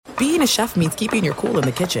being a chef means keeping your cool in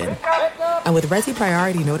the kitchen. And with Resi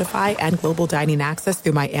Priority Notify and Global Dining Access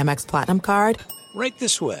through my Amex Platinum card, right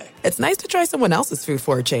this way. It's nice to try someone else's food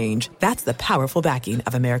for a change. That's the powerful backing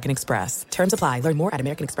of American Express. Terms apply. Learn more at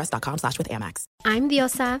americanexpress.com/withAmex. I'm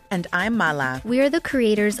Diosa. And I'm Mala. We are the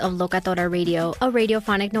creators of Locatora Radio, a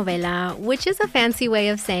radiophonic novela, which is a fancy way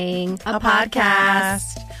of saying a podcast.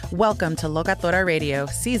 Welcome to Locatora Radio,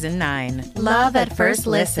 Season 9. Love at first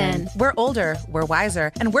listen. We're older, we're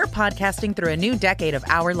wiser, and we're podcasting through a new decade of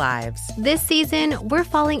our lives. This season, we're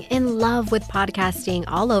falling in love with podcasting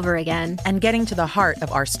all over again. And getting to the heart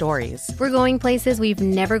of our stories. We're going places we've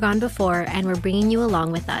never gone before, and we're bringing you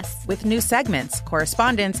along with us. With new segments,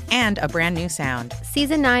 correspondence, and a brand new sound.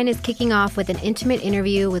 Season 9 is kicking off with an intimate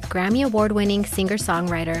interview with Grammy Award-winning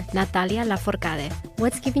singer-songwriter Natalia Lafourcade.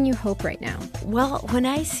 What's giving you hope right now? Well, when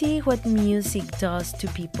I see what music does to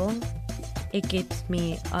people, it gives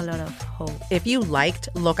me a lot of hope. If you liked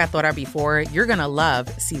Locatora before, you're going to love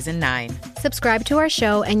Season 9. Subscribe to our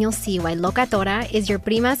show and you'll see why Locatora is your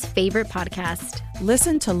prima's favorite podcast.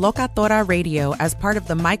 Listen to Locatora Radio as part of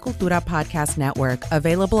the My Cultura Podcast Network,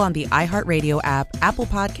 available on the iHeartRadio app, Apple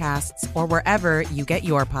Podcasts, or wherever you get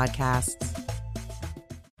your podcasts.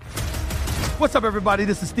 What's up, everybody?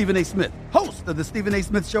 This is Stephen A. Smith, host of the Stephen A.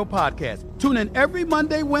 Smith Show podcast. Tune in every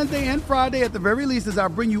Monday, Wednesday, and Friday at the very least as I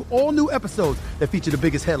bring you all new episodes that feature the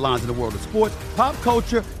biggest headlines in the world of sports, pop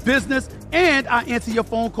culture, business, and I answer your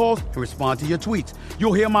phone calls and respond to your tweets.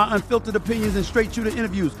 You'll hear my unfiltered opinions and straight-shooter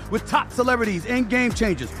interviews with top celebrities and game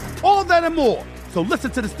changers. All of that and more. So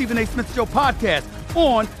listen to the Stephen A. Smith Show podcast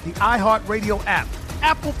on the iHeartRadio app,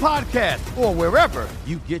 Apple Podcasts, or wherever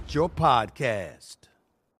you get your podcast.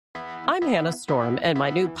 I'm Hannah Storm, and my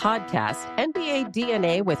new podcast, NBA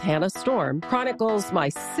DNA with Hannah Storm, chronicles my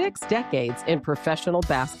 6 decades in professional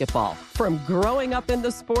basketball. From growing up in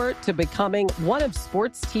the sport to becoming one of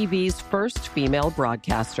sports TV's first female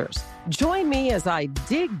broadcasters. Join me as I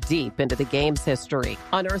dig deep into the game's history,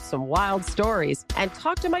 unearth some wild stories, and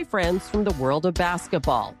talk to my friends from the world of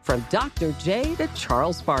basketball, from Dr. J to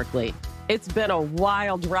Charles Barkley. It's been a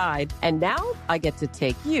wild ride, and now I get to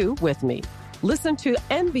take you with me. Listen to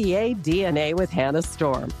NBA DNA with Hannah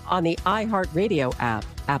Storm on the iHeartRadio app,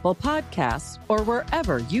 Apple Podcasts, or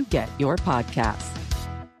wherever you get your podcasts.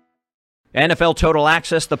 NFL Total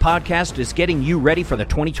Access, the podcast, is getting you ready for the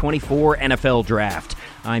 2024 NFL Draft.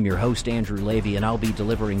 I'm your host, Andrew Levy, and I'll be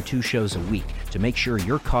delivering 2 shows a week to make sure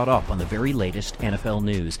you're caught up on the very latest NFL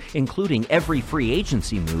news, including every free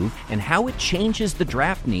agency move and how it changes the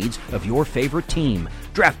draft needs of your favorite team.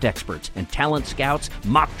 Draft experts and talent scouts,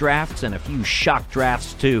 mock drafts, and a few shock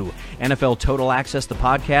drafts, too. NFL Total Access, the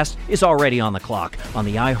podcast, is already on the clock on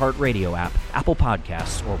the iHeartRadio app, Apple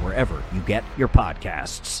Podcasts, or wherever you get your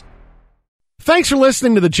podcasts. Thanks for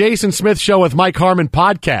listening to the Jason Smith Show with Mike Harmon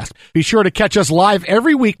podcast. Be sure to catch us live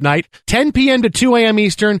every weeknight, 10 p.m. to 2 a.m.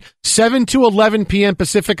 Eastern, 7 to 11 p.m.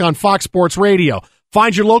 Pacific on Fox Sports Radio.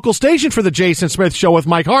 Find your local station for the Jason Smith Show with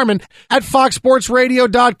Mike Harmon at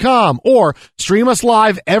foxsportsradio.com or stream us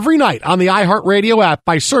live every night on the iHeartRadio app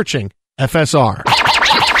by searching FSR. Now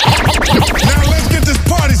let's get this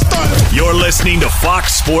party started. You're listening to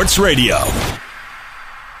Fox Sports Radio.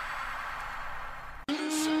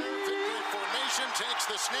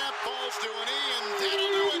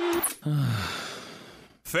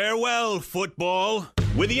 Farewell, football.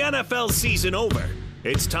 With the NFL season over,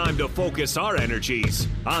 it's time to focus our energies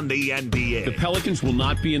on the NBA. The Pelicans will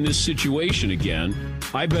not be in this situation again.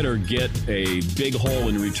 I better get a big haul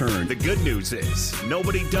in return. The good news is,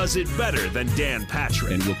 nobody does it better than Dan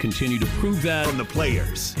Patrick. And we'll continue to prove that. From the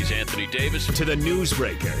players. He's Anthony Davis. To the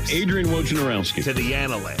newsbreakers. Adrian Wojnarowski. To the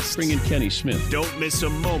analysts. Bring in Kenny Smith. Don't miss a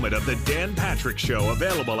moment of the Dan Patrick Show,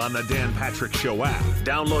 available on the Dan Patrick Show app.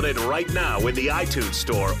 Download it right now in the iTunes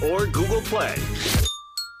Store or Google Play.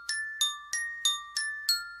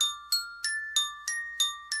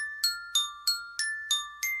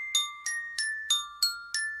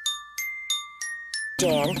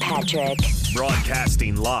 Dan Patrick.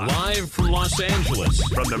 Broadcasting live from Los Angeles.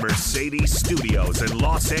 From the Mercedes Studios in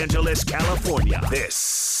Los Angeles, California.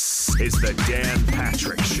 This is the Dan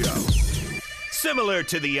Patrick Show. Similar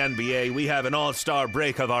to the NBA, we have an all-star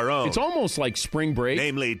break of our own. It's almost like spring break.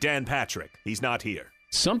 Namely, Dan Patrick. He's not here.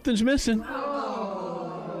 Something's missing.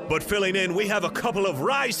 But filling in, we have a couple of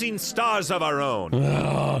rising stars of our own.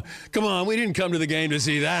 Oh, come on, we didn't come to the game to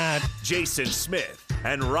see that. Jason Smith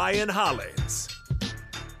and Ryan Hollins.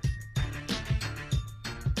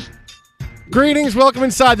 Greetings, welcome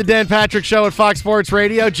inside the Dan Patrick Show at Fox Sports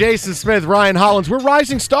Radio. Jason Smith, Ryan Hollins. We're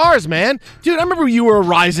rising stars, man. Dude, I remember you were a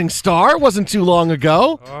rising star. It wasn't too long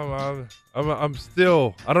ago. Oh, I'm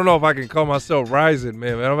still. I don't know if I can call myself rising,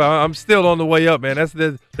 man. I'm still on the way up, man.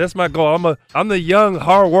 That's my goal. I'm the young,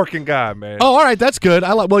 hard-working guy, man. Oh, all right, that's good.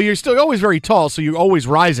 Well, you're still always very tall, so you're always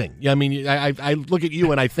rising. I mean, I look at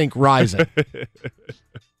you and I think rising.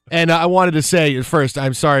 And I wanted to say first,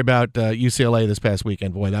 I'm sorry about UCLA this past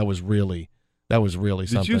weekend. Boy, that was really something.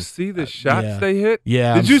 Did you see the shots they hit?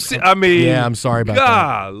 Yeah. Did you see? I mean, yeah, I'm sorry about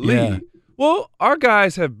golly. that. Yeah. Well, our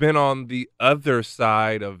guys have been on the other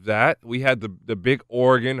side of that. We had the big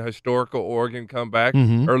historical Oregon comeback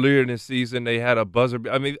earlier in the season. They had a buzzer.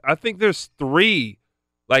 I mean, I think there's 3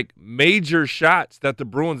 major shots that the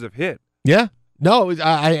Bruins have hit. Yeah. No,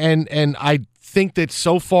 I think that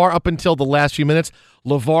so far up until the last few minutes,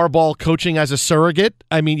 LeVar Ball coaching as a surrogate.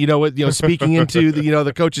 I mean, speaking into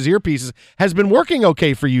the coach's earpieces has been working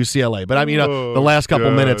okay for UCLA. But I mean, the last couple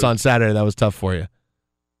minutes on Saturday, that was tough for you.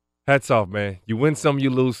 Hats off, man. You win some,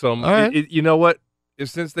 you lose some. All right. You know what?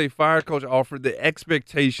 Since they fired Coach Alford, the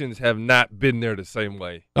expectations have not been there the same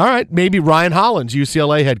way. All right. Maybe Ryan Hollins,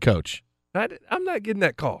 UCLA head coach. I'm not getting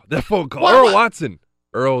that call. That phone call. Earl Watson.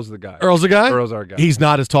 Earl's the guy. Earl's the guy? Earl's our guy. He's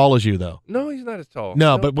not as tall as you, though. No, he's not as tall.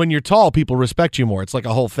 No, but when you're tall, people respect you more. It's like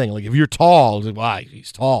a whole thing. Like if you're tall, it's like, why?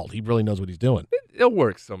 He's tall. He really knows what he's doing. It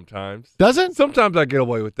works sometimes. Does it? Sometimes I get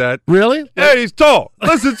away with that. Really? Hey, he's tall.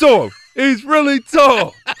 Listen to him. He's really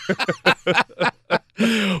tall.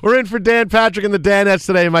 We're in for Dan Patrick and the Danettes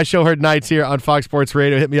today. My show heard nights here on Fox Sports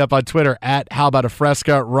Radio. Hit me up on Twitter at How About a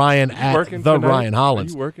Fresca, Ryan at the tonight? Ryan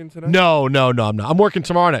Hollins. Are you working tonight? No, I'm not. I'm working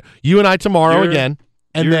tomorrow night. You and I tomorrow again,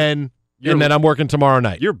 and then I'm working tomorrow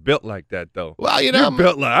night. You're built like that, though. Well, you're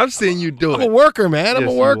built like I've seen you do it. I'm a worker, man. I'm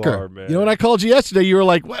a worker. You are, man. You know, when I called you yesterday, you were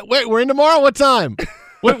like, "Wait, we're in tomorrow. What time?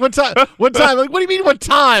 What time? What time? Like, what do you mean? What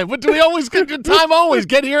time? What do we always get? Time always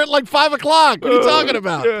get here at like 5 o'clock. What are you talking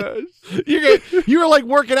about? You were like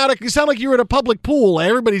working out. You sound like you were at a public pool.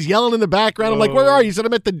 Everybody's yelling in the background. I'm like, where are you? You said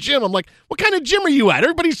I'm at the gym. I'm like, what kind of gym are you at?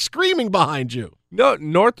 Everybody's screaming behind you. No,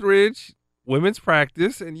 Northridge women's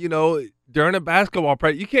practice, and during a basketball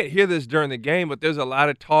practice, you can't hear this during the game, but there's a lot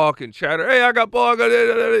of talk and chatter. Hey, I got ball.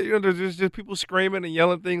 There's just people screaming and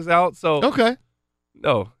yelling things out. So okay.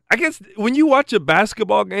 No, I guess when you watch a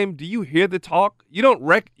basketball game, do you hear the talk? You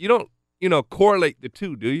don't correlate the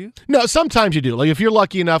two, do you? No, sometimes you do. Like if you're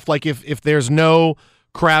lucky enough, like if there's no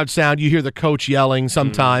crowd sound, you hear the coach yelling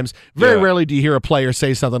sometimes. Very rarely do you hear a player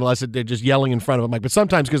say something unless they're just yelling in front of a mic. But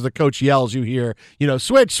sometimes because the coach yells, you hear,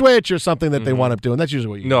 switch or something that they want up doing. That's usually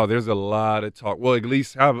what you hear. No, there's a lot of talk. Well, at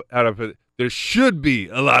least there should be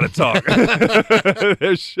a lot of talk.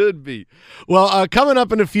 There should be. Well, coming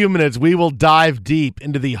up in a few minutes, we will dive deep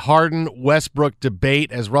into the Harden-Westbrook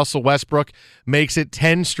debate as Russell Westbrook makes it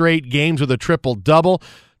 10 straight games with a triple-double,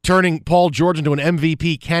 turning Paul George into an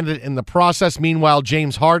MVP candidate in the process. Meanwhile,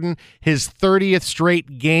 James Harden, his 30th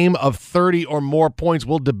straight game of 30 or more points.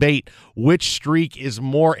 We'll debate which streak is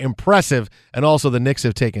more impressive. And also the Knicks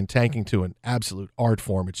have taken tanking to an absolute art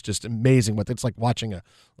form. It's just amazing. It's like watching a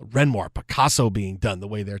Renoir, Picasso being done the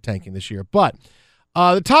way they're tanking this year. But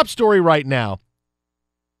the top story right now,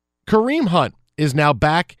 Kareem Hunt is now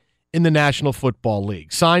back in the National Football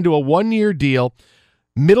League, signed to a 1-year deal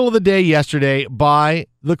middle of the day yesterday by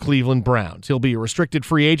the Cleveland Browns. He'll be a restricted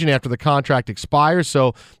free agent after the contract expires,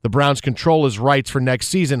 so the Browns control his rights for next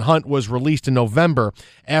season. Hunt was released in November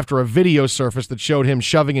after a video surfaced that showed him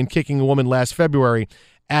shoving and kicking a woman last February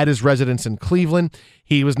at his residence in Cleveland.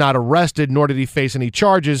 He was not arrested, nor did he face any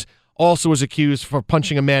charges. Also was accused for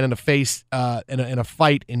punching a man in the face in a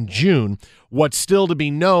fight in June. What's still to be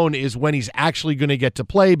known is when he's actually going to get to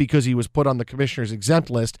play because he was put on the commissioner's exempt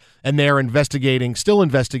list, and they're still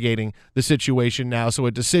investigating the situation now. So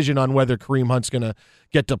a decision on whether Kareem Hunt's going to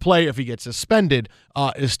get to play, if he gets suspended,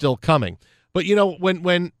 is still coming. But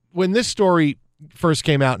when this story first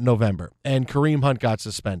came out in November and Kareem Hunt got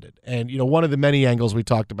suspended, and one of the many angles we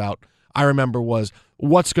talked about, I remember, was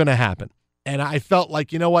what's going to happen. And I felt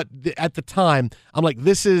like, at the time, I'm like,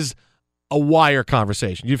 this is a Wire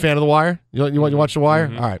conversation. You a fan of The Wire? You watch The Wire?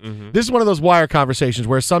 Mm-hmm, all right. This is one of those Wire conversations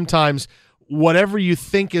where sometimes whatever you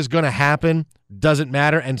think is going to happen doesn't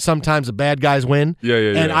matter, and sometimes the bad guys win.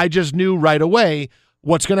 And I just knew right away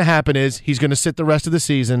what's going to happen is he's going to sit the rest of the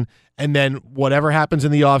season, and then whatever happens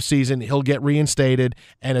in the offseason, he'll get reinstated,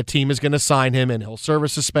 and a team is going to sign him, and he'll serve a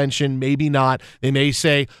suspension, maybe not. They may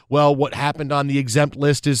say, well, what happened on the exempt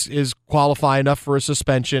list is qualify enough for a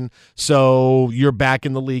suspension, so you're back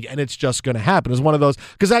in the league, and it's just going to happen. It's one of those,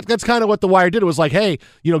 because that's kind of what The Wire did. It was like, hey,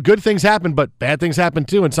 good things happen, but bad things happen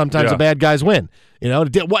too, and sometimes the bad guys win.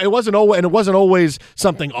 It wasn't always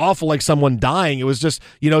something awful like someone dying. It was just,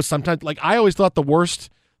 sometimes, like, I always thought the worst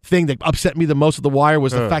thing that upset me the most of The Wire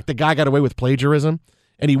was the fact the guy got away with plagiarism.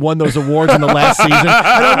 and he won those awards in the last season. And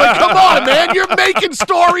I'm like, come on, man, you're making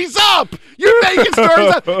stories up. You're making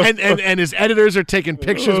stories up. And his editors are taking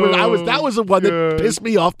pictures with that was the one that pissed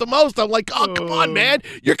me off the most. I'm like, oh, come on, man.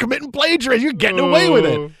 You're committing plagiarism. You're getting away with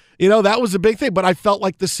it. That was a big thing, but I felt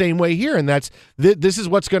like the same way here, and that's this is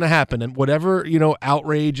what's going to happen, and whatever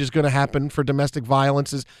outrage is going to happen for domestic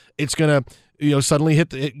violence it's going to suddenly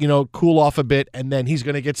hit cool off a bit, and then he's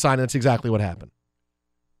going to get signed. And that's exactly what happened.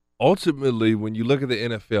 Ultimately, when you look at the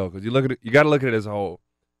NFL, because you got to look at it as a whole,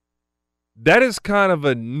 that is kind of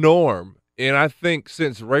a norm, and I think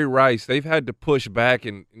since Ray Rice, they've had to push back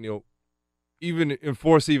and even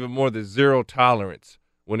enforce even more the zero tolerance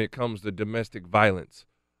when it comes to domestic violence.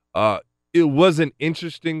 It was an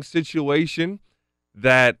interesting situation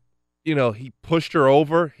that, he pushed her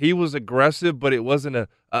over. He was aggressive, but it wasn't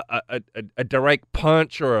a direct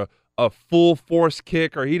punch or a full force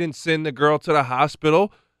kick, or he didn't send the girl to the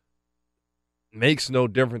hospital. Makes no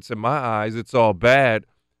difference in my eyes. It's all bad.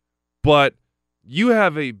 But you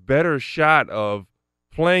have a better shot of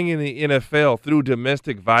playing in the NFL through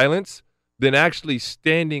domestic violence than actually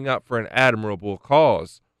standing up for an admirable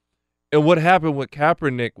cause. And what happened with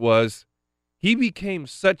Kaepernick was he became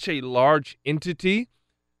such a large entity.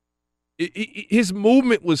 His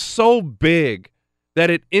movement was so big that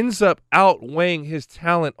it ends up outweighing his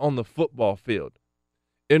talent on the football field.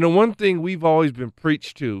 And the one thing we've always been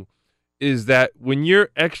preached to is that when your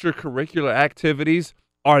extracurricular activities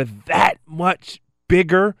are that much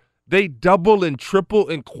bigger, they double and triple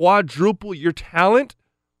and quadruple your talent,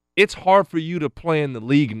 it's hard for you to play in the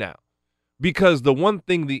league now. Because the one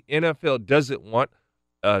thing the NFL doesn't want,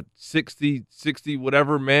 a 60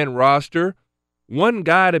 whatever man roster, one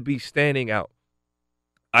guy to be standing out.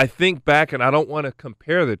 I think back, and I don't want to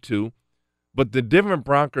compare the two, but the Denver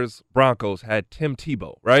Broncos had Tim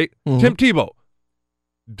Tebow, right? Mm-hmm. Tim Tebow.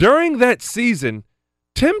 During that season,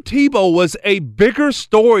 Tim Tebow was a bigger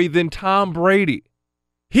story than Tom Brady.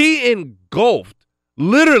 He engulfed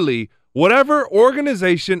literally whatever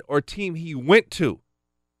organization or team he went to.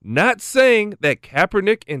 Not saying that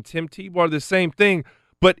Kaepernick and Tim Tebow are the same thing,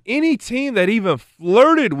 but any team that even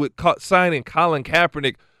flirted with signing Colin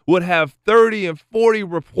Kaepernick would have 30 and 40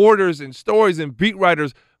 reporters and stories and beat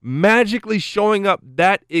writers magically showing up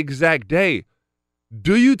that exact day.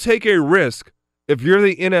 Do you take a risk if you're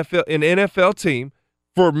an NFL team?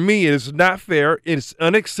 For me, it is not fair. It's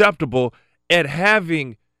unacceptable at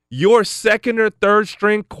having your second or third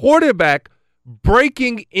string quarterback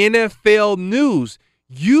breaking NFL news.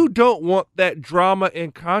 You don't want that drama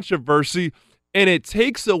and controversy, and it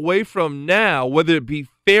takes away from now, whether it be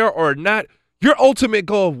fair or not, your ultimate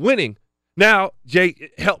goal of winning. Now, Jay,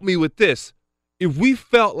 help me with this. If we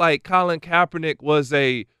felt like Colin Kaepernick was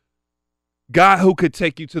a guy who could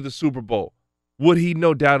take you to the Super Bowl, would he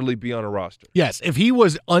no doubtly be on a roster? Yes, if he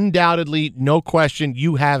was undoubtedly, no question,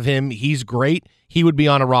 you have him, he's great, he would be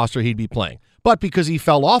on a roster, he'd be playing. But because he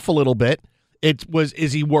fell off a little bit,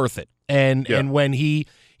 is he worth it? And when he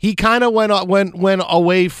kind of went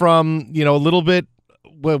away from, a little bit,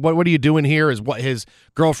 what are you doing here, is what his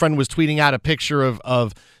girlfriend was tweeting out a picture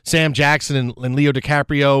of Sam Jackson and Leo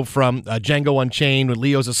DiCaprio from Django Unchained, when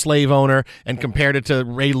Leo's a slave owner, and compared it to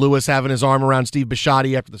Ray Lewis having his arm around Steve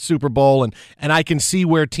Bisciotti after the Super Bowl. And I can see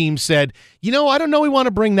where teams said, I don't know we want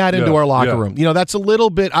to bring that into our locker room. That's a little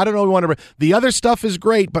bit, I don't know we want to bring. The other stuff is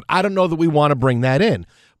great, but I don't know that we want to bring that in.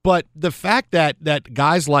 But the fact that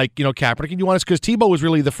guys like, Kaepernick, and you want us, because Tebow was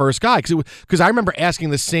really the first guy, because I remember asking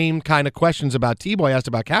the same kind of questions about Tebow I asked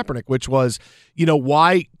about Kaepernick, which was,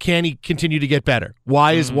 why can't he continue to get better?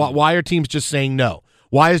 Why are teams just saying no?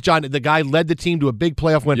 Why is the guy led the team to a big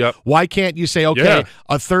playoff win? Yep. Why can't you say,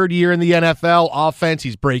 a third year in the NFL offense,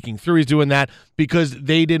 he's breaking through, he's doing that, because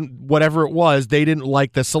they didn't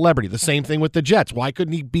like the celebrity. The same thing with the Jets. Why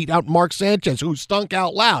couldn't he beat out Mark Sanchez, who stunk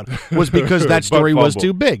out loud? Was because that story was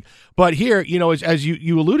too big. But here, as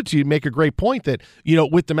you alluded to, you make a great point that,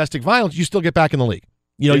 with domestic violence, you still get back in the league.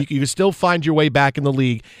 You can still find your way back in the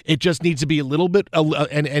league. It just needs to be a little bit,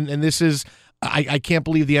 and this is, I can't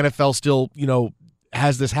believe the NFL still,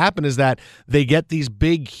 has this happen, is that they get these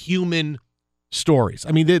big human stories.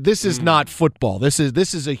 I mean, this is not football. This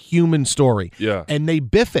is a human story. Yeah. And they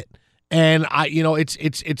biff it. And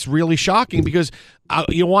it's really shocking, because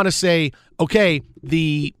you want to say, okay,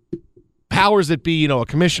 the powers that be, a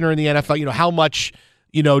commissioner in the NFL, how much,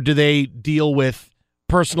 do they deal with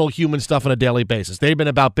personal human stuff on a daily basis? They've been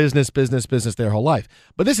about business their whole life.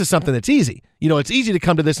 But this is something that's easy. It's easy to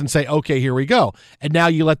come to this and say, okay, here we go. And now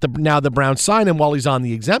you let the Browns sign him while he's on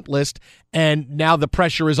the exempt list, and now the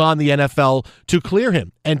pressure is on the NFL to clear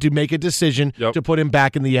him and to make a decision to put him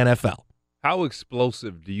back in the NFL. How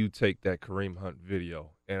explosive do you take that Kareem Hunt video?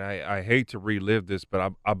 And I hate to relive this,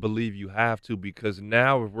 but I believe you have to, because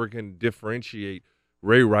now if we're going to differentiate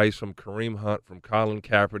Ray Rice from Kareem Hunt, from Colin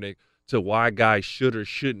Kaepernick, to why guys should or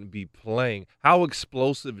shouldn't be playing, how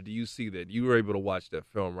explosive do you see that? You were able to watch that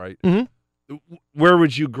film, right? Mm-hmm. Where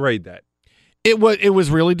would you grade that? It was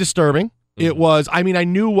really disturbing. Mm-hmm. It was. I mean, I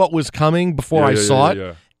knew what was coming before I saw it.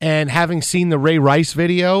 Yeah. And having seen the Ray Rice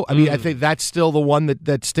video, I mean, I think that's still the one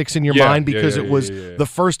that sticks in your mind, because it was the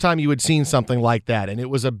first time you had seen something like that, and it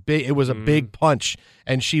was a big punch,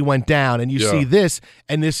 and she went down. And you see this,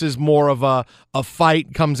 and this is more of a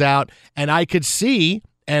fight comes out, and I could see,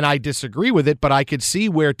 and I disagree with it, but I could see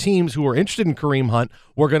where teams who were interested in Kareem Hunt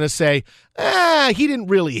were going to say, he didn't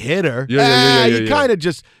really hit her. He kind of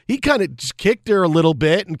just kicked her a little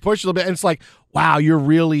bit and pushed a little bit, and it's like, wow, you're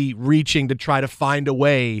really reaching to try to find a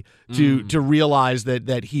way to realize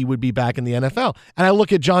that he would be back in the NFL. And I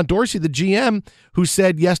look at John Dorsey, the GM, who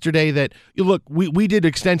said yesterday that, look, we did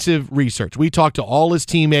extensive research. We talked to all his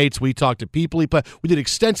teammates. We talked to people he played. We did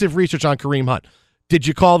extensive research on Kareem Hunt. Did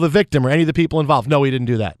you call the victim or any of the people involved? No, he didn't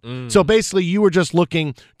do that. So basically, you were just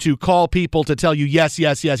looking to call people to tell you, yes,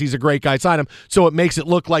 he's a great guy, sign him. So it makes it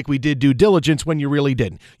look like we did due diligence when you really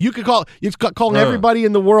didn't. You could calling everybody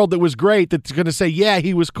in the world that was great that's going to say, yeah,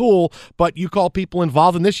 he was cool, but you call people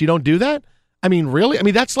involved in this, you don't do that? I mean, really? I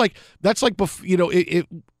mean, that's like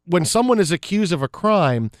when someone is accused of a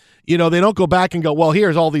crime, they don't go back and go, well,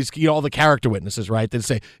 here's all these, all the character witnesses, right? They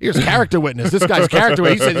say, here's character witness. This guy's character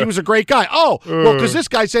witness. He said he was a great guy. Oh, well, because this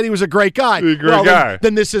guy said he was a great guy.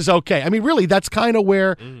 Then this is okay. I mean, really, that's kind of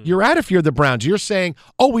where you're at if you're the Browns. You're saying,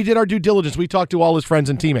 oh, we did our due diligence. We talked to all his friends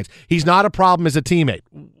and teammates. He's not a problem as a teammate.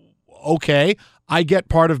 Okay. I get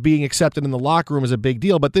part of being accepted in the locker room is a big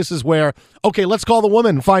deal, but this is where, okay, let's call the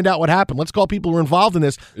woman and find out what happened. Let's call people who are involved in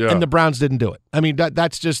this, and the Browns didn't do it. I mean,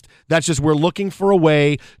 that's just we're looking for a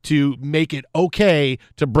way to make it okay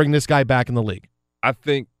to bring this guy back in the league. I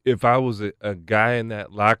think if I was a guy in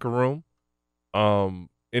that locker room, and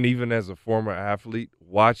even as a former athlete,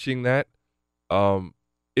 watching that,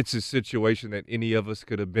 it's a situation that any of us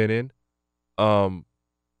could have been in. I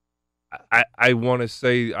want to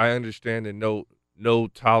say I understand and no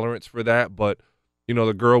tolerance for that, but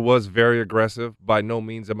the girl was very aggressive. By no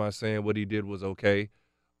means am I saying what he did was okay.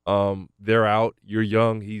 They're out. You're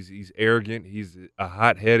young. He's arrogant. He's a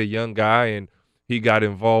hot-headed young guy, and he got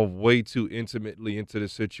involved way too intimately into the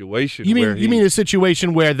situation. You mean a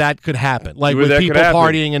situation where that could happen, like with people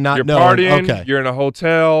partying and not knowing? You're partying. Okay. You're in a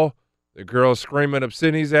hotel. The girl's screaming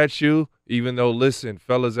obscenities at you. Even though, listen,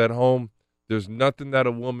 fellas at home, there's nothing that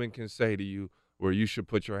a woman can say to you where you should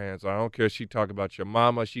put your hands on. I don't care if she talk about your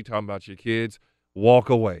mama, she talking about your kids. Walk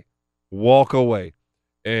away. Walk away.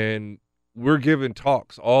 And we're giving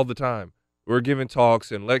talks all the time. We're giving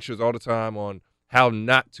talks and lectures all the time on how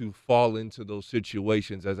not to fall into those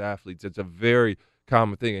situations as athletes. It's a very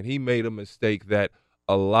common thing. And he made a mistake that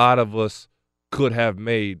a lot of us could have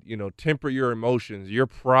made. Temper your emotions, your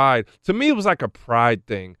pride. To me, it was like a pride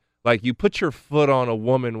thing. Like you put your foot on a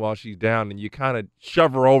woman while she's down and you kind of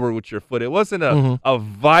shove her over with your foot. It wasn't a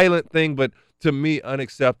violent thing, but to me,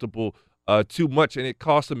 unacceptable, too much, and it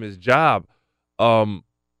cost him his job.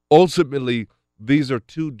 Ultimately, these are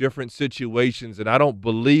two different situations, and I don't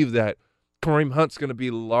believe that Kareem Hunt's going to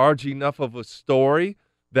be large enough of a story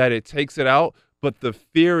that it takes it out. But the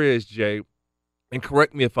fear is, Jay, and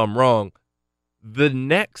correct me if I'm wrong, the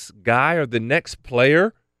next guy or the next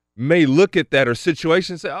player may look at that or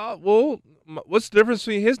situation and say, oh, well, what's the difference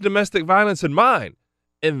between his domestic violence and mine?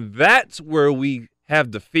 And that's where we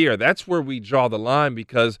have the fear. That's where we draw the line,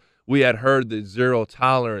 because we had heard the zero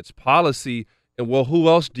tolerance policy. And, well, who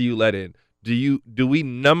else do you let in? Do we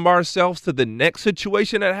numb ourselves to the next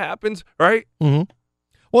situation that happens, right? Mm-hmm.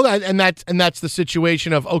 Well, and that's the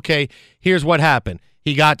situation of, okay, here's what happened.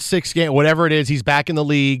 He got 6 games, whatever it is, he's back in the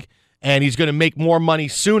league. And he's going to make more money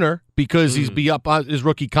sooner because he's be up on his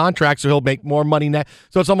rookie contract, so he'll make more money now.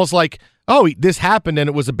 So it's almost like, oh, this happened and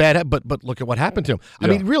it was a bad, but look at what happened to him. I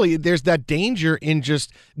mean, really, there's that danger in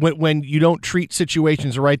just when you don't treat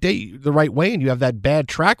situations the right way, and you have that bad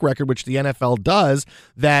track record, which the NFL does,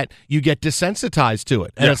 that you get desensitized to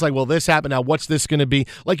it. And it's like, well, this happened. Now, what's this going to be?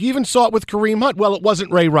 Like, you even saw it with Kareem Hunt. Well, it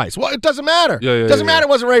wasn't Ray Rice. Well, it doesn't matter. It doesn't matter. It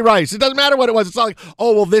wasn't Ray Rice. It doesn't matter what it was. It's not like,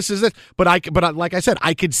 oh, well, this is it. But like I said,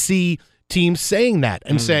 I could see teams saying that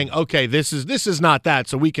and saying, okay, this is not that,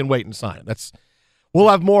 so we can wait and sign it. We'll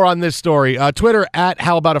have more on this story. Twitter at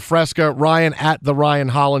How About a Fresca, Ryan at the Ryan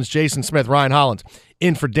Hollins, Jason Smith, Ryan Hollins.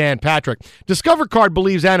 in for Dan Patrick. Discover Card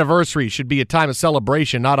believes anniversaries should be a time of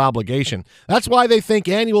celebration, not obligation. That's why they think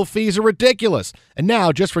annual fees are ridiculous. And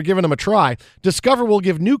now, just for giving them a try, Discover will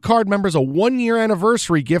give new card members a 1-year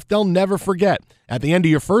anniversary gift they'll never forget. At the end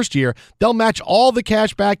of your first year, they'll match all the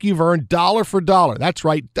cash back you've earned dollar for dollar. That's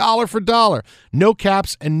right, dollar for dollar. No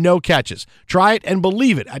caps and no catches. Try it and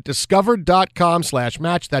believe it at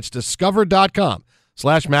discover.com/match. That's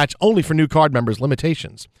discover.com/match. Only for new card members.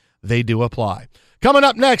 Limitations, they do apply. Coming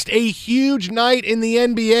up next, a huge night in the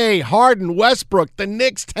NBA. Harden, Westbrook, the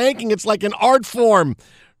Knicks tanking. It's like an art form.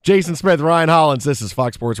 Jason Smith, Ryan Hollins. This is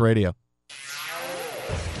Fox Sports Radio.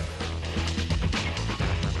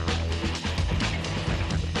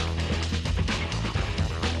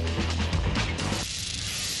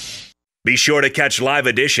 Be sure to catch live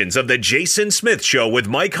editions of The Jason Smith Show with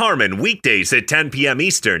Mike Harmon weekdays at 10 p.m.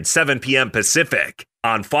 Eastern, 7 p.m. Pacific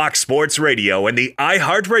on Fox Sports Radio and the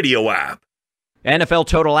iHeartRadio app. NFL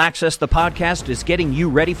Total Access, the podcast, is getting you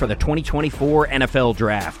ready for the 2024 NFL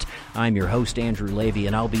Draft. I'm your host, Andrew Levy,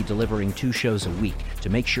 and I'll be delivering 2 shows a week to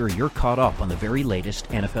make sure you're caught up on the very latest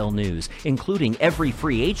NFL news, including every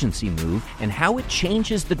free agency move and how it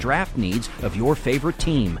changes the draft needs of your favorite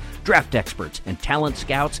team. Draft experts and talent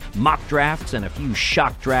scouts, mock drafts, and a few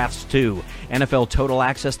shock drafts, too. NFL Total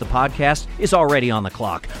Access, the podcast, is already on the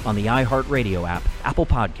clock on the iHeartRadio app, Apple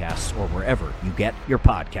Podcasts, or wherever you get your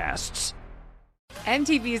podcasts.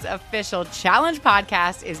 MTV's official Challenge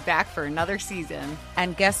podcast is back for another season.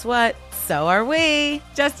 And guess what? So are we.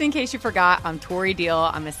 Just in case you forgot, I'm Tori Deal.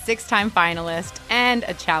 I'm a 6-time finalist and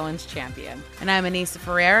a Challenge champion. And I'm Anissa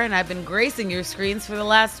Ferreira, and I've been gracing your screens for the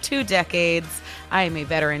last 2 decades. I am a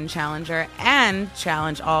veteran challenger and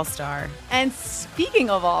Challenge All-Star. And speaking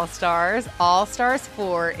of All-Stars, All-Stars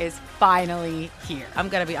 4 is finally here. I'm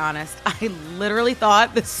going to be honest. I literally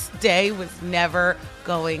thought this day was never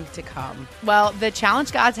going to come. Well, the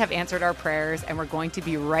Challenge gods have answered our prayers, and we're going to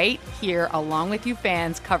be right here along with you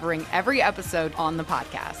fans covering every episode on the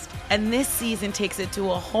podcast. And this season takes it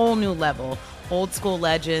to a whole new level. Old school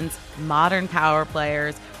legends, modern power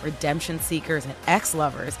players, redemption seekers, and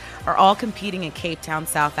ex-lovers are all competing in Cape Town,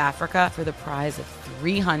 South Africa for the prize of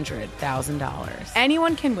 $300,000.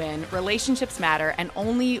 Anyone can win, relationships matter, and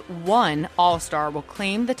only one All-Star will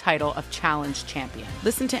claim the title of Challenge champion.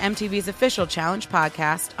 Listen to MTV's official Challenge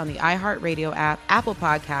podcast on the iHeartRadio app, Apple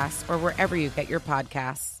Podcasts, or wherever you get your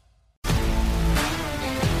podcasts.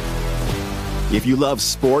 If you love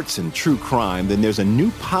sports and true crime, then there's a new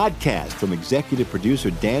podcast from executive producer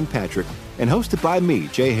Dan Patrick and hosted by me,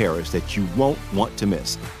 Jay Harris, that you won't want to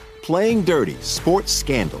miss. Playing Dirty: Sports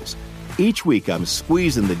Scandals. Each week, I'm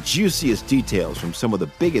squeezing the juiciest details from some of the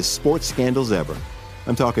biggest sports scandals ever.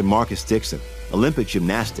 I'm talking Marcus Dixon, Olympic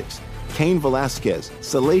gymnastics, Cain Velasquez,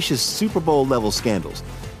 salacious Super Bowl-level scandals.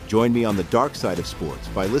 Join me on the dark side of sports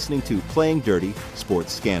by listening to Playing Dirty: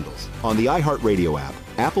 Sports Scandals on the iHeartRadio app,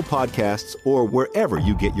 Apple Podcasts, or wherever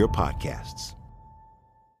you get your podcasts.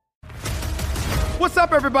 What's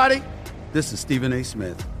up, everybody? This is Stephen A.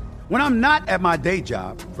 Smith. When I'm not at my day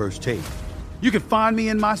job, First Take, you can find me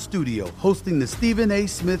in my studio hosting the Stephen A.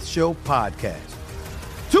 Smith Show podcast.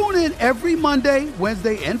 Tune in every Monday,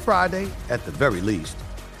 Wednesday, and Friday, at the very least,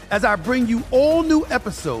 as I bring you all new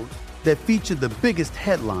episodes that feature the biggest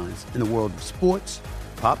headlines in the world of sports,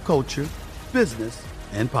 pop culture, business,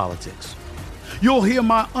 and politics. You'll hear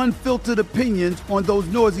my unfiltered opinions on those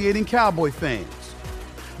nauseating Cowboy fans,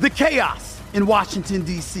 the chaos in Washington,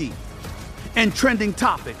 D.C., and trending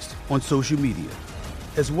topics on social media,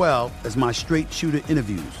 as well as my straight shooter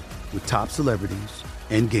interviews with top celebrities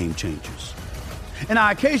and game changers. And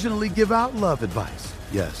I occasionally give out love advice.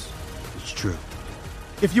 Yes, it's true.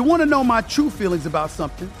 If you want to know my true feelings about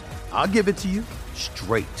something, I'll give it to you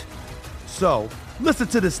straight. So listen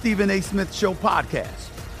to the Stephen A. Smith Show podcast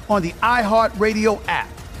on the iHeartRadio app,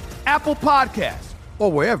 Apple Podcasts, or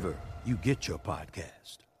wherever you get your podcast.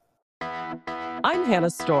 I'm Hannah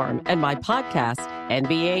Storm, and my podcast,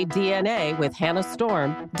 NBA DNA with Hannah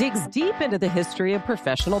Storm, digs deep into the history of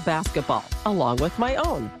professional basketball, along with my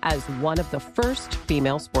own, as one of the first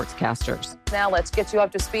female sportscasters. Now let's get you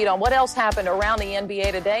up to speed on what else happened around the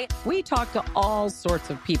NBA today. We talk to all sorts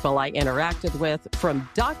of people I interacted with, from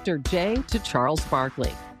Dr. J to Charles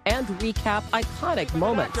Barkley, and recap iconic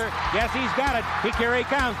moments. Yes, he's got it. Here he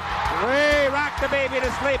comes. Way rock the baby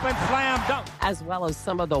to sleep and slam dunk. As well as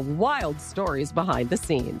some of the wild stories behind the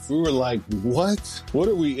scenes. We were like, what? What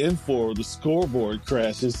are we in for? The scoreboard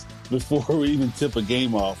crashes before we even tip a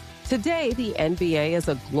game off. Today, the NBA is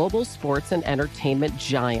a global sports and entertainment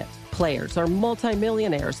giant. Players are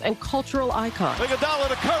multimillionaires and cultural icons. Iguodala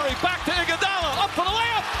to Curry, back to Iguodala, up for the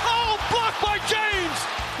layup. Oh, blocked by James.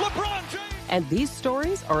 LeBron James. And these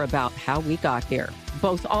stories are about how we got here,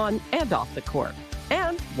 both on and off the court.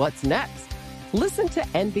 And what's next? Listen to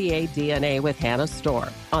NBA DNA with Hannah Storm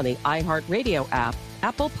on the iHeartRadio app,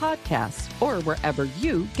 Apple Podcasts, or wherever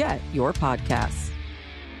you get your podcasts.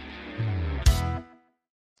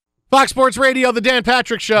 Fox Sports Radio, the Dan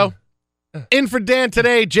Patrick Show. In for Dan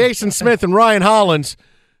today, Jason Smith and Ryan Hollins,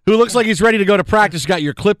 who looks like he's ready to go to practice. You got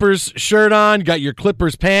your Clippers shirt on, you got your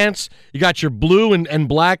Clippers pants, you got your blue and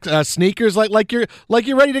black sneakers, like you're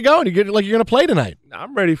ready to go, and you're going to play tonight.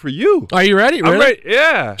 I'm ready for you. Are you ready? I'm ready.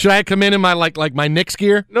 Yeah. Should I come in my like my Knicks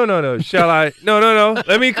gear? No. Shall I? No.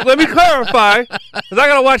 Let me clarify, because I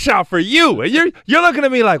gotta watch out for you. And you're looking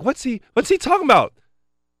at me like, what's he talking about?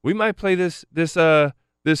 We might play this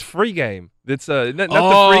free game. It's not the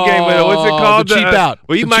free game, but what's it called? The cheap out.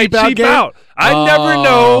 We might cheap out. I never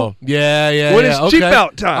know. Yeah. When it's cheap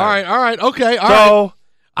out time. All right. Okay. All right.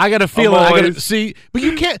 I got a feeling. I got to see, but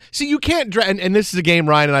you can't. You can't. And this is a game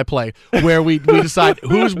Ryan and I play where we decide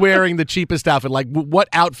who's wearing the cheapest outfit. Like what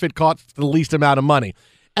outfit costs the least amount of money.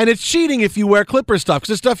 And it's cheating if you wear Clippers stuff,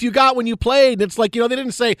 because the stuff you got when you played, it's like, they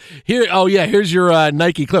didn't say here. Oh yeah, here's your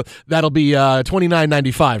Nike Clip. That'll be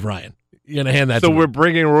 $29.95, Ryan. You're gonna hand that. So to we're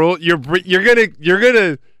bringing rules. You're gonna.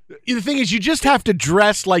 The thing is, you just have to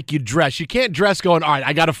dress like you dress. You can't dress going, all right,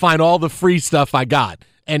 I got to find all the free stuff I got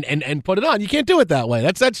and put it on. You can't do it that way.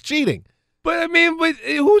 That's cheating. But I mean,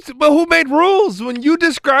 who made rules? When you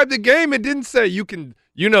described the game, it didn't say you can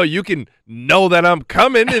know that I'm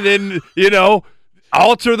coming, and then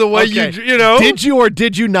alter the way you. Did you or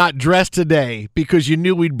did you not dress today because you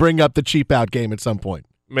knew we'd bring up the cheap out game at some point?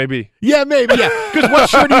 Maybe. Yeah, maybe. Yeah. Because what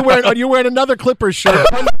shirt are you wearing? Oh, you're wearing another Clippers shirt.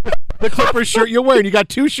 The Clippers shirt you're wearing. You got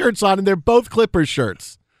two shirts on, and they're both Clippers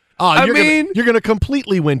shirts. Oh, you're gonna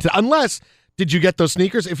completely win. Unless, did you get those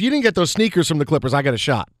sneakers? If you didn't get those sneakers from the Clippers, I got a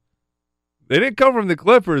shot. They didn't come from the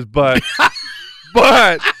Clippers, but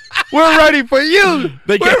we're ready for you.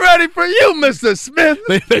 We're ready for you, Mr. Smith.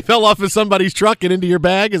 They fell off of somebody's truck and into your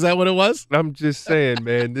bag. Is that what it was? I'm just saying,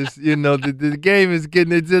 man. This, the game is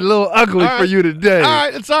it's a little ugly for you today. All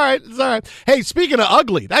right, it's all right. Hey, speaking of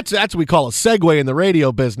ugly, that's what we call a segue in the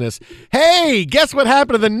radio business. Hey, guess what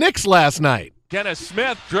happened to the Knicks last night? Dennis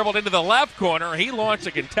Smith dribbled into the left corner. He launched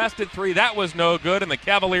a contested three. That was no good, and the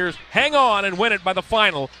Cavaliers hang on and win it by the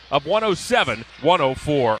final of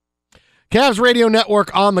 107-104. Cavs Radio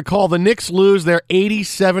Network on the call. The Knicks lose their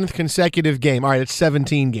 87th consecutive game. All right, it's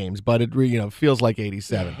 17 games, but it feels like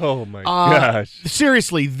 87. Oh, my gosh.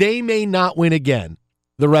 Seriously, they may not win again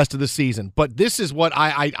the rest of the season, but this is what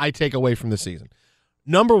I take away from the season.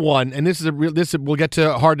 Number one, and we'll get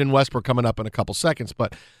to Harden and Westbrook coming up in a couple seconds,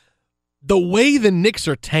 but the way the Knicks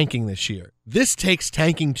are tanking this year, this takes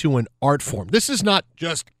tanking to an art form. This is not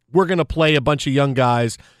just we're going to play a bunch of young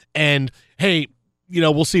guys and, hey,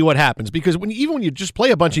 we'll see what happens. Because even when you just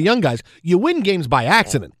play a bunch of young guys, you win games by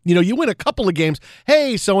accident. You win a couple of games.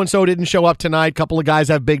 Hey, so-and-so didn't show up tonight. Couple of guys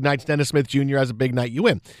have big nights. Dennis Smith Jr. has a big night. You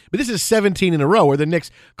win. But this is 17 in a row where the Knicks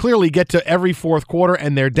clearly get to every fourth quarter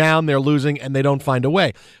and they're down, they're losing, and they don't find a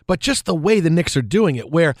way. But just the way the Knicks are doing it,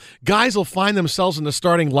 where guys will find themselves in the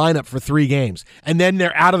starting lineup for 3 games, and then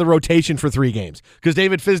they're out of the rotation for 3 games. Because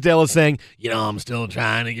David Fizdale is saying, I'm still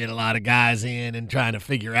trying to get a lot of guys in and trying to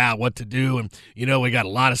figure out what to do. And, we got a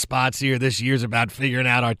lot of spots here. This year's about figuring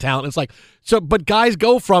out our talent. It's like, but guys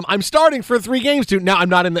go from, I'm starting for 3 games to, now I'm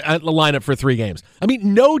not in the lineup for 3 games. I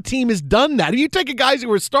mean, no team has done that. If you take a guys who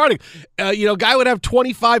were starting, guy would have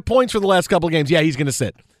 25 points for the last couple of games. Yeah, he's going to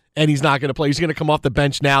sit. And he's not going to play. He's going to come off the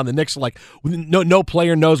bench now. And the Knicks are like, no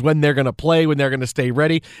player knows when they're going to play, when they're going to stay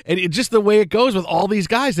ready. And it's just the way it goes with all these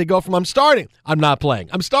guys. They go from, I'm starting, I'm not playing.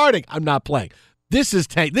 I'm starting, I'm not playing. This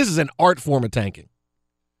is an art form of tanking.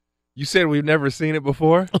 You said we've never seen it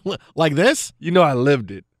before? Like this? I lived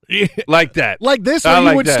it. Like that. Like this, where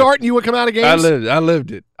you would start and you would come out of games? I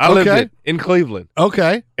lived it. I lived it in Cleveland.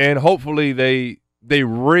 Okay. And hopefully they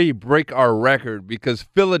re-break our record, because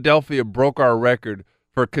Philadelphia broke our record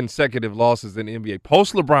for consecutive losses in the NBA.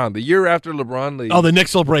 Post-LeBron, the year after LeBron leaves. Oh, the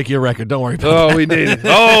Knicks will break your record. Don't worry about that. We need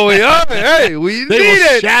it. We need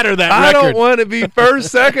it. Shatter that record. I don't want to be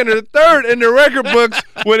first, second, or third in the record books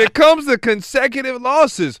when it comes to consecutive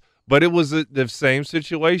losses. But it was the same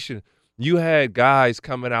situation. You had guys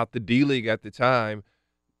coming out the D-League at the time,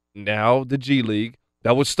 now the G-League,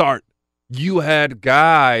 that would start. You had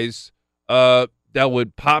guys that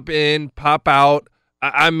would pop in, pop out.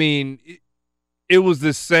 I mean, it was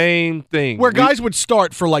the same thing. Where guys would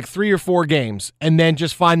start for like 3 or 4 games and then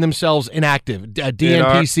just find themselves inactive,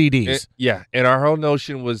 DNP CDs. And our whole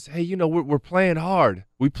notion was, hey, we're playing hard.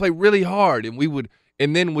 We play really hard,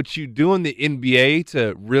 and then what you do in the NBA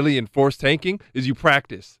to really enforce tanking is you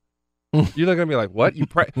practice. You're looking at me like, what?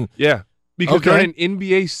 Yeah. Because during an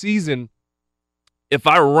NBA season, if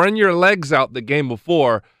I run your legs out the game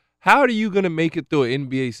before, how are you going to make it through an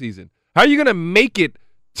NBA season? How are you going to make it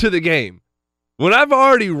to the game? When I've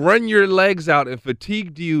already run your legs out and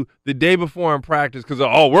fatigued you the day before in practice because,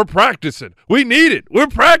 we're practicing. We need it. We're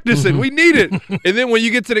practicing. We need it. And then when you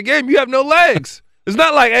get to the game, you have no legs. It's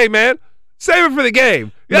not like, hey, man, save it for the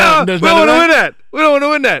game. Yeah, we don't want to win that. We don't want to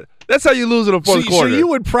win that. That's how you lose in the fourth quarter. So you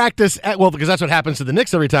would practice, because that's what happens to the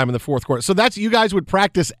Knicks every time in the fourth quarter. So you guys would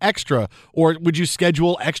practice extra, or would you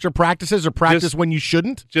schedule extra practices or practice when you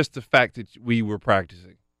shouldn't? Just the fact that we were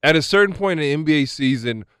practicing. At a certain point in the NBA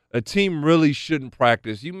season, a team really shouldn't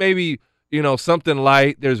practice. You maybe, something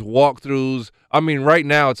light. There's walkthroughs. I mean, right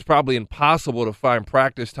now it's probably impossible to find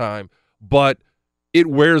practice time, but it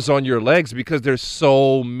wears on your legs because there's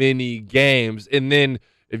so many games. And then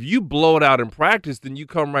if you blow it out in practice, then you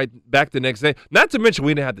come right back the next day. Not to mention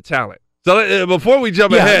we didn't have the talent. So before we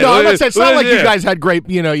jump ahead. No, it's not like you guys had great,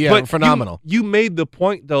 but phenomenal. You made the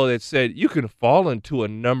point, though, that said you can fall into a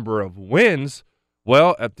number of wins.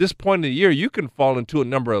 Well, at this point in the year, you can fall into a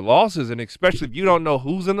number of losses, and especially if you don't know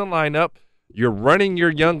who's in the lineup, you're running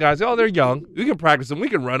your young guys. Oh, they're young. We can practice them. We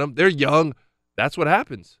can run them. They're young. That's what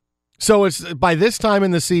happens. So it's by this time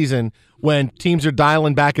in the season when teams are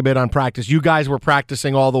dialing back a bit on practice, you guys were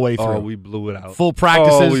practicing all the way through. Oh, we blew it out. Full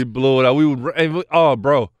practices. Oh, we blew it out. We would.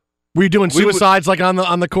 Bro. Were you doing suicides like on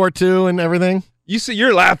the court too and everything? You see,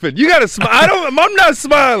 you're laughing. You got to smile. I'm not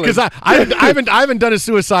smiling because I haven't done a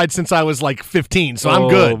suicide since I was like 15. So I'm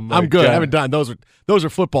good. I'm good. I haven't done those are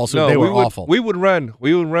football. So they were awful. We would run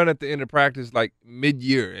at the end of practice like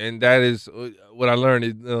mid-year, and that is what I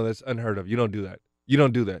learned. That's unheard of. You don't do that. You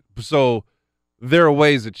don't do that. So there are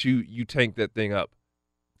ways that you tank that thing up.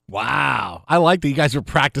 Wow. I like that you guys are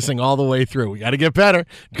practicing all the way through. We got to get better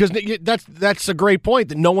because that's a great point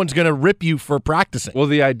that no one's going to rip you for practicing. Well,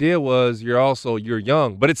 the idea was you're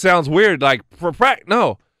young, but it sounds weird like for practice.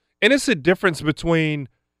 No. And it's a difference between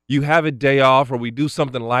you have a day off or we do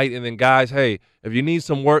something light and then guys, hey, if you need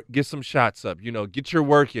some work, get some shots up, get your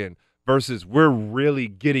work in versus we're really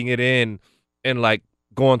getting it in and like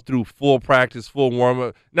going through full practice, full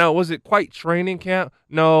warm-up. Now, was it quite training camp?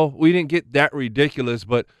 No, we didn't get that ridiculous,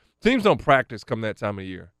 but teams don't practice come that time of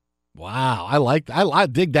year. Wow, I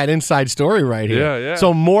dig that inside story right here. Yeah.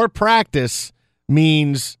 So more practice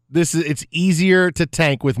means it's easier to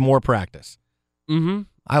tank with more practice. Mm-hmm.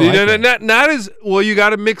 I like that. Not as well. You got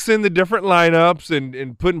to mix in the different lineups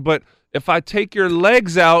and putting. But if I take your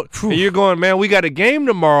legs out and you're going, man, we got a game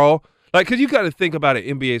tomorrow. Like, because you got to think about an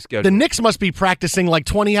NBA schedule. The Knicks must be practicing like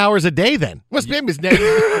 20 hours a day then. They must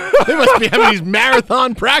be having these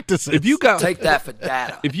marathon practices. Take that for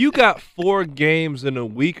data. If you got 4 games in a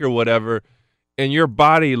week or whatever, and your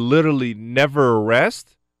body literally never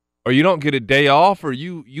rests, or you don't get a day off, or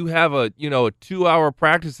you have a 2-hour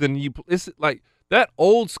practice, and it's like that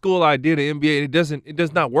old school idea of NBA. It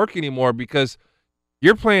does not work anymore because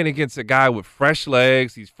you're playing against a guy with fresh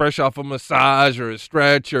legs. He's fresh off a massage or a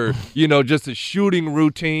stretch or, just a shooting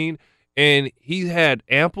routine. And he's had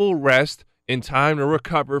ample rest and time to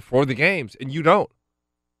recover for the games. And you don't.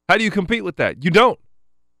 How do you compete with that? You don't.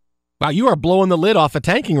 Wow, you are blowing the lid off of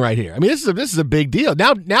tanking right here. I mean, this is a big deal.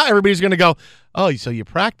 Now everybody's going to go, oh, so you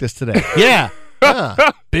practiced today. Yeah.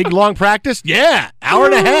 Big, long practice? Yeah. Hour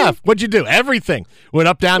and a half. What'd you do? Everything. Went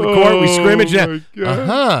up, down the court. We scrimmaged.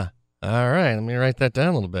 Uh-huh. All right, let me write that down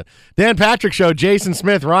a little bit. Dan Patrick Show, Jason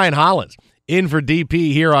Smith, Ryan Hollins, in for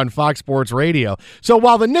DP here on Fox Sports Radio. So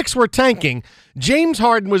while the Knicks were tanking, James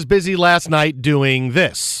Harden was busy last night doing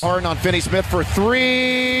this. Harden on Finney-Smith for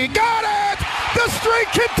 3. Got it! The streak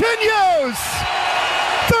continues!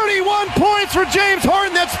 31 points for James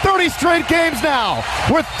Harden. That's 30 straight games now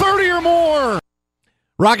with 30 or more.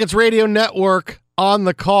 Rockets Radio Network on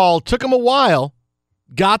the call. Took him a while.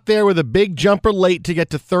 Got there with a big jumper late to get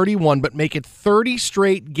to 31, but make it 30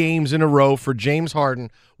 straight games in a row for James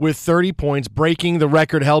Harden with 30 points, breaking the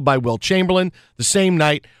record held by Wilt Chamberlain. The same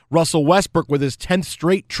night, Russell Westbrook with his 10th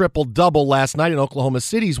straight triple-double last night in Oklahoma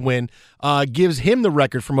City's win gives him the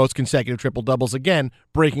record for most consecutive triple-doubles, again,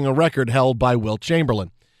 breaking a record held by Wilt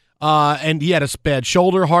Chamberlain. And he had a bad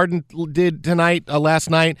shoulder, Harden did last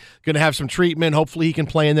night. Going to have some treatment. Hopefully he can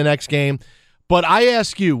play in the next game. But I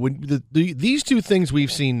ask you, when these two things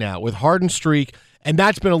we've seen now with Harden's streak, and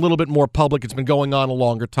that's been a little bit more public. It's been going on a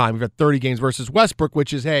longer time. We've had 30 games versus Westbrook,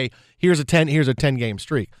 which is, hey, here's a 10-game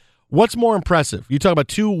streak. What's more impressive? You talk about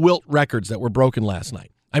 2 Wilt records that were broken last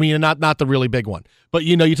night. I mean, not the really big one, but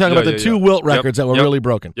you talk about the 2 Wilt records that were really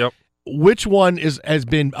broken. Yep. Which one has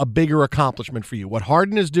been a bigger accomplishment for you? What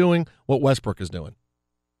Harden is doing, what Westbrook is doing?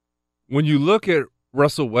 When you look at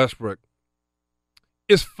Russell Westbrook,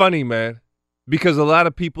 it's funny, man, because a lot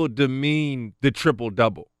of people demean the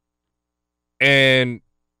triple-double. And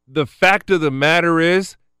the fact of the matter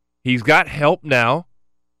is he's got help now.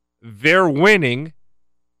 They're winning,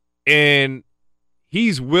 and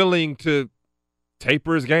he's willing to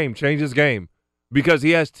taper his game, change his game, because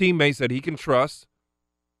he has teammates that he can trust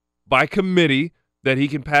by committee that he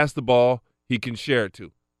can pass the ball, he can share it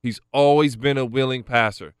to. He's always been a willing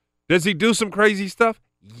passer. Does he do some crazy stuff?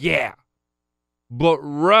 Yeah. But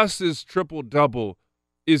Russ's triple-double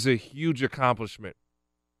is a huge accomplishment.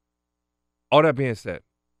 All that being said,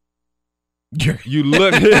 you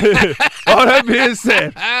look all that being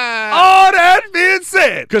said.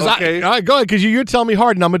 Because okay. all right, go ahead, because you're telling me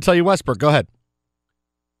Harden. I'm going to tell you Westbrook. Go ahead.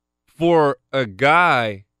 For a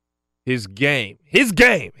guy, his game,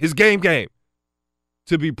 to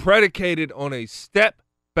be predicated on a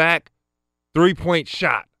step-back three-point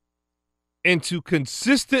shot and to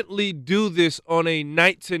consistently do this on a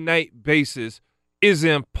night-to-night basis is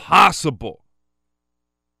impossible.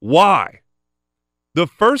 Why? The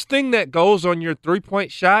first thing that goes on your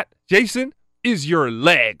three-point shot, Jason, is your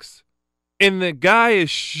legs. And the guy is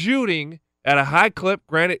shooting at a high clip.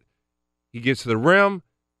 Granted, he gets to the rim.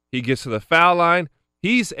 He gets to the foul line.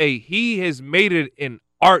 He has made it an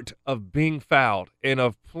art of being fouled and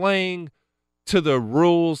of playing to the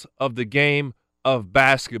rules of the game of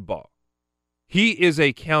basketball. He is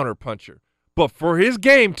a counterpuncher. But for his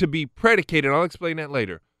game to be predicated, I'll explain that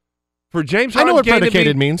later. For James Harden, I know what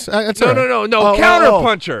predicated means. No,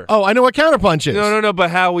 counterpuncher. Oh, I know what counterpunch is. No, but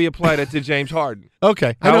how we apply that to James Harden.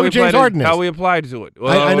 Okay, I know what James Harden is. How we applied to it.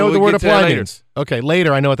 Well, I know what the word apply means. Okay,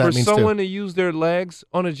 later I know what that means too. For someone to use their legs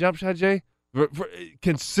on a jump shot, Jay,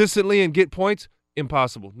 consistently and get points,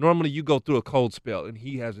 impossible. Normally you go through a cold spell, and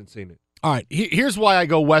he hasn't seen it. All right, here's why I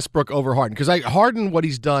go Westbrook over Harden. Because Harden, what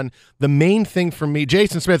he's done, the main thing for me,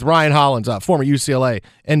 Jason Smith, Ryan Hollins, former UCLA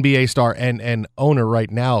NBA star and owner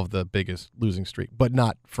right now of the biggest losing streak, but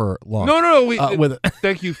not for long. No.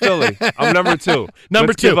 Thank you, Philly. I'm number 2.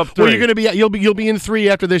 Number Let's 2. give up 3. Well, you're going to be you'll be in 3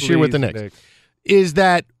 after this year with the Knicks. Is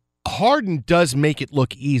that Harden does make it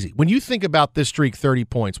look easy. When you think about this streak, 30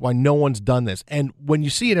 points, why no one's done this, and when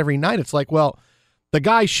you see it every night, it's like, well, the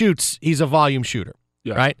guy shoots, he's a volume shooter,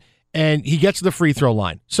 right? And he gets to the free throw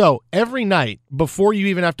line. So every night, before you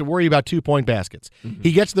even have to worry about 2-point baskets,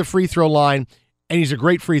 he gets to the free throw line, and he's a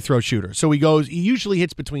great free throw shooter. So he usually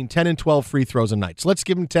hits between 10 and 12 free throws a night. So let's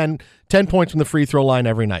give him 10 points from the free throw line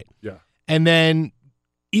every night. Yeah. And then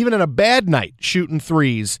even on a bad night, shooting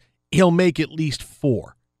threes, he'll make at least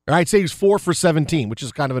 4. All right, say he's 4 for 17, which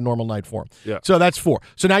is kind of a normal night for him. Yeah. So that's 4.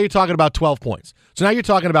 So now you're talking about 12 points. So now you're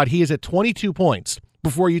talking about he is at 22 points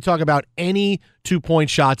before you talk about any 2-point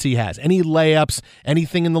shots he has, any layups,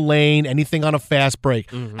 anything in the lane, anything on a fast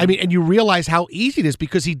break. I mean, and you realize how easy it is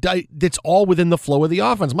because it's all within the flow of the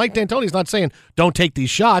offense. Mike D'Antoni's not saying don't take these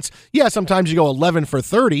shots. Yeah, sometimes you go 11 for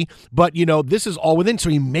 30, but, this is all within, so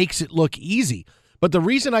he makes it look easy. But the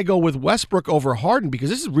reason I go with Westbrook over Harden, because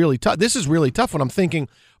this is really tough. This is really tough when I'm thinking,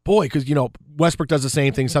 boy, because, Westbrook does the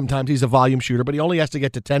same thing. Sometimes he's a volume shooter, but he only has to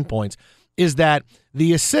get to 10 points, is that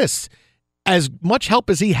the assists, as much help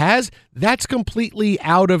as he has, that's completely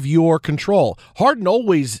out of your control. Harden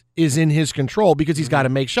always is in his control because he's got to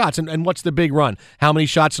make shots. And what's the big run? How many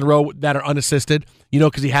shots in a row that are unassisted?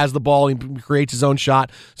 Because he has the ball, he creates his own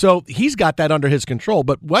shot. So he's got that under his control.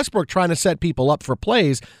 But Westbrook trying to set people up for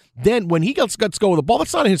plays, then when he gets to go with the ball,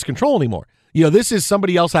 that's not in his control anymore. This is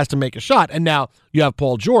somebody else has to make a shot. And now you have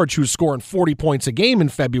Paul George, who's scoring 40 points a game in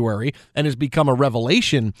February and has become a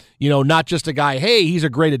revelation, not just a guy, hey, he's a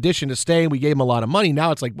great addition to stay and we gave him a lot of money.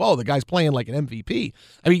 Now it's like, whoa, the guy's playing like an MVP.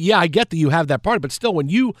 I mean, yeah, I get that you have that part, but still when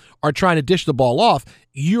you are trying to dish the ball off,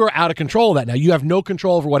 you're out of control of that. Now you have no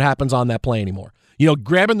control over what happens on that play anymore.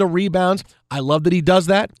 Grabbing the rebounds, I love that he does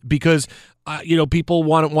that because people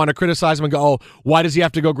want to criticize him and go, oh, why does he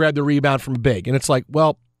have to go grab the rebound from a big? And it's like,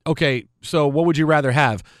 well, okay, so what would you rather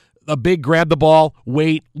have? A big grab the ball,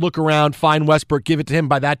 wait, look around, find Westbrook, give it to him.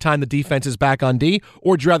 By that time, the defense is back on D.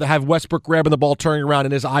 Or would you rather have Westbrook grabbing the ball, turning around,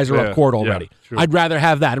 and his eyes are up court already? Yeah, I'd rather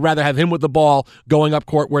have that. I'd rather have him with the ball going up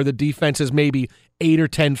court where the defense is maybe 8 or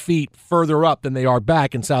 10 feet further up than they are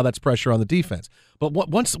back, and so that's pressure on the defense. But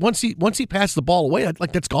once he passes the ball away,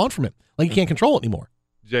 like that's gone from him. Like he can't control it anymore.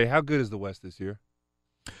 Jay, how good is the West this year?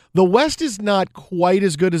 The West is not quite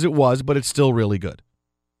as good as it was, but it's still really good.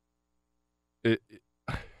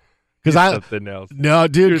 Because something else. No,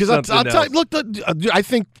 dude. Because I'll tell you. Look, I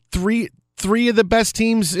think three of the best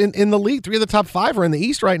teams in the league, 3 of the top 5 are in the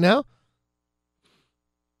East right now.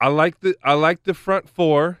 I like the front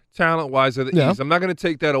 4 talent wise of the East. I'm not going to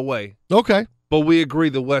take that away. Okay. but we agree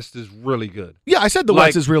the West is really good. Yeah, I said the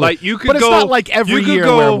West is really you could but it's go, not like every year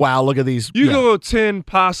where, wow, look at these. You go 10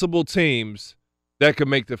 possible teams that could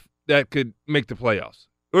make the playoffs.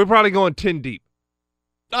 We're probably going 10 deep.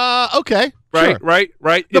 Okay. Right, sure.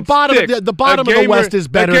 right. The bottom of the West is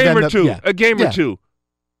better than a game or two.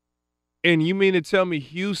 And you mean to tell me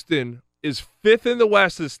Houston is fifth in the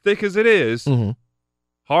West, as thick as it is? Mm-hmm.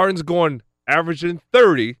 Harden's going averaging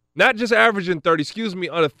 30, not just averaging 30,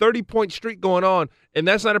 on a 30-point streak going on, and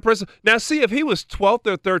that's not impressive. Now, see, if he was 12th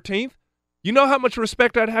or 13th, you know how much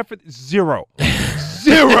respect I'd have for zero.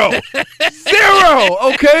 Zero,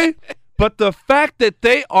 okay? But the fact that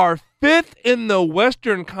they are fifth in the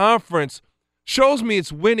Western Conference shows me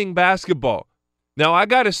it's winning basketball. Now, I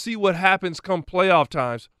got to see what happens come playoff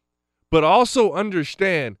times, but also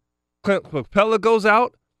understand Clint Capella goes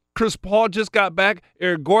out, Chris Paul just got back,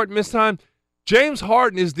 Eric Gordon missed time. James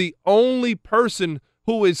Harden is the only person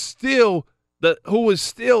who is still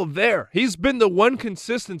there. He's been the one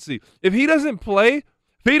consistency. If he doesn't play,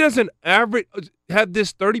 if he doesn't have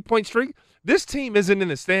this 30-point streak, this team isn't in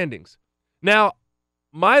the standings. Now,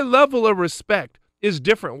 my level of respect is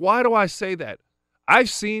different. Why do I say that? I've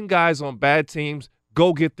seen guys on bad teams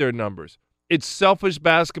go get their numbers. It's selfish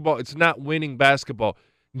basketball. It's not winning basketball.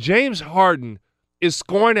 James Harden is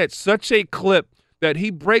scoring at such a clip that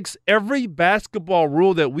he breaks every basketball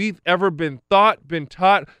rule that we've ever been taught,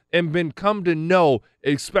 and been come to know,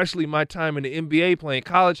 especially my time in the NBA playing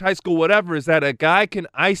college, high school, whatever, is that a guy can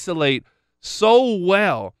isolate so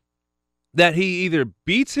well that he either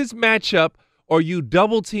beats his matchup or you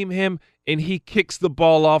double team him and he kicks the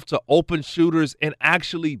ball off to open shooters and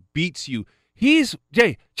actually beats you. He's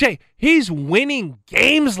winning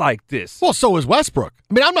games like this. Well, so is Westbrook.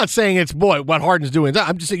 I mean, I'm not saying it's what Harden's doing.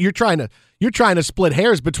 I'm just saying you're trying to split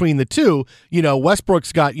hairs between the two.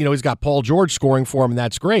 Westbrook's got he's got Paul George scoring for him, and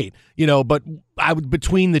that's great. But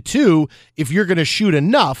between the two, if you're going to shoot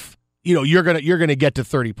enough, you're gonna get to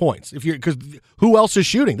 30 points. Because who else is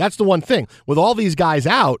shooting? That's the one thing. With all these guys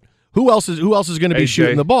out, who else is going to be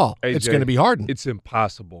shooting the ball? It's going to be Harden. It's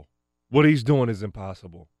impossible. What he's doing is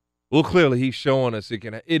impossible. Well, clearly he's showing us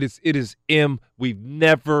it is we've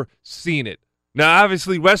never seen it. Now,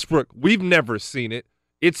 obviously, Westbrook, we've never seen it.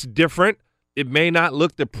 It's different. It may not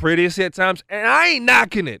look the prettiest at times, and I ain't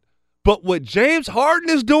knocking it. But what James Harden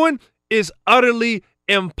is doing is utterly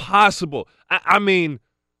impossible. I mean,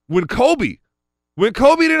 when Kobe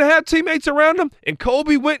didn't have teammates around him, and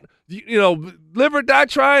Kobe went, live or die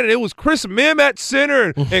trying, and it was Chris Mim at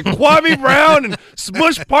center and Kwame Brown and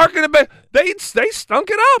Smush Park in the back, they stunk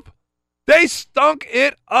it up. They stunk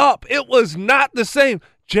it up. It was not the same.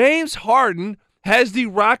 James Harden has the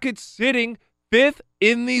Rockets sitting fifth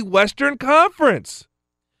in the Western Conference.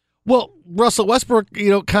 Well, Russell Westbrook,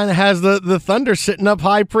 kind of has the Thunder sitting up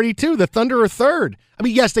high pretty too. The Thunder are third. I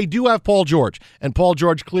mean, yes, they do have Paul George, and Paul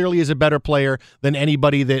George clearly is a better player than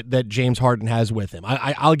anybody that James Harden has with him.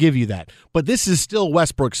 I'll give you that. But this is still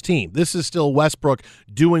Westbrook's team. This is still Westbrook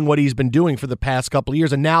doing what he's been doing for the past couple of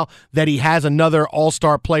years, and now that he has another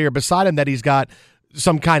all-star player beside him that he's got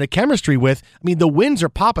some kind of chemistry with, I mean, the wins are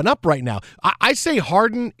popping up right now. I say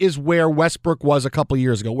Harden is where Westbrook was a couple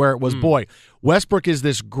years ago, where it was, Westbrook is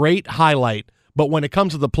this great highlight, but when it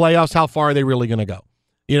comes to the playoffs, how far are they really going to go?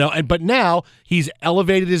 But now he's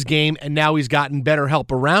elevated his game, and now he's gotten better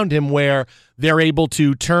help around him where they're able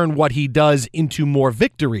to turn what he does into more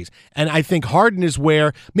victories. And I think Harden is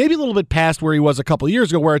where, maybe a little bit past where he was a couple of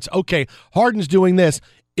years ago, where it's, okay, Harden's doing this.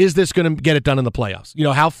 Is this going to get it done in the playoffs?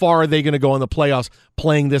 How far are they going to go in the playoffs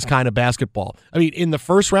playing this kind of basketball? I mean, in the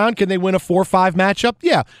first round, can they win a 4-5 matchup?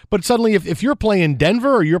 Yeah. But suddenly, if you're playing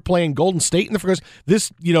Denver or you're playing Golden State in the first,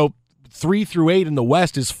 this, 3 through 8 in the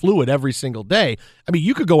West is fluid every single day. I mean,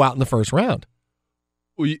 you could go out in the first round.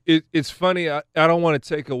 Well, it's funny. I don't want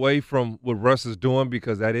to take away from what Russ is doing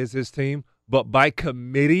because that is his team. But by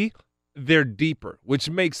committee, they're deeper, which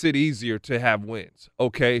makes it easier to have wins.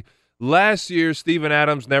 Okay. Last year, Steven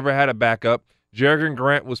Adams never had a backup. Jerrigan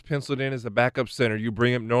Grant was penciled in as a backup center. You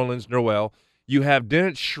bring up Nerlens Noel. You have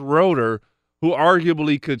Dennis Schroeder, who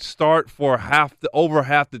arguably could start for over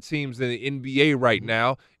half the teams in the NBA right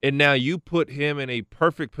now. And now you put him in a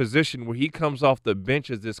perfect position where he comes off the bench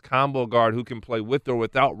as this combo guard who can play with or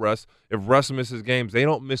without Russ. If Russ misses games, they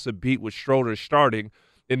don't miss a beat with Schroeder starting.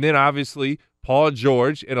 And then obviously Paul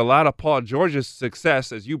George, and a lot of Paul George's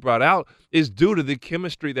success, as you brought out, is due to the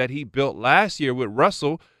chemistry that he built last year with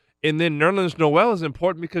Russell. And then Nerlens Noel is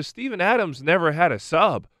important because Steven Adams never had a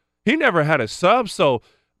sub. He never had a sub. So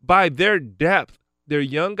by their depth, their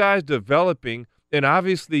young guys developing, and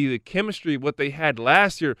obviously the chemistry, what they had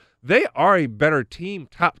last year, they are a better team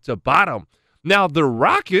top to bottom. Now, the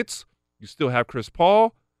Rockets, You still have Chris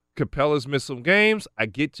Paul. Capella's missed some games. I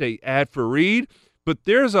get you add for Reed. But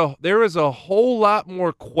there is a whole lot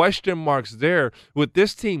more question marks there with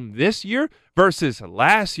this team this year versus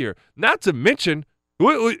last year. Not to mention,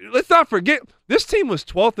 let's not forget, this team was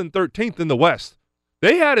 12th and 13th in the West.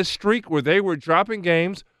 They had a streak where they were dropping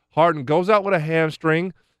games. Harden goes out with a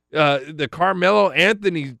hamstring. The Carmelo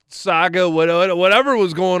Anthony saga, whatever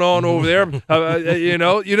was going on over there, you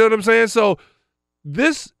know what I'm saying? So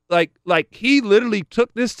this, like he literally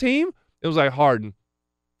took this team. It was like, Harden.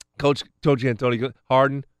 Coach D'Antoni,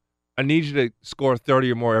 Harden, I need you to score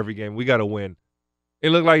 30 or more every game. We got to win.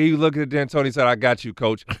 It looked like he looked at D'Antoni and said, I got you,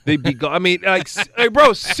 coach. They'd be I mean, like,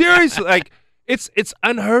 bro, seriously, like, it's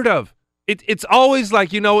unheard of. It's always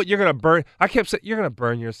like, you know what, you're going to burn. I kept saying, you're going to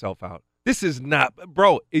burn yourself out. This is not,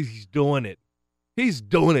 bro, he's doing it. He's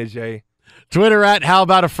doing it, Jay. Twitter at How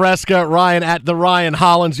About a Fresca, Ryan at the Ryan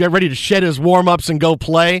Hollins. Get ready to shed his warm-ups and go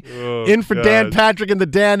play. In for God. Dan Patrick and the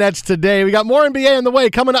Danettes today. We got more NBA on the way.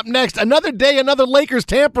 Coming up next, another day, another Lakers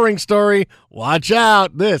tampering story. Watch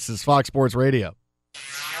out. This is Fox Sports Radio.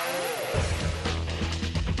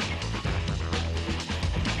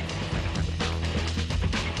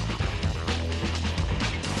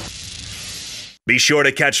 Be sure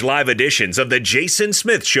to catch live editions of The Jason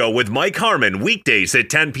Smith Show with Mike Harmon weekdays at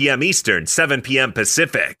 10 p.m. Eastern, 7 p.m.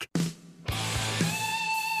 Pacific.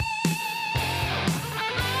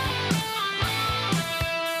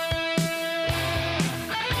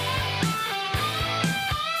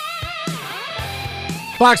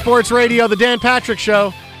 Fox Sports Radio, The Dan Patrick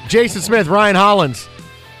Show. Jason Smith, Ryan Hollins.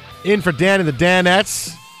 In for Dan and the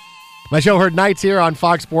Danettes. My show heard nights here on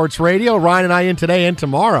Fox Sports Radio. Ryan and I in today and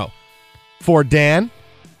tomorrow for Dan.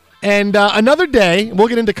 And another day, we'll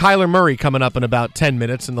get into Kyler Murray coming up in about 10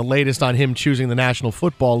 minutes and the latest on him choosing the National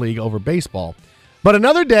Football League over baseball. But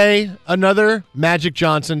another day, another Magic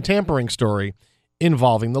Johnson tampering story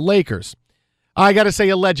involving the Lakers. I got to say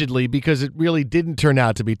allegedly because it really didn't turn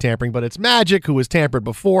out to be tampering, but it's Magic who was tampered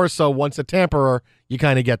before, so once a tamperer, you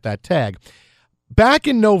kind of get that tag. Back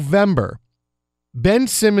in November, Ben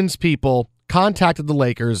Simmons' people contacted the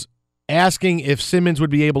Lakers asking if Simmons would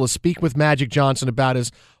be able to speak with Magic Johnson about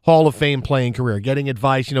his Hall of Fame playing career, getting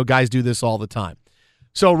advice. You know, guys do this all the time.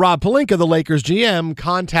 So Rob Pelinka, the Lakers GM,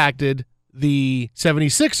 contacted the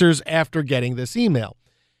 76ers after getting this email.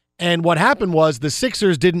 And what happened was the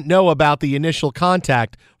Sixers didn't know about the initial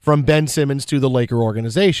contact from Ben Simmons to the Laker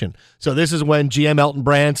organization. So this is when GM Elton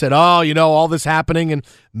Brand said, oh, you know, all this happening and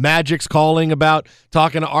Magic's calling about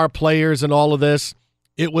talking to our players and all of this.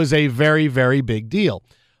 It was a very, very big deal.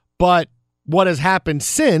 But what has happened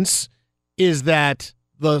since is that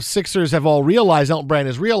the Sixers have all realized, Elton Brand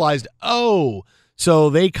has realized, oh,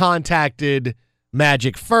 so they contacted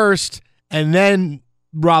Magic first, and then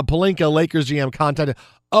Rob Pelinka, Lakers GM, contacted,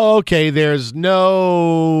 okay, there's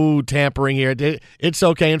no tampering here. It's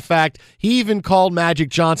okay. In fact, he even called Magic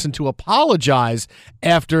Johnson to apologize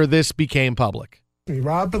after this became public.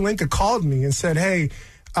 Rob Pelinka called me and said, hey,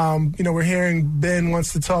 we're hearing Ben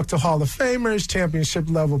wants to talk to Hall of Famers,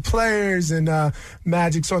 championship-level players, and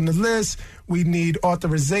Magic's on the list. We need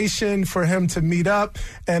authorization for him to meet up.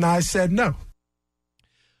 And I said no.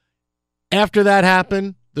 After that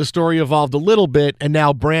happened, the story evolved a little bit, and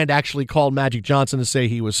now Brand actually called Magic Johnson to say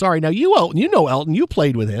he was sorry. Now, you know Elton. You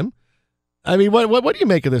played with him. I mean, what do you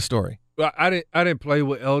make of this story? Well, I didn't play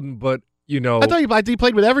with Elton, but, you know. I thought you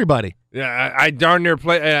played with everybody. Yeah, I darn near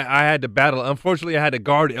play. I had to battle. Unfortunately, I had to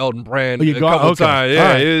guard Elton Brand a couple times.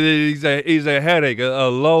 Yeah, right. He's a headache, a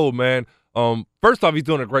load, man. First off, he's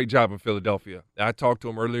doing a great job in Philadelphia. I talked to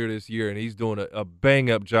him earlier this year, and he's doing a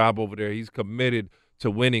bang-up job over there. He's committed to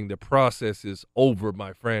winning. The process is over,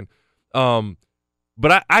 my friend.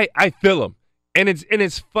 But I feel him, and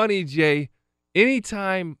it's funny, Jay.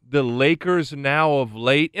 Anytime the Lakers now of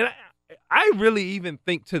late, and I really even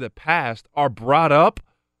think to the past, are brought up,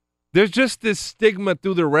 there's just this stigma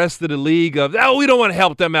through the rest of the league of, oh, we don't want to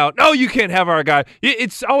help them out. No, you can't have our guy.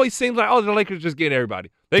 It always seems like, oh, the Lakers just get everybody.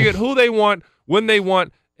 They get who they want, when they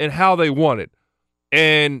want, and how they want it.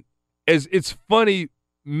 And as it's funny,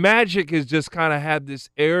 Magic has just kind of had this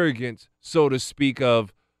arrogance, so to speak,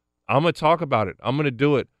 of, I'm going to talk about it. I'm going to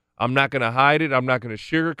do it. I'm not going to hide it. I'm not going to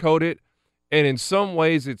sugarcoat it. And in some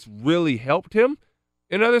ways, it's really helped him.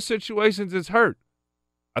 In other situations, it's hurt.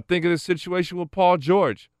 I think of the situation with Paul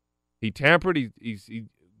George. He tampered. He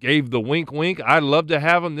gave the wink. I'd love to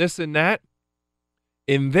have him, this and that.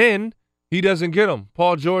 And then he doesn't get him.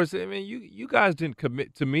 Paul George said, man, you guys didn't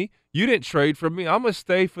commit to me. You didn't trade for me. I'm going to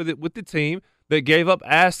stay with the team that gave up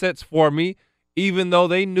assets for me, even though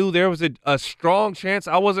they knew there was a strong chance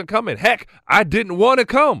I wasn't coming. Heck, I didn't want to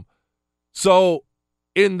come. So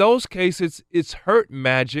in those cases, it's hurt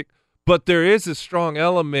Magic, but there is a strong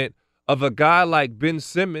element of a guy like Ben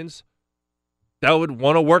Simmons that would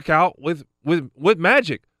want to work out with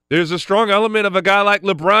Magic. There's a strong element of a guy like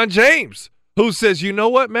LeBron James who says, you know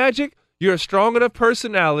what, Magic? You're a strong enough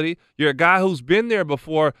personality. You're a guy who's been there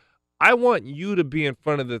before. I want you to be in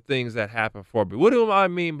front of the things that happen for me. What do I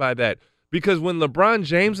mean by that? Because when LeBron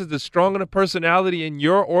James is the strong enough personality in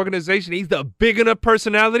your organization, he's the big enough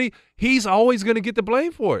personality, he's always going to get the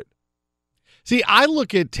blame for it. See, I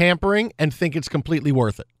look at tampering and think it's completely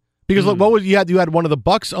worth it. Because look, what was you had one of the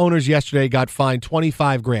Bucks owners yesterday got fined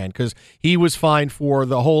 $25,000 because he was fined for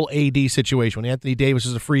the whole AD situation. When Anthony Davis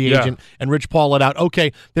is a free agent and Rich Paul let out,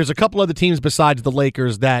 okay, there's a couple other teams besides the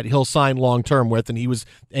Lakers that he'll sign long term with, and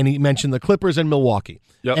he mentioned the Clippers and Milwaukee.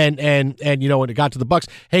 Yep. And when it got to the Bucks,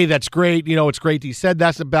 hey, that's great. It's great he said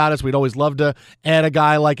that's about us. We'd always love to add a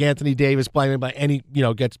guy like Anthony Davis playing by any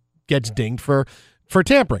gets dinged for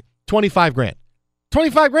tampering. $25,000.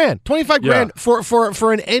 $25,000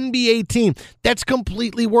 for an NBA team. That's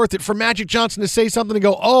completely worth it. For Magic Johnson to say something and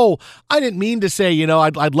go, oh, I didn't mean to say,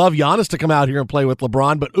 I'd love Giannis to come out here and play with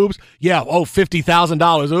LeBron, but oops, yeah,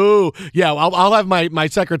 $50,000. Ooh, yeah, I'll have my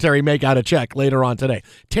secretary make out a check later on today.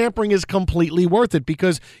 Tampering is completely worth it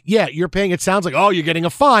because, yeah, you're paying, it sounds like, oh, you're getting a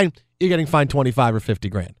fine. You're getting fined $25,000 or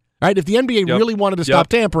 $50,000. Right? If the NBA really wanted to stop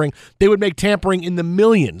tampering, they would make tampering in the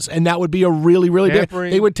millions, and that would be a really, really big.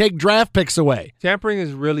 They would take draft picks away. Tampering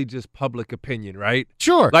is really just public opinion, right?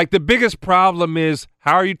 Sure. Like the biggest problem is,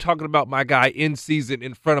 how are you talking about my guy in season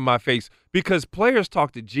in front of my face? Because players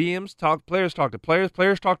talk to GMs, players talk to players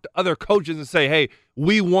talk to other coaches and say, hey,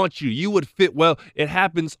 we want you. You would fit well. It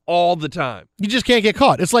happens all the time. You just can't get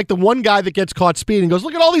caught. It's like the one guy that gets caught speeding goes,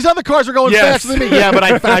 look at all these other cars are going faster than me. Yeah, but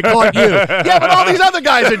I caught you. Yeah, but all these other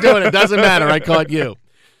guys are doing it. Doesn't matter. I caught you.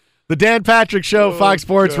 The Dan Patrick Show, Fox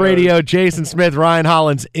Sports Radio. Jason Smith, Ryan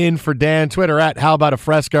Hollins in for Dan. Twitter at How About a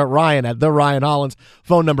Fresca. Ryan at The Ryan Hollins.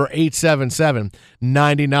 Phone number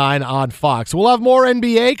 877-99 on Fox. We'll have more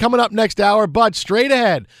NBA coming up next hour, but straight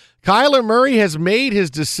ahead, Kyler Murray has made his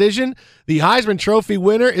decision. The Heisman Trophy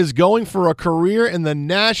winner is going for a career in the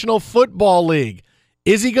National Football League.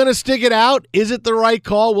 Is he going to stick it out? Is it the right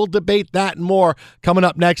call? We'll debate that and more coming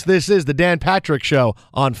up next. This is the Dan Patrick Show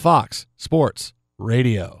on Fox Sports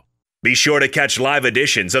Radio. Be sure to catch live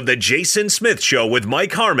editions of The Jason Smith Show with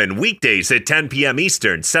Mike Harmon weekdays at 10 p.m.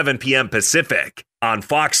 Eastern, 7 p.m. Pacific on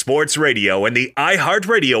Fox Sports Radio and the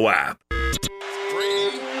iHeartRadio app.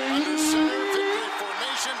 Brady under center, victory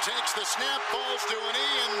formation, takes the snap, balls to an E,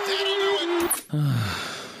 and that'll do it.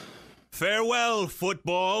 Farewell,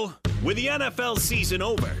 football. With the NFL season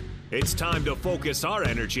over, it's time to focus our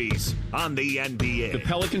energies on the NBA. The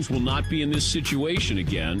Pelicans will not be in this situation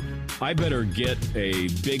again. I better get a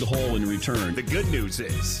big haul in return. The good news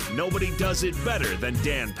is nobody does it better than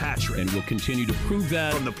Dan Patrick. And we'll continue to prove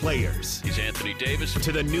that. From the players. He's Anthony Davis.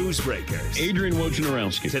 To the newsbreakers. Adrian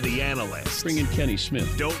Wojnarowski. To the analysts. Bring in Kenny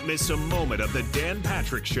Smith. Don't miss a moment of the Dan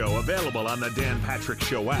Patrick Show, available on the Dan Patrick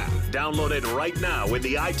Show app. Download it right now in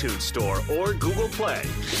the iTunes Store or Google Play.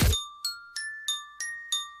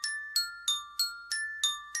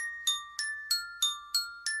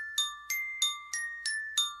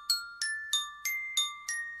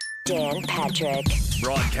 Dan Patrick.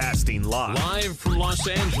 Broadcasting live from Los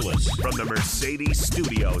Angeles. From the Mercedes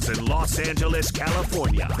Studios in Los Angeles,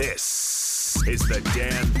 California. This is the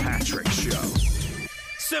Dan Patrick Show.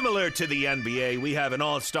 Similar to the NBA, we have an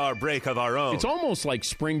all-star break of our own. It's almost like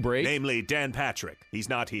spring break. Namely, Dan Patrick. He's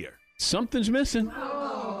not here. Something's missing.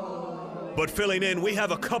 But filling in, we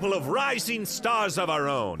have a couple of rising stars of our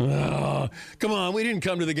own. Oh, come on, we didn't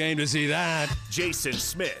come to the game to see that. Jason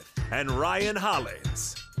Smith and Ryan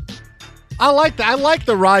Hollins. I like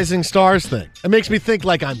the rising stars thing. It makes me think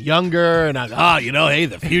like I'm younger and hey,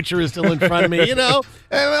 the future is still in front of me, And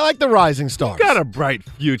I like the rising stars. You got a bright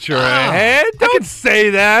future ahead. Don't say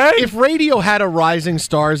that. If radio had a rising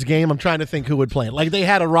stars game, I'm trying to think who would play it. Like they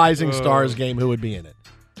had a rising stars game, who would be in it?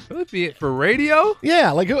 Who would be it for radio?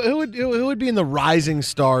 Yeah, like who would be in the rising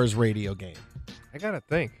stars radio game? I gotta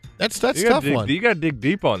think. That's tough one. You gotta dig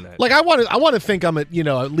deep on that. Like I want to think I'm at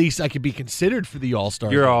least I could be considered for the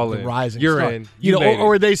All-Star. You're all in. Rising You're star. in.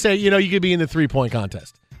 Or they say you could be in the 3-point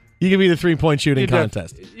contest. You could be in the 3-point shooting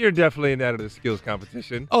contest. You're definitely in that of the skills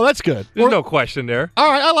competition. Oh, that's good. There's no question there.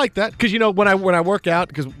 All right, I like that because when I work out,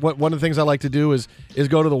 because one of the things I like to do is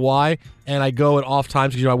go to the Y, and I go at off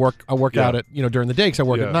times because I work out at during the day because I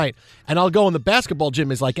work at night, and I'll go and the basketball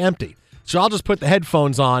gym is like empty. So I'll just put the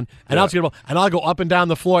headphones on, and I'll go up and down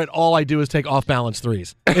the floor, and all I do is take off-balance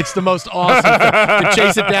threes. It's the most awesome thing. To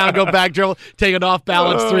chase it down, go back, dribble, take an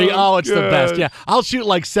off-balance three. Oh, it's the best. Yeah, I'll shoot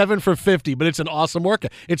like 7 for 50, but it's an awesome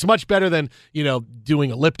workout. It's much better than,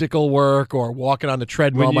 doing elliptical work or walking on the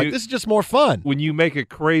treadmill. This is just more fun. When you make a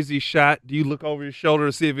crazy shot, do you look over your shoulder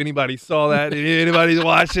to see if anybody saw that? Anybody's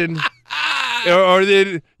watching? Or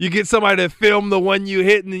then you get somebody to film the one you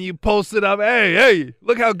hit and then you post it up. Hey,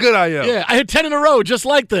 look how good I am. Yeah, I hit 10 in a row just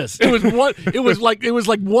like this. It was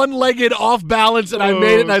like one-legged off balance, and I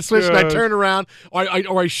made it, and I switched, and I turn around,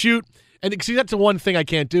 or I shoot. And see, that's the one thing I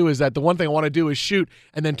can't do, is that the one thing I want to do is shoot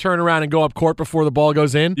and then turn around and go up court before the ball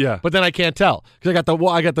goes in. Yeah. But then I can't tell because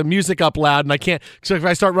I got the music up loud, and I can't. So if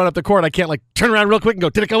I start running up the court, I can't turn around real quick and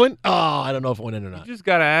go, did it go in? Oh, I don't know if it went in or not. You just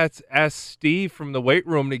gotta ask Steve from the weight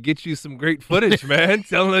room to get you some great footage, man.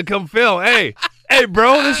 Tell him to come film. Hey,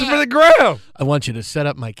 bro, this is for the gram. I want you to set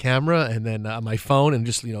up my camera and then my phone and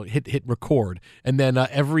just hit record, and then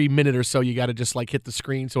every minute or so you got to just hit the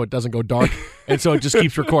screen so it doesn't go dark, and so it just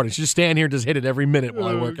keeps recording. So just stand here, and just hit it every minute while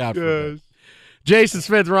I work out. For Jason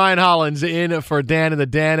Smith, Ryan Hollins in for Dan and the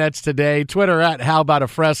Danettes today. Twitter at How About a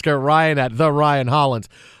Fresca, Ryan at The Ryan Hollins.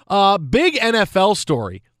 Big NFL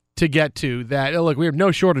story to get to that. Look, we have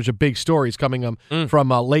no shortage of big stories coming from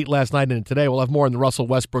late last night and today. We'll have more on the Russell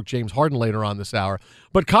Westbrook, James Harden later on this hour.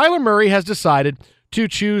 But Kyler Murray has decided to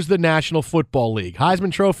choose the National Football League.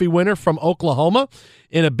 Heisman Trophy winner from Oklahoma,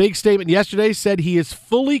 in a big statement yesterday, said he is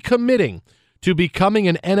fully committing to becoming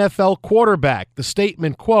an NFL quarterback. The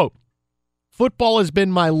statement, quote, "Football has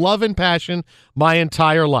been my love and passion my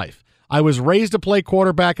entire life. I was raised to play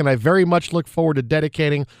quarterback, and I very much look forward to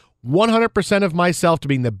dedicating 100% of myself to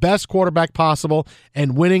being the best quarterback possible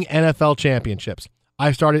and winning NFL championships.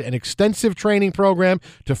 I've started an extensive training program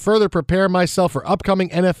to further prepare myself for upcoming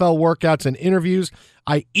NFL workouts and interviews.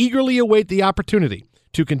 I eagerly await the opportunity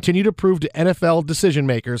to continue to prove to NFL decision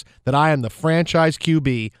makers that I am the franchise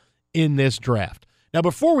QB in this draft." Now,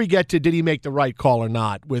 before we get to did he make the right call or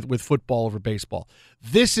not with football over baseball,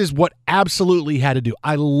 this is what absolutely had to do.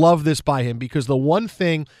 I love this by him, because the one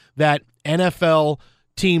thing that NFL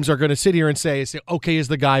teams are going to sit here and say, okay, is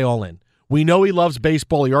the guy all in? We know he loves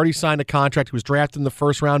baseball. He already signed a contract. He was drafted in the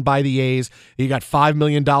first round by the A's. He got $5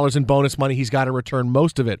 million in bonus money. He's got to return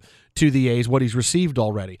most of it to the A's, what he's received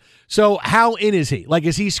already. So how in is he?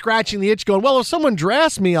 Is he scratching the itch going, well, if someone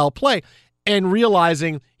drafts me, I'll play? And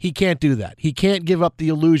realizing he can't do that. He can't give up the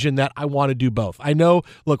illusion that I want to do both. I know,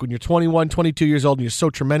 look, when you're 21, 22 years old and you're so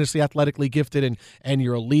tremendously athletically gifted and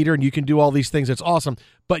you're a leader and you can do all these things, it's awesome,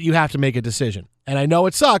 but you have to make a decision. And I know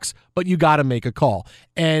it sucks, but you got to make a call.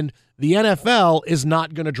 And the NFL is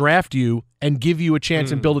not going to draft you and give you a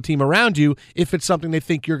chance and build a team around you if it's something they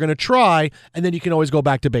think you're going to try, and then you can always go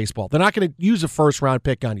back to baseball. They're not going to use a first-round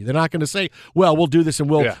pick on you. They're not going to say, well, we'll do this and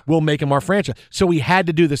we'll make him our franchise. So we had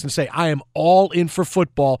to do this and say, I am all in for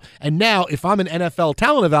football. And now if I'm an NFL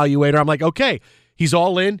talent evaluator, I'm like, okay, he's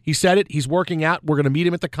all in. He said it. He's working out. We're going to meet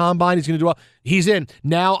him at the combine. He's going to do well. He's in.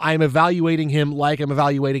 Now I'm evaluating him like I'm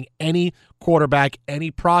evaluating any quarterback, any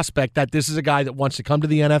prospect, that this is a guy that wants to come to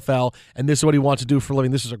the NFL, and this is what he wants to do for a living.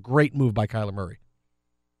 This is a great move by Kyler Murray.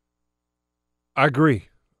 I agree.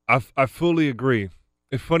 I fully agree.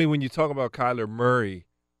 It's funny when you talk about Kyler Murray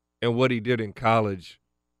and what he did in college.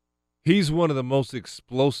 He's one of the most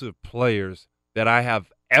explosive players that I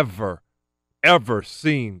have ever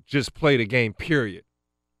seen just play the game, period.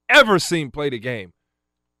 Ever seen play the game.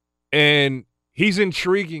 And he's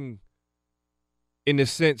intriguing in the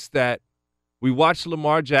sense that we watched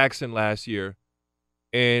Lamar Jackson last year,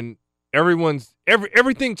 and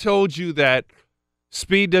everything told you that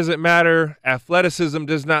speed doesn't matter, athleticism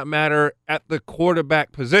does not matter at the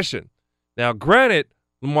quarterback position. Now, granted,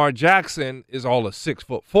 Lamar Jackson is all of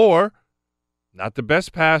 6'4", not the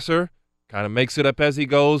best passer, kind of makes it up as he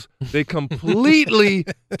goes. They completely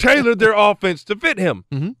tailored their offense to fit him,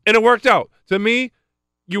 and it worked out. To me,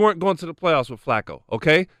 you weren't going to the playoffs with Flacco,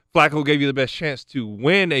 okay? Flacco gave you the best chance to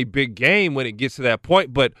win a big game when it gets to that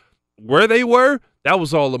point, but where they were, that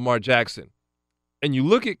was all Lamar Jackson. And you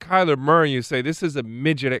look at Kyler Murray and you say, this is a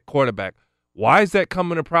midget at quarterback. Why is that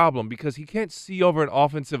coming a problem? Because he can't see over an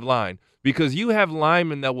offensive line. Because you have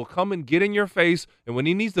linemen that will come and get in your face, and when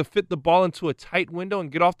he needs to fit the ball into a tight window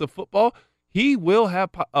and get off the football, he will have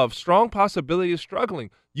a strong possibility of struggling.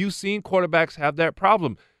 You've seen quarterbacks have that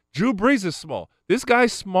problem. Drew Brees is small. This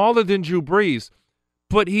guy's smaller than Drew Brees,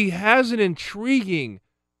 but he has an intriguing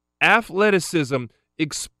athleticism,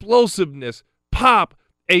 explosiveness, pop,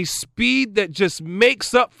 a speed that just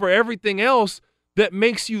makes up for everything else, that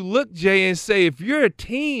makes you look, Jay, and say, if you're a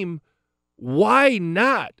team, why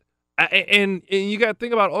not? And you got to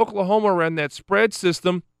think about Oklahoma ran that spread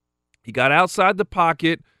system. He got outside the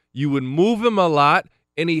pocket. You would move him a lot,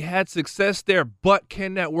 and he had success there. But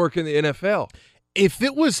can that work in the NFL? If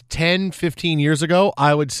it was 10, 15 years ago,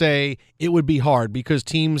 I would say it would be hard because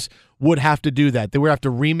teams would have to do that. They would have to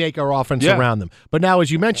remake our offense around them. But now,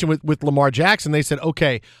 as you mentioned with Lamar Jackson, they said,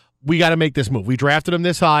 okay, we got to make this move. We drafted him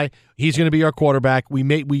this high. He's going to be our quarterback. We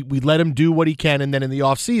let him do what he can, and then in the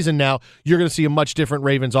offseason now, you're going to see a much different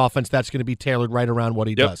Ravens offense that's going to be tailored right around what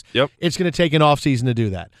he does. It's going to take an offseason to do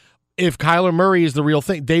that. If Kyler Murray is the real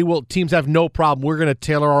thing, teams have no problem. We're going to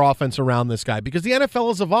tailor our offense around this guy because the NFL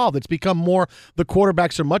has evolved. It's become more, the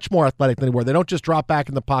quarterbacks are much more athletic than they were. They don't just drop back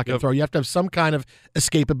in the pocket and throw. You have to have some kind of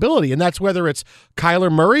escapability, and that's whether it's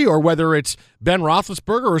Kyler Murray or whether it's Ben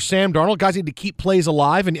Roethlisberger or Sam Darnold. Guys need to keep plays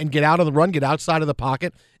alive and get out of the run, get outside of the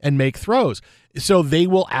pocket, and make throws. So they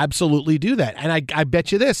will absolutely do that. And I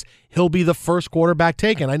bet you this, he'll be the first quarterback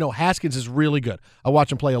taken. I know Haskins is really good. I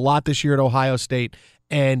watched him play a lot this year at Ohio State,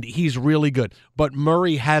 and he's really good. But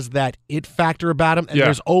Murray has that it factor about him, and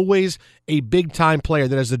there's always a big-time player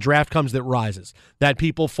that as the draft comes that rises, that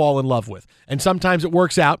people fall in love with. And sometimes it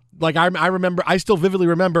works out. Like I still vividly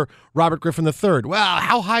remember Robert Griffin III. Well,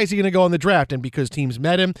 how high is he going to go in the draft? And because teams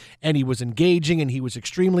met him, and he was engaging, and he was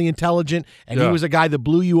extremely intelligent, and he was a guy that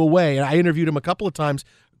blew you away. And I interviewed him a couple of times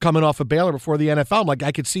coming off of Baylor before the NFL. I'm like,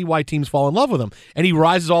 I could see why teams fall in love with him. And he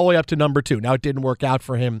rises all the way up to number 2. Now, it didn't work out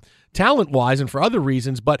for him talent-wise and for other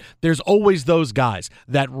reasons, but there's always those guys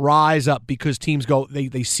that rise up because teams go,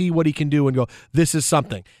 they see what he can do and go, this is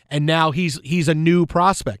something. And now he's a new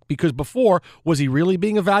prospect because before, was he really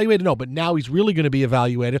being evaluated? No, but now he's really going to be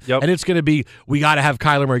evaluated, and it's going to be, we got to have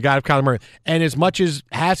Kyler Murray, And as much as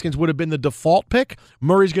Haskins would have been the default pick,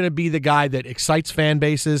 Murray's going to be the guy that excites fan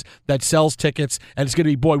bases, that sells tickets, and it's going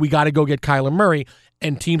to be, boy, we got to go get Kyler Murray,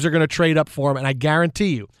 and teams are going to trade up for him, and I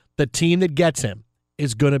guarantee you, the team that gets him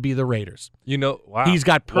is going to be the Raiders. Wow. He's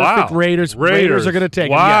got perfect Raiders. Raiders are going to take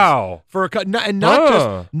him. Wow.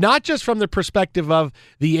 Yes. Not just from the perspective of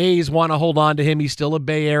the A's want to hold on to him. He's still a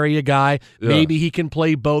Bay Area guy. Yeah. Maybe he can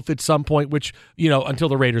play both at some point, which, until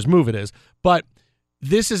the Raiders move it is. But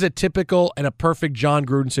this is a typical and a perfect John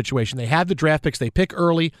Gruden situation. They have the draft picks. They pick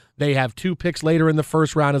early. They have 2 picks later in the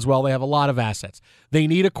first round as well. They have a lot of assets. They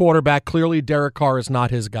need a quarterback. Clearly, Derek Carr is not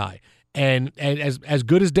his guy. And as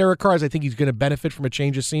good as Derek Carr is, I think he's going to benefit from a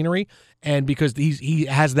change of scenery. And because he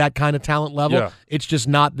has that kind of talent level, it's just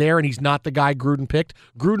not there, and he's not the guy Gruden picked.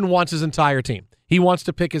 Gruden wants his entire team. He wants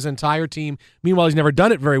to pick his entire team. Meanwhile, he's never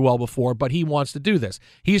done it very well before, but he wants to do this.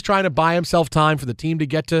 He's trying to buy himself time for the team to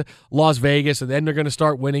get to Las Vegas, and then they're going to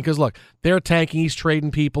start winning. Because, look, they're tanking. He's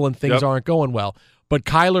trading people, and things aren't going well. But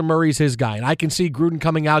Kyler Murray's his guy, and I can see Gruden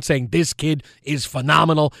coming out saying, this kid is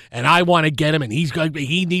phenomenal, and I want to get him, and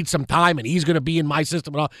he needs some time, and he's going to be in my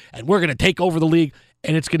system, and we're going to take over the league.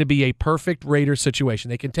 And it's going to be a perfect Raiders situation.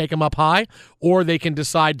 They can take him up high, or they can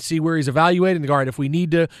decide to see where he's evaluated and go, all right, if we need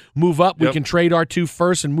to move up, we can trade our 2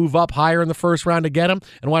 first and move up higher in the first round to get him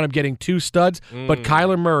and wind up getting 2 studs. But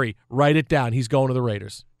Kyler Murray, write it down. He's going to the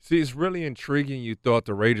Raiders. See, it's really intriguing you thought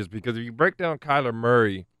the Raiders, because if you break down Kyler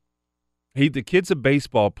Murray, the kid's a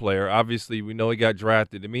baseball player. Obviously, we know he got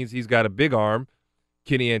drafted. It means he's got a big arm.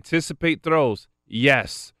 Can he anticipate throws?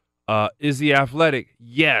 Yes. Is he athletic?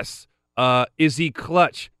 Yes. Is he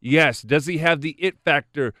clutch? Yes. Does he have the it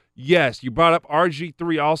factor? Yes. You brought up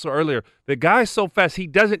RG3 also earlier. The guy's so fast, he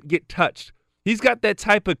doesn't get touched. He's got that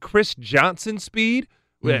type of Chris Johnson speed,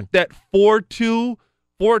 that 4.2,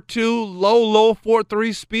 low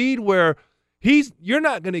 4.3 speed where you're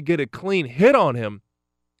not going to get a clean hit on him.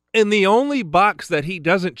 And the only box that he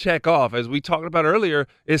doesn't check off, as we talked about earlier,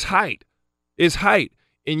 is height.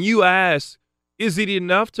 And you ask, is it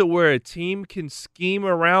enough to where a team can scheme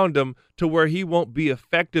around him to where he won't be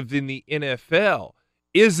effective in the NFL?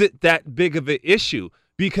 Is it that big of an issue?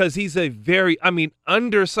 Because he's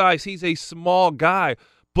undersized. He's a small guy.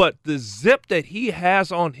 But the zip that he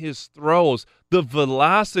has on his throws, the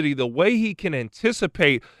velocity, the way he can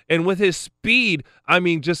anticipate, and with his speed,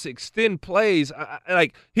 just extend plays.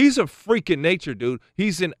 He's a freak of nature, dude.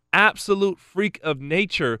 He's an absolute freak of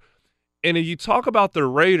nature. And if you talk about the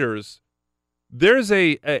Raiders, there's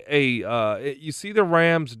you see the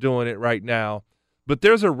Rams doing it right now, but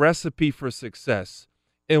there's a recipe for success.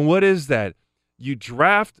 And what is that? You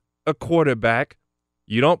draft a quarterback.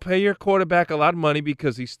 You don't pay your quarterback a lot of money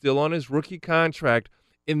because he's still on his rookie contract,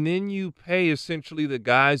 and then you pay essentially the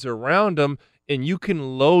guys around him, and you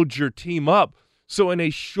can load your team up. So in a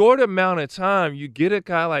short amount of time, you get a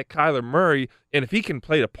guy like Kyler Murray, and if he can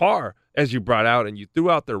play the par, as you brought out, and you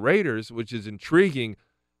threw out the Raiders, which is intriguing,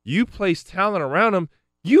 you place talent around him,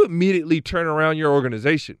 you immediately turn around your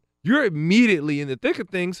organization. you're immediately in the thick of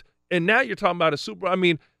things. And now you're talking about a Super. I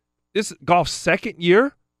mean, this is Goff's second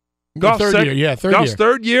year. Third year. Goff's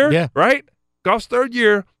third year, yeah. Right? Goff's third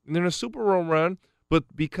year, and then a Super Bowl run.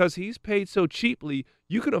 But because he's paid so cheaply,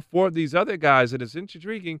 you can afford these other guys. And it's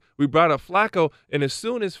intriguing. We brought up Flacco, and as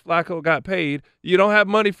soon as Flacco got paid, you don't have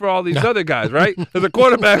money for all these other guys, right? Because the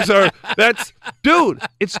quarterbacks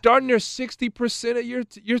it's starting near 60% of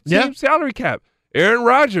your team salary cap. Aaron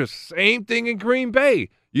Rodgers, same thing in Green Bay,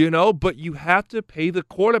 but you have to pay the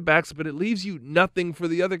quarterbacks, but it leaves you nothing for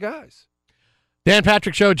the other guys. Dan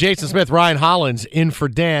Patrick Show, Jason Smith, Ryan Hollins in for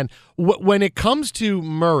Dan. When it comes to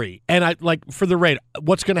Murray, and for the Raiders,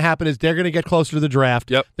 what's going to happen is they're going to get closer to the draft.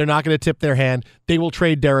 Yep. They're not going to tip their hand. They will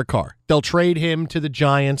trade Derek Carr. They'll trade him to the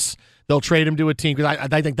Giants. They'll trade him to a team because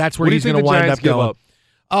I think that's where he's going to wind up going.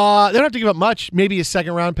 They don't have to give up much. Maybe a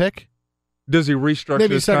second-round pick. Does he restructure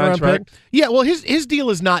Maybe his a second-round contract? pick. Yeah, well, his deal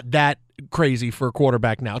is not that crazy for a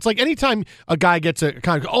quarterback now. It's like anytime a guy gets a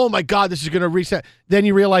kind of, oh my God, this is going to reset. Then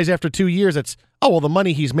you realize after 2 years, the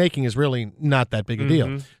money he's making is really not that big a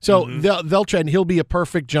deal. So they'll trade. He'll be a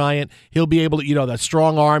perfect Giant. He'll be able to, that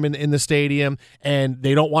strong arm in the stadium, and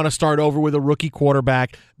they don't want to start over with a rookie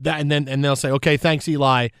quarterback. And they'll say, okay, thanks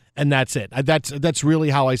Eli, and that's it. That's really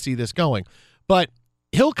how I see this going. But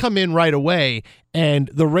he'll come in right away, and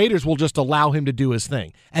the Raiders will just allow him to do his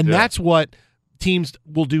thing, and that's what teams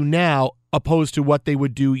will do now opposed to what they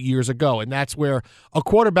would do years ago. And that's where a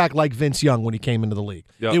quarterback like Vince Young, when he came into the league,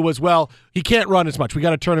 it was, he can't run as much. We got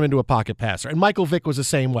to turn him into a pocket passer. And Michael Vick was the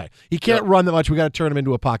same way. He can't run that much. We got to turn him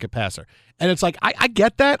into a pocket passer. And it's like, I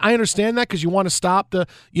get that. I understand that because you want to stop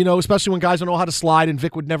especially when guys don't know how to slide, and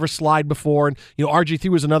Vick would never slide before. And, RG3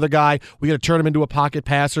 was another guy. We got to turn him into a pocket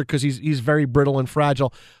passer because he's very brittle and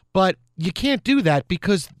fragile. But you can't do that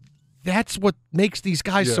because that's what makes these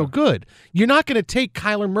guys so good. You're not going to take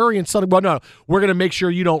Kyler Murray and suddenly, we're going to make sure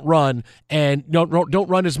you don't run and don't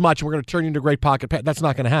run as much, and we're going to turn you into a great pocket pass. That's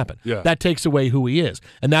not going to happen. Yeah. That takes away who he is.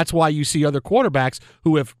 And that's why you see other quarterbacks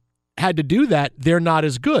who have had to do that, they're not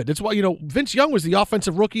as good. That's why, Vince Young was the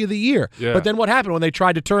offensive rookie of the year. Yeah. But then what happened when they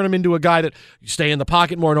tried to turn him into a guy that you stay in the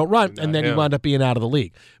pocket more, don't run, and then he wound up being out of the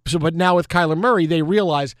league. But now with Kyler Murray, they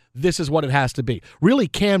realize this is what it has to be. Really,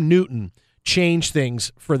 Cam Newton change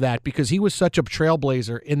things for that because he was such a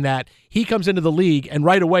trailblazer in that he comes into the league and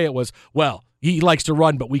right away it was, he likes to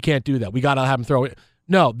run, but we can't do that. We got to have him throw it.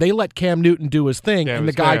 No, they let Cam Newton do his thing, and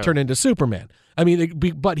the guy turned into Superman. I mean,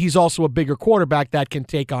 but he's also a bigger quarterback that can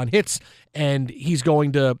take on hits, and he's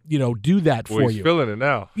going to, do that for you. He's feeling it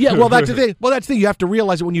now. Yeah, well, that's the thing. That's the thing. You have to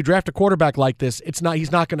realize that when you draft a quarterback like this,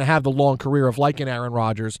 he's not going to have the long career of like an Aaron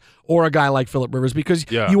Rodgers or a guy like Phillip Rivers because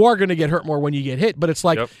you are going to get hurt more when you get hit. But it's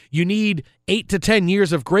like you need 8 to 10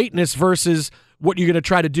 years of greatness versus what you're going to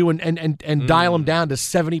try to do and dial him down to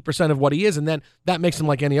 70% of what he is, and then that makes him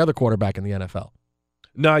like any other quarterback in the NFL.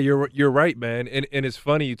 No, you're right, man. And it's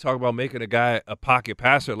funny you talk about making a guy a pocket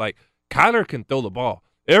passer. Like, Kyler can throw the ball.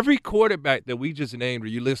 Every quarterback that we just named or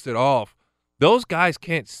you listed off, those guys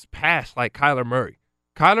can't pass like Kyler Murray.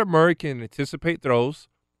 Kyler Murray can anticipate throws,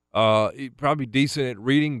 probably decent at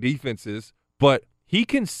reading defenses, but he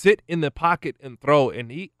can sit in the pocket and throw.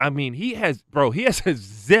 And he has a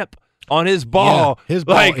zip on his ball.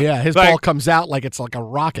 Yeah, his ball comes out like it's like a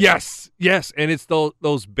rocket. Yes, and it's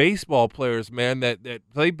those baseball players, man, that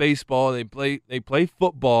play baseball, they play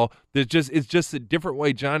football. It's just a different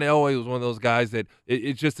way. John Elway was one of those guys that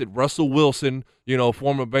it's just that Russell Wilson,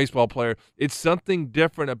 former baseball player. It's something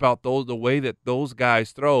different about the way that those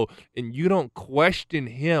guys throw, and you don't question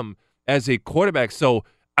him as a quarterback. So,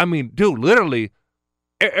 dude, literally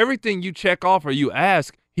everything you check off or you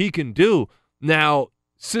ask, he can do. Now,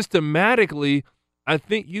 systematically, I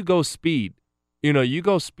think you go speed. You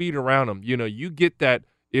go speed around them. You get that,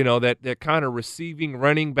 that kind of receiving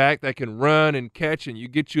running back that can run and catch, and you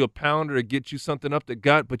get you a pounder to get you something up the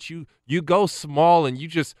gut, but you go small and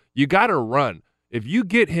you got to run. If you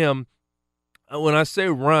get him, when I say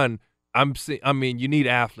run, you need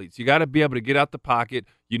athletes. You got to be able to get out the pocket.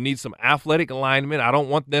 You need some athletic alignment. I don't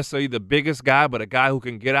want necessarily the biggest guy, but a guy who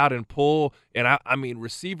can get out and pull. And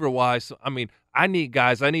receiver-wise, I need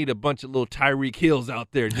guys. I need a bunch of little Tyreek Hills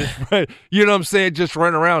out there. Just you know what I'm saying? Just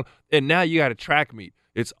run around. And now you got a track meet.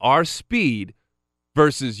 It's our speed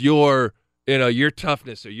versus your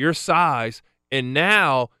toughness or your size. And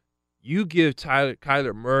now you give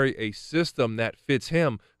Kyler Murray a system that fits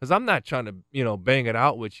him, because I'm not trying to, bang it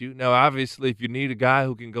out with you. Now, obviously, if you need a guy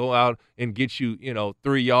who can go out and get you,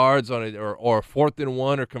 3 yards on it or 4th and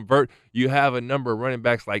 1 or convert, you have a number of running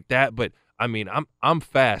backs like that. But, I'm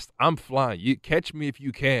fast. I'm flying. You catch me if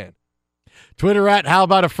you can. Twitter at How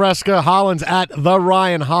About a Fresca, Hollins at The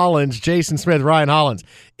Ryan Hollins, Jason Smith, Ryan Hollins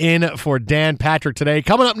in for Dan Patrick today.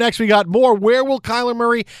 Coming up next, we got more. Where will Kyler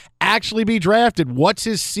Murray actually be drafted? What's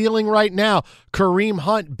his ceiling right now? Kareem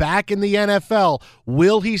Hunt back in the NFL.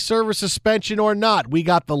 Will he serve a suspension or not? We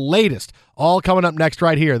got the latest. All coming up next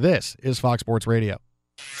right here. This is Fox Sports Radio.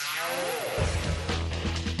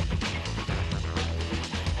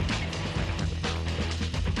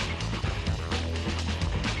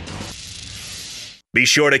 Be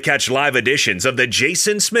sure to catch live editions of The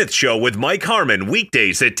Jason Smith Show with Mike Harmon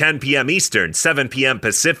weekdays at 10 p.m. Eastern, 7 p.m.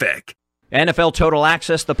 Pacific. NFL Total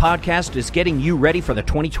Access, the podcast, is getting you ready for the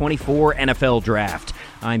 2024 NFL Draft.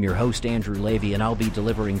 I'm your host, Andrew Levy, and I'll be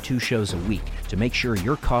delivering 2 shows a week to make sure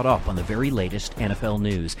you're caught up on the very latest NFL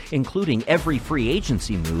news, including every free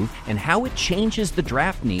agency move and how it changes the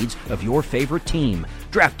draft needs of your favorite team.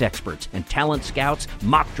 Draft experts and talent scouts,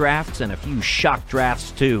 mock drafts, and a few shock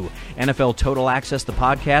drafts, too. NFL Total Access, the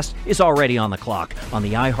podcast, is already on the clock on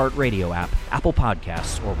the iHeartRadio app, Apple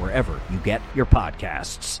Podcasts, or wherever you get your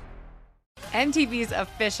podcasts. MTV's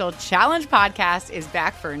official Challenge podcast is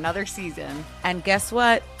back for another season. And guess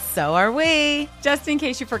what? So are we. Just in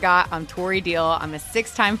case you forgot, I'm Tori Deal. I'm a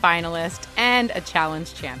 6-time finalist and a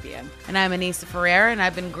Challenge champion. And I'm Anissa Ferreira, and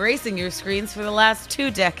I've been gracing your screens for the last 2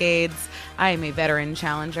 decades. I am a veteran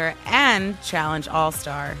challenger and Challenge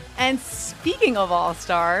All-Star. And speaking of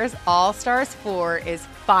All-Stars, All-Stars 4 is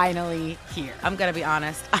finally here. I'm going to be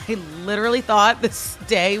honest. I literally thought this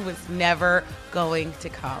day was never going to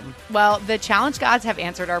come. Well, the Challenge gods have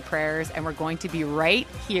answered our prayers, and we're going to be right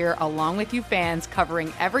here along with you fans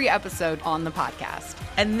covering every episode on the podcast.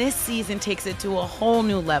 And this season takes it to a whole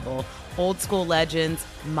new level. Old school legends,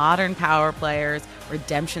 modern power players,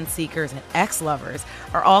 redemption seekers, and ex-lovers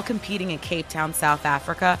are all competing in Cape Town, South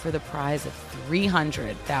Africa for the prize of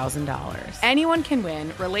 $300,000. Anyone can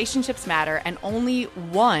win, relationships matter, and only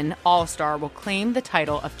one All-Star will claim the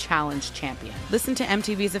title of Challenge champion. Listen to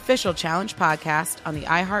MTV's official Challenge podcast on the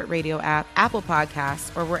iHeartRadio app, Apple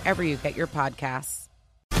Podcasts, or wherever you get your podcasts.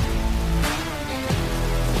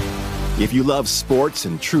 If you love sports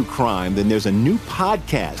and true crime, then there's a new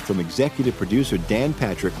podcast from executive producer Dan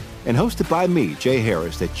Patrick and hosted by me, Jay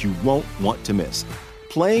Harris, that you won't want to miss.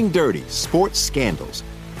 Playing Dirty: Sports Scandals.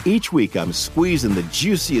 Each week, I'm squeezing the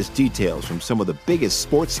juiciest details from some of the biggest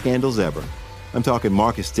sports scandals ever. I'm talking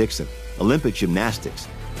Marcus Dixon, Olympic gymnastics,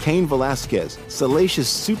 Cain Velasquez, salacious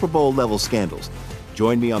Super Bowl-level scandals.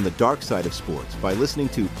 Join me on the dark side of sports by listening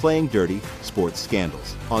to Playing Dirty: Sports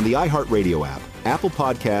Scandals on the iHeartRadio app, Apple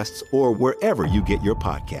Podcasts, or wherever you get your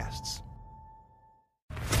podcasts.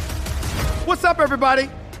 What's up, everybody?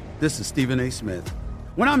 This is Stephen A. Smith.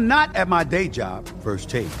 When I'm not at my day job, First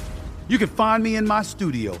Take, you can find me in my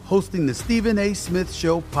studio hosting the Stephen A. Smith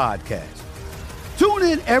Show podcast. Tune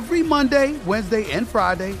in every Monday, Wednesday, and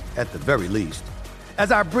Friday, at the very least,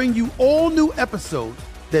 as I bring you all new episodes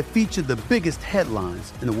that feature the biggest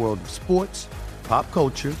headlines in the world of sports, pop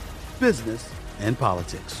culture, business, and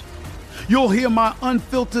politics. You'll hear my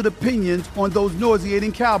unfiltered opinions on those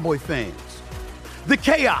nauseating Cowboy fans, the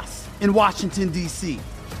chaos in Washington, D.C.,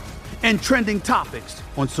 and trending topics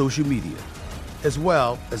on social media, as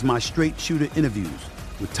well as my straight shooter interviews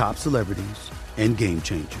with top celebrities and game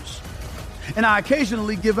changers. And I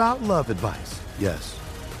occasionally give out love advice. Yes,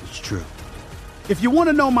 it's true. If you want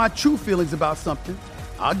to know my true feelings about something,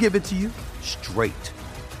 I'll give it to you straight.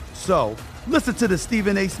 So listen to the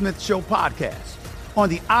Stephen A. Smith Show podcast on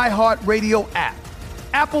the iHeartRadio app,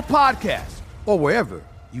 Apple Podcasts, or wherever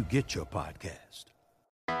you get your podcast.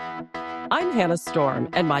 I'm Hannah Storm,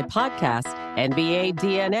 and my podcast, NBA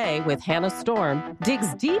DNA with Hannah Storm,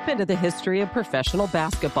 digs deep into the history of professional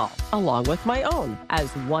basketball, along with my own, as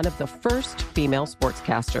one of the first female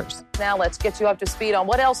sportscasters. Now let's get you up to speed on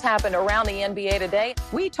what else happened around the NBA today.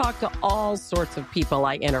 We talk to all sorts of people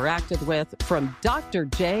I interacted with, from Dr.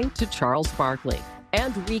 J to Charles Barkley,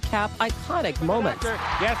 and recap iconic moments.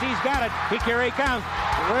 Yes, he's got it. Here he comes.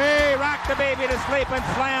 Way rock the baby to sleep and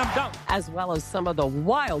slam dunk. As well as some of the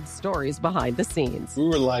wild stories behind the scenes. We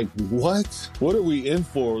were like, what? What are we in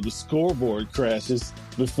for? The scoreboard crashes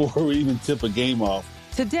before we even tip a game off.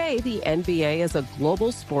 Today, the NBA is a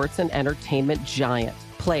global sports and entertainment giant.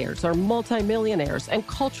 Players are multimillionaires and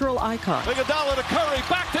cultural icons. Iguodala to Curry,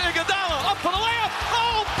 back to Iguodala, up for the layup.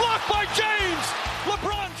 Oh, blocked by James.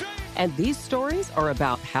 LeBron James. And these stories are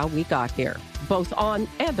about how we got here, both on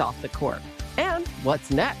and off the court. And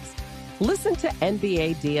what's next? Listen to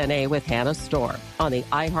NBA DNA with Hannah Storm on the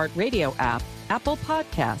iHeartRadio app, Apple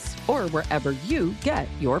Podcasts, or wherever you get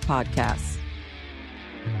your podcasts.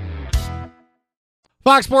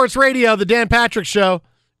 Fox Sports Radio, the Dan Patrick Show.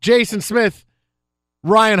 Jason Smith,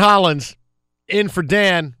 Ryan Hollins in for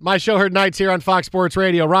Dan. My show heard nights here on Fox Sports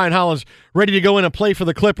Radio. Ryan Hollins ready to go in and play for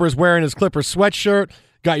the Clippers wearing his Clippers sweatshirt.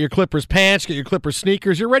 Got your Clippers pants, got your Clippers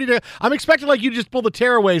sneakers. You're ready to – I'm expecting like you just pull the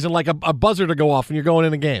tearaways and like a buzzer to go off and you're going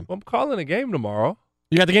in a game. Well, I'm calling a game tomorrow.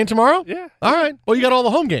 You got the game tomorrow? Yeah. All right. Well, you got all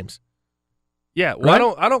the home games. Yeah. Well,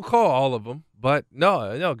 right? I don't call all of them, but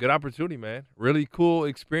no, good opportunity, man. Really cool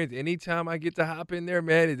experience. Anytime I get to hop in there,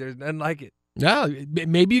 man, there's nothing like it. Yeah,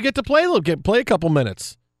 maybe you get to play a little, play a couple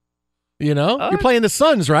minutes. You know, you're playing the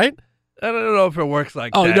Suns, right? I don't know if it works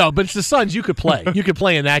like that. Oh no, but it's the Suns. You could play. You could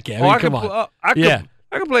play in that game. I mean, come on.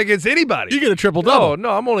 I can play against anybody. You get a triple-double. No,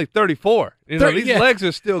 I'm only 34. These legs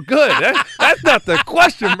are still good. That's not the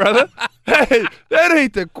question, brother. That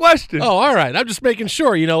ain't the question. Oh, all right. I'm just making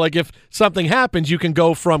sure. You know, like if something happens, you can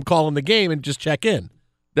go from calling the game and just check in.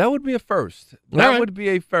 That would be a first. That would be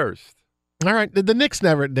a first. All right. The Knicks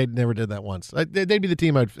never did that once. They'd be the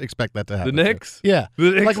team I'd expect that to happen. The Knicks? Yeah.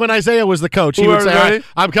 The Knicks? Like when Isaiah was the coach, he would say, all right,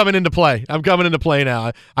 I'm coming into play. I'm coming into play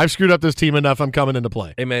now. I've screwed up this team enough. I'm coming into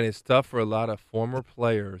play. Hey, man, it's tough for a lot of former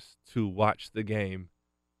players to watch the game.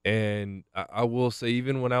 And I will say,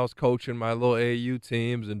 even when I was coaching my little AAU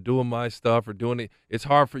teams and doing my stuff or doing it, it's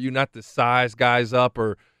hard for you not to size guys up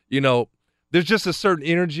or, there's just a certain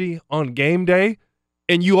energy on game day,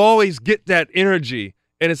 and you always get that energy.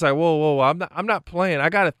 And it's like, whoa, I'm not playing. I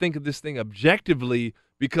got to think of this thing objectively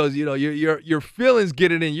because, your feelings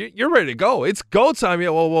get it in. You're ready to go. It's go time. Yeah,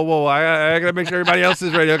 whoa. I got to make sure everybody else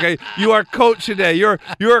is ready, okay? You are coach today.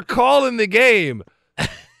 You're calling the game.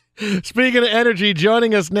 Speaking of energy,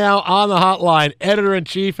 joining us now on the hotline,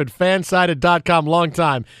 editor-in-chief at Fansided.com,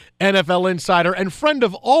 longtime NFL insider and friend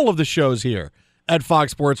of all of the shows here at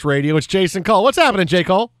Fox Sports Radio. It's Jason Cole. What's happening, J.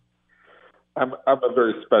 Cole? I'm a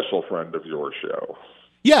very special friend of your show.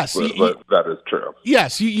 Yes. That is true.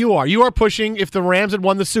 Yes, you are. You are pushing, if the Rams had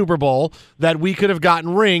won the Super Bowl, that we could have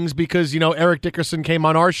gotten rings because, Eric Dickerson came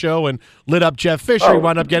on our show and lit up Jeff Fisher. He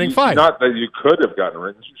wound up getting fired. Not that you could have gotten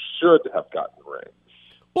rings. You should have gotten rings.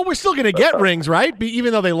 Well, we're still going to get rings, right?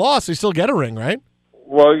 Even though they lost, they still get a ring, right?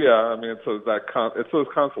 Well, yeah. I mean, it's those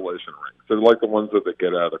consolation rings. They're like the ones that they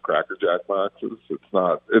get out of the Cracker Jack boxes. It's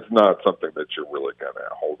not something that you're really going to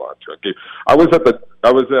hold on to. I was at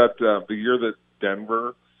the year that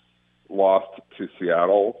Denver lost to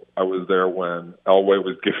Seattle. I was there when Elway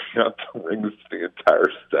was giving out the rings to the entire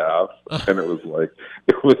staff, and it was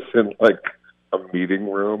in a meeting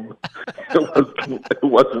room. It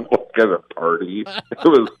wasn't like at a party.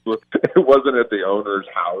 It wasn't at the owner's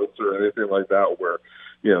house or anything like that where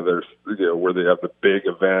where they have the big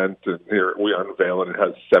event and here we unveil and it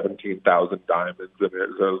has 17,000 diamonds in it.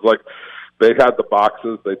 So it was like they had the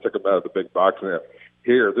boxes, they took them out of the big box and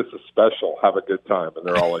here, this is special. Have a good time, and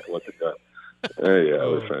they're all looking good.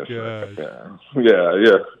 We finished. Yeah.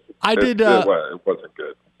 It wasn't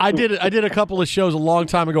good. I did a couple of shows a long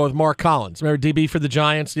time ago with Mark Collins. Remember DB for the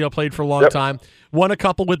Giants? Played for a long time. Won a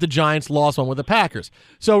couple with the Giants, lost one with the Packers.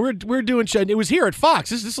 So we're doing show. It was here at Fox.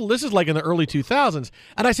 This is like in the early 2000s.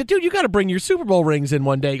 And I said, dude, you got to bring your Super Bowl rings in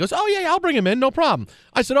one day. He goes, oh yeah, I'll bring them in, no problem.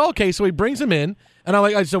 I said, okay. So he brings them in. And I'm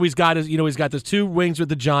like, so he's got his 2 rings with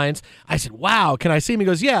the Giants. I said, wow, can I see him? He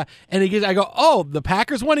goes, yeah. And I go, oh, the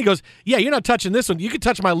Packers one? He goes, yeah, you're not touching this one. You can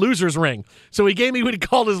touch my loser's ring. So he gave me what he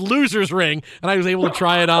called his loser's ring, and I was able to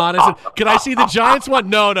try it on. I said, can I see the Giants one?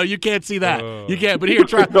 No, you can't see that. You can't. But here,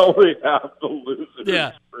 try. You only have the loser's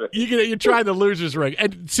ring. You try the loser's ring.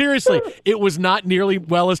 And seriously, it was not nearly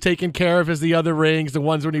well as taken care of as the other rings, the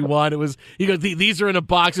ones when he won. He goes, these are in a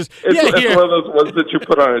box. It's one of those ones that you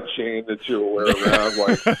put on a chain that you wear around.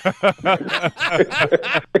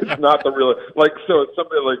 It's not the real. So if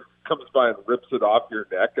somebody comes by and rips it off your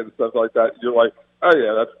neck and stuff like that, you're like, oh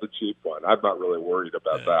yeah, that's the cheap one. I'm not really worried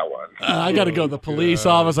about that one. I got to go to the police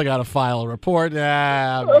office. I got to file a report.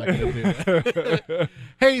 I'm not going to do that.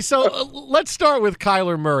 Hey, so let's start with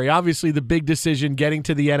Kyler Murray. Obviously, the big decision getting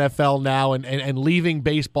to the NFL now and leaving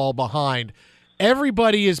baseball behind.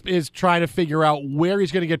 Everybody is trying to figure out where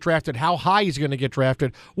he's going to get drafted, how high he's going to get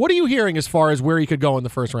drafted. What are you hearing as far as where he could go in the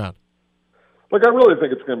first round? I really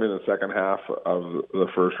think it's going to be in the second half of the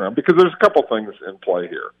first round because there's a couple things in play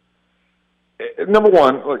here. Number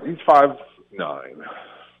one, he's 5'9",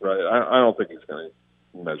 right? I don't think he's going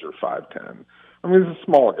to measure 5'10". I mean, he's a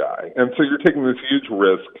small guy, and so you're taking this huge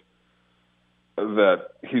risk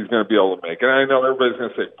that he's going to be able to make. And I know everybody's going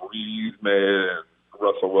to say Breeze made it and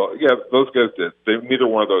Russell Wilson. Yeah, those guys did. Neither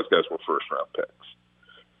one of those guys were first-round picks.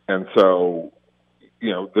 And so,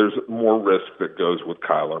 there's more risk that goes with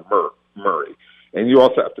Kyler Murray. And you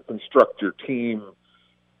also have to construct your team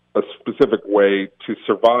a specific way to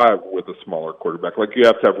survive with a smaller quarterback. You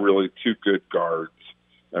have to have really 2 good guards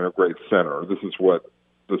and a great center. This is what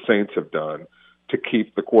the Saints have done. to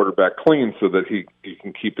keep the quarterback clean so that he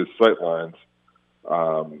can keep his sight lines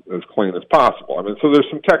as clean as possible. I mean, so there's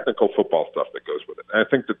some technical football stuff that goes with it. And I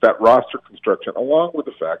think that roster construction, along with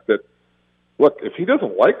the fact that, look, if he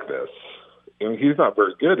doesn't like this, he's not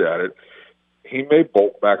very good at it, he may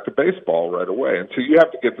bolt back to baseball right away. And so you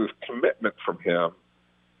have to get this commitment from him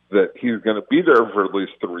that he's going to be there for at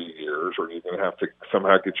least 3 years, or you're going to have to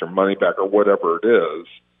somehow get your money back or whatever it is.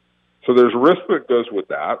 So there's risk that goes with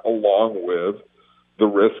that, along with the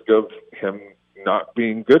risk of him not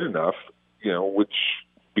being good enough, which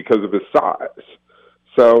because of his size.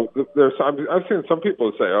 So I've seen some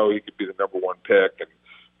people say, oh, he could be the number one pick, and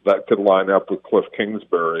that could line up with Cliff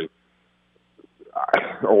Kingsbury,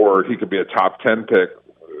 or he could be a top 10 pick.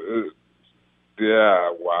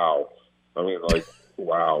 Yeah, wow. I mean,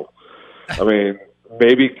 wow. I mean,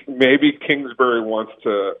 maybe Kingsbury wants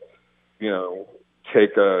to,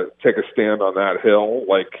 take a stand on that hill.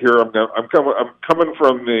 Like, here I'm coming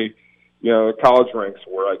from the college ranks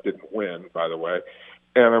where I didn't win, by the way,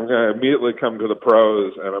 and I'm going to immediately come to the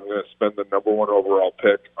pros, and I'm going to spend the number one overall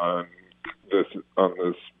pick on this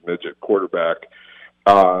midget quarterback,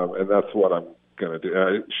 and that's what I'm going to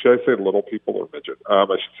do. Should I say little people or midget? I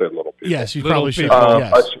should say little people. Yes, you probably should.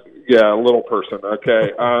 Yeah, little person.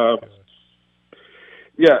 Okay.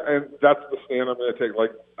 Yeah, and that's the stand I'm going to take.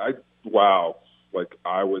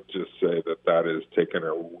 I would just say that is taking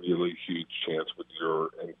a really huge chance with your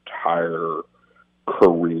entire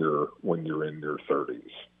career when you're in your 30s.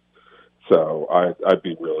 So I'd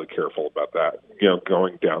be really careful about that,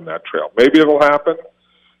 going down that trail. Maybe it'll happen.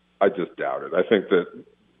 I just doubt it. I think that,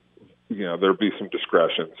 there'll be some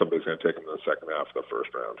discretion. Somebody's going to take him in the second half of the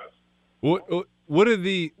first round.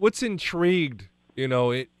 What's intrigued,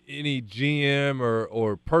 any GM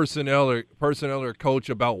or personnel or coach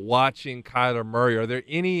about watching Kyler Murray? Are there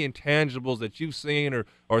any intangibles that you've seen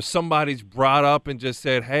or somebody's brought up and just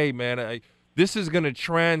said, hey, man, this is going to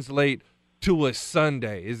translate to a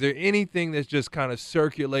Sunday? Is there anything that's just kind of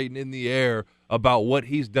circulating in the air about what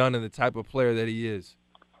he's done and the type of player that he is?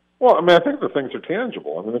 Well, I mean, I think the things are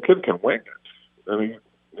tangible. I mean, the kid can wing it. I mean,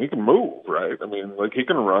 he can move, right? I mean, he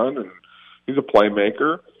can run, and he's a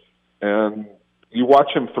playmaker. And you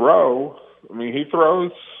watch him throw. I mean, he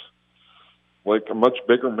throws like a much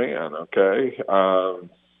bigger man, okay?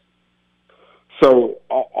 So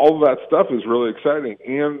all of that stuff is really exciting.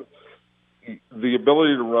 And the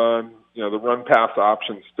ability to run, the run-pass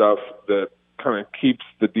option stuff that kind of keeps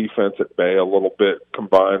the defense at bay a little bit,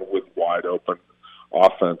 combined with wide-open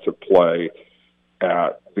offensive play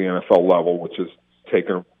at the NFL level, which has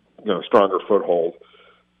taken a stronger foothold.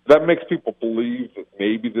 That makes people believe that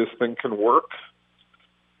maybe this thing can work.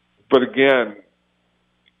 But again,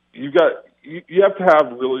 you have to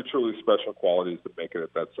have really, truly special qualities to make it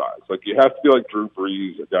at that size. Like, you have to be like Drew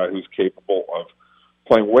Brees, a guy who's capable of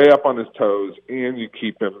playing way up on his toes, and you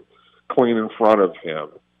keep him clean in front of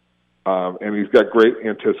him. And he's got great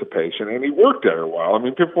anticipation, and he worked at it a while. I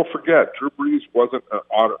mean, people forget Drew Brees wasn't a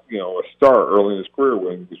star early in his career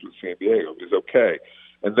when he was with San Diego. He was okay,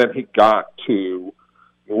 and then he got to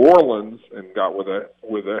New Orleans and got with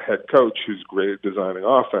a head coach who's great at designing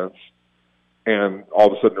offense, and all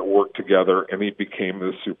of a sudden it worked together, and he became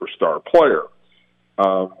this superstar player.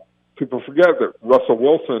 People forget that Russell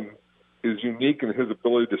Wilson is unique in his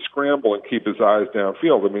ability to scramble and keep his eyes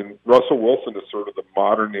downfield. I mean, Russell Wilson is sort of the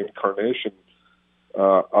modern incarnation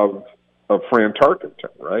of Fran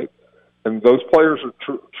Tarkenton, right? And those players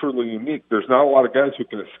are truly unique. There's not a lot of guys who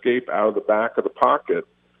can escape out of the back of the pocket,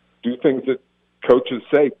 do things that coaches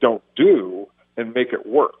say don't do, and make it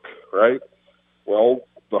work, right? Well,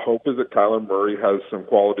 the hope is that Kyler Murray has some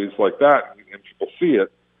qualities like that, and people see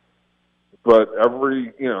it. But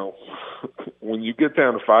when you get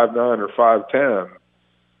down to 5'9" or 5'10",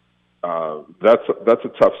 that's a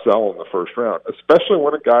tough sell in the first round, especially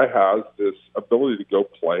when a guy has this ability to go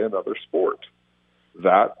play another sport.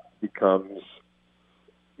 That becomes,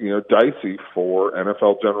 dicey for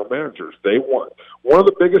NFL general managers. They want one of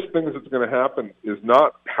the biggest things that's going to happen is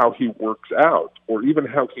not how he works out or even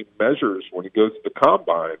how he measures when he goes to the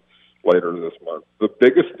combine later this month. The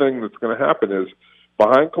biggest thing that's going to happen is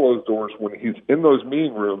behind closed doors when he's in those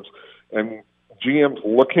meeting rooms and GMs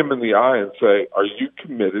look him in the eye and say, are you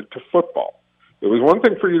committed to football? It was one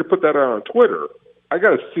thing for you to put that out on Twitter. I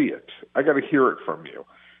got to see it. I got to hear it from you.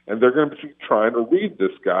 And they're going to be trying to read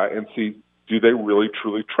this guy and see, do they really,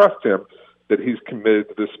 truly trust him that he's committed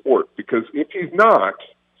to this sport? Because if he's not,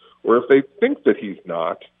 or if they think that he's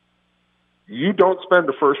not, you don't spend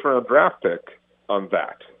a first-round draft pick on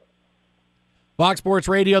that. Fox Sports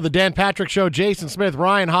Radio, the Dan Patrick Show, Jason Smith,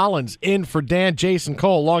 Ryan Hollins in for Dan. Jason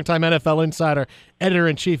Cole, longtime NFL insider,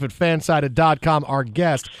 editor-in-chief at Fansided.com, our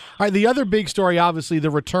guest. All right, the other big story, obviously, the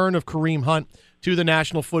return of Kareem Hunt to the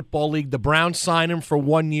National Football League. The Browns sign him for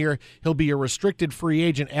 1 year. He'll be a restricted free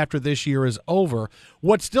agent after this year is over.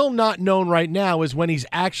 What's still not known right now is when he's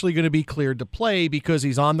actually going to be cleared to play because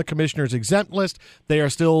he's on the commissioner's exempt list. They are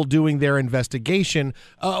still doing their investigation.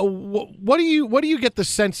 What do you get the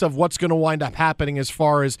sense of what's going to wind up happening as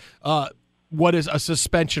far as what is a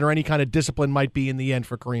suspension or any kind of discipline might be in the end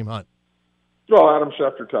for Kareem Hunt? Well, Adam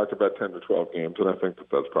Schefter talked about 10 to 12 games, and I think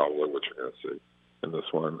that's probably what you're going to see in this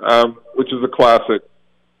one, which is a classic.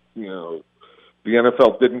 The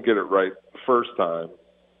NFL didn't get it right the first time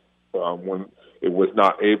when it was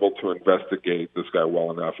not able to investigate this guy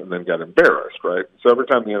well enough and then got embarrassed, right? So every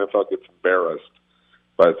time the NFL gets embarrassed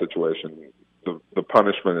by a situation, the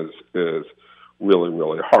punishment is really,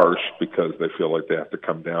 really harsh because they feel like they have to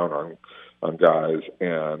come down on guys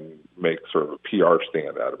and make sort of a PR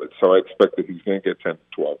stand out of it. So I expect that he's going to get 10 to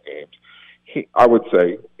 12 games. I would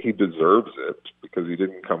say he deserves it because he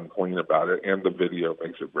didn't come clean about it, and the video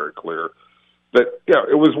makes it very clear that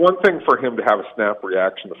it was one thing for him to have a snap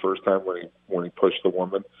reaction the first time when he pushed the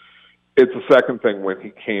woman. It's a second thing when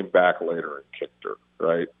he came back later and kicked her,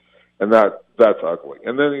 right? And that's ugly.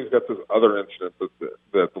 And then he's got this other incident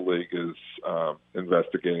that the league is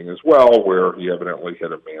investigating as well, where he evidently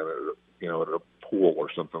hit a man at a pool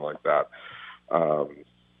or something like that.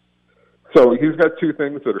 So he's got two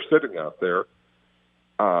things that are sitting out there.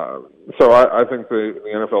 So I think the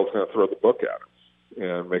NFL is going to throw the book at him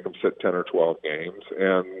and make him sit 10 or 12 games.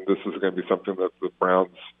 And this is going to be something that the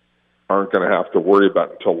Browns aren't going to have to worry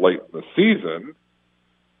about until late in the season.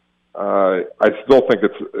 I still think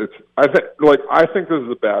I think this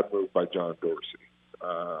is a bad move by John Dorsey.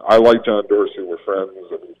 I like John Dorsey. We're friends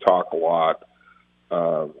and we talk a lot.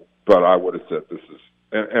 But I would have said this is,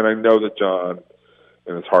 and I know that John,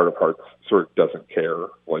 in his heart of hearts, sort of doesn't care.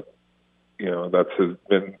 That's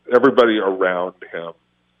been everybody around him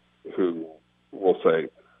who will say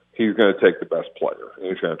he's going to take the best player and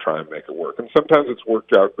he's going to try and make it work. And sometimes it's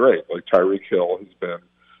worked out great. Like Tyreek Hill has been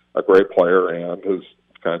a great player and has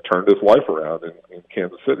kind of turned his life around in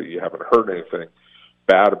Kansas City. You haven't heard anything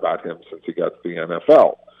bad about him since he got to the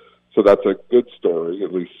NFL. So that's a good story,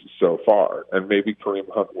 at least so far. And maybe Kareem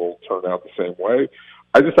Hunt will turn out the same way.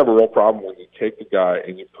 I just have a real problem when you take the guy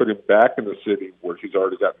and you put him back in the city where he's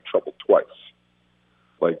already gotten in trouble twice.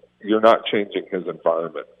 Like, you're not changing his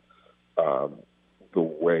environment the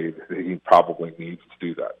way that he probably needs to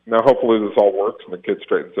do that. Now, hopefully this all works and the kid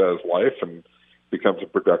straightens out his life and becomes a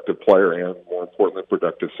productive player and, more importantly, a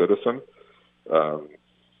productive citizen.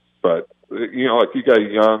 But, you got a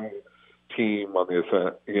young team on the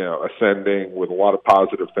ascending with a lot of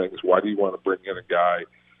positive things. Why do you want to bring in a guy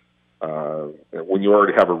when you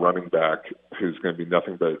already have a running back who's going to be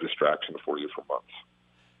nothing but a distraction for you for months?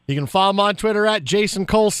 You can follow him on Twitter at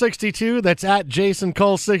JasonCole62. That's at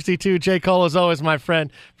JasonCole62. J. Cole, as always, my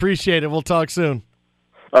friend. Appreciate it. We'll talk soon.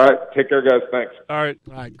 All right. Take care, guys. Thanks. All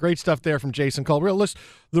right. Great stuff there from Jason Cole.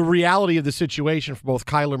 The reality of the situation for both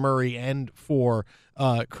Kyler Murray and for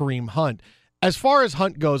Kareem Hunt. As far as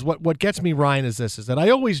Hunt goes, what gets me, Ryan, is that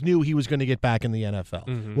I always knew he was going to get back in the NFL.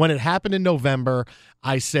 Mm-hmm. When it happened in November,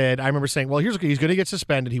 I remember saying, well, he's going to get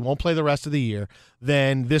suspended. He won't play the rest of the year.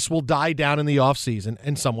 Then this will die down in the offseason,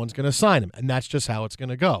 and someone's going to sign him. And that's just how it's going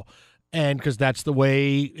to go. And because that's the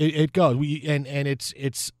way it goes. And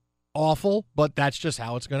it's awful, but that's just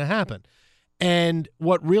how it's going to happen. And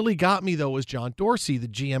what really got me, though, was John Dorsey, the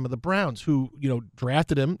GM of the Browns, who,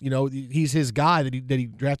 drafted him. He's his guy that he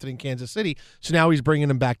drafted in Kansas City. So now he's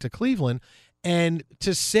bringing him back to Cleveland. And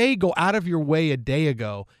to say, go out of your way a day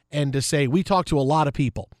ago and to say, we talked to a lot of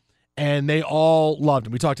people and they all loved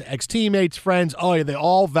him. We talked to ex-teammates, friends. Oh, yeah, they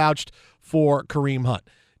all vouched for Kareem Hunt.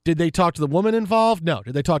 Did they talk to the woman involved? No.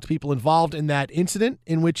 Did they talk to people involved in that incident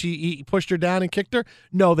in which he pushed her down and kicked her?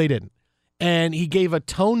 No, they didn't. And he gave a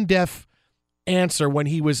tone-deaf answer when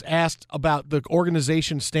he was asked about the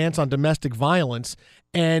organization's stance on domestic violence,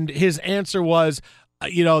 and his answer was,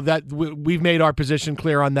 that we've made our position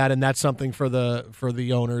clear on that, and that's something for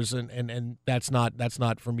the owners, and that's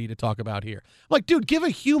not for me to talk about here. I'm like, dude, give a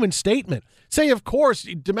human statement. Say, of course,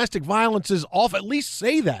 domestic violence is off. At least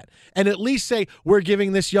say that, and at least say we're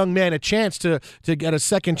giving this young man a chance to get a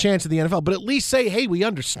second chance in the NFL. But at least say, hey, we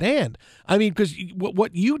understand. I mean, because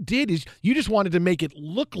what you did is you just wanted to make it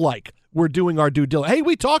look like we're doing our due diligence. Hey,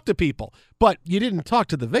 we talked to people, but you didn't talk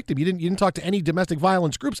to the victim. You didn't talk to any domestic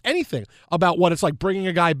violence groups, anything about what it's like bringing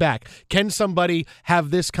a guy back. Can somebody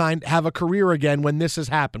have a career again when this has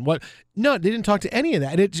happened? No, they didn't talk to any of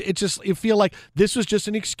that. And it feel like this was just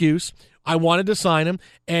an excuse. I wanted to sign him,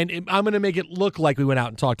 and I'm going to make it look like we went out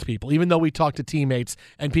and talked to people, even though we talked to teammates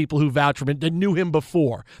and people who vouched for him that knew him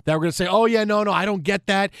before. That were going to say, oh, yeah, no, I don't get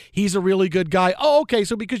that. He's a really good guy. Oh, okay,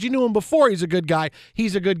 so because you knew him before he's a good guy,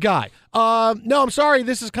 he's a good guy. No, I'm sorry,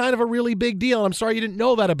 this is kind of a really big deal. I'm sorry you didn't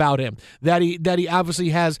know that about him, that he obviously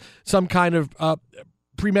has some kind of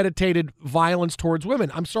premeditated violence towards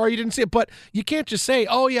women. I'm sorry you didn't see it, but you can't just say,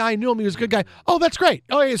 oh, yeah, I knew him, he was a good guy. Oh, that's great.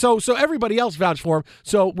 Oh, yeah, so everybody else vouched for him,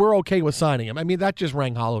 so we're okay with signing him. I mean, that just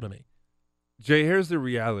rang hollow to me. Jay, here's the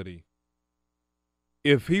reality.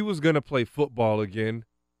 If he was going to play football again,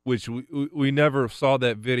 which we never saw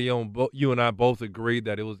that video, and you and I both agreed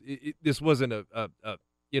that this wasn't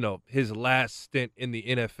his last stint in the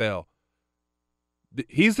NFL.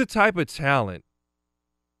 He's the type of talent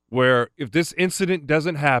where if this incident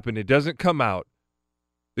doesn't happen, it doesn't come out,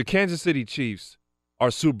 the Kansas City Chiefs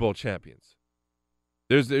are Super Bowl champions.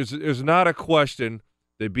 There's not a question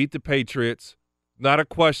they beat the Patriots, not a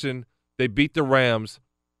question they beat the Rams.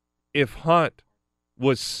 If Hunt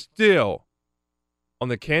was still on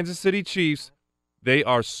the Kansas City Chiefs, they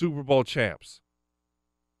are Super Bowl champs.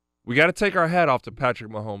 We got to take our hat off to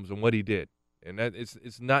Patrick Mahomes and what he did. And that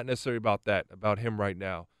it's not necessarily about him right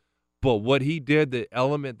now. But what he did, the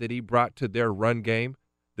element that he brought to their run game,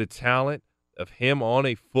 the talent of him on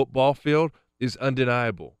a football field is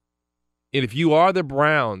undeniable. And if you are the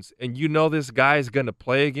Browns and you know this guy is going to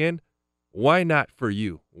play again, why not for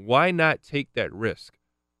you? Why not take that risk?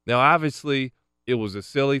 Now, obviously, it was a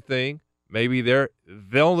silly thing. Maybe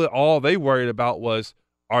all they worried about was,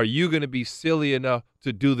 are you going to be silly enough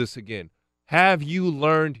to do this again? Have you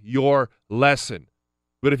learned your lesson?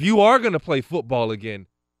 But if you are going to play football again,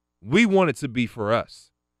 we want it to be for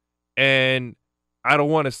us. And I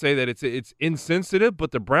don't want to say that it's insensitive,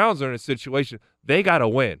 but the Browns are in a situation, they got to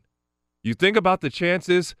win. You think about the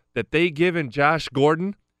chances that they given Josh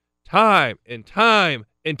Gordon time and time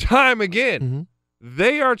and time again. Mm-hmm.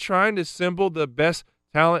 They are trying to assemble the best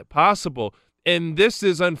talent possible. And this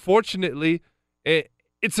is, unfortunately,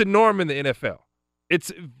 it's a norm in the NFL.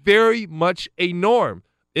 It's very much a norm.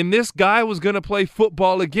 And this guy was going to play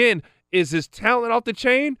football again. Is his talent off the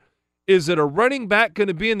chain? Is it a running back going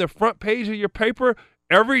to be in the front page of your paper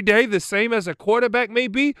every day, the same as a quarterback may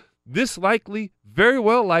be? This likely, very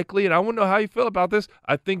well likely, and I want to know how you feel about this,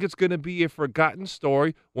 I think it's going to be a forgotten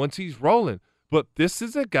story once he's rolling. But this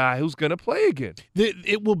is a guy who's going to play again.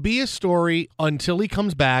 It will be a story until he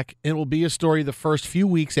comes back, and it will be a story the first few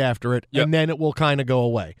weeks after it, and then it will kind of go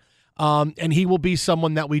away. And he will be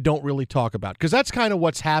someone that we don't really talk about, because that's kind of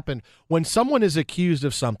what's happened when someone is accused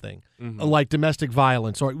of something like domestic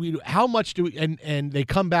violence, or how much do we, and they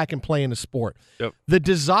come back and play in a sport. Yep. The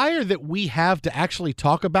desire that we have to actually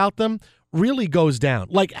talk about them really goes down.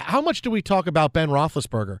 Like, how much do we talk about Ben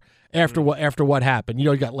Roethlisberger after what happened? You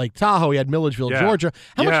know, you got Lake Tahoe, he had Milledgeville, Georgia.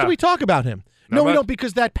 How much do we talk about him? No, we don't,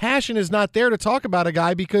 because that passion is not there to talk about a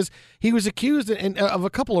guy because he was accused of a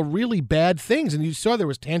couple of really bad things, and you saw there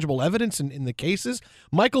was tangible evidence in the cases.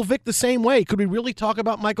 Michael Vick the same way. Could we really talk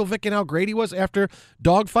about Michael Vick and how great he was after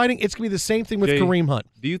dogfighting? It's going to be the same thing with Kareem Hunt.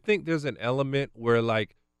 Do you think there's an element where,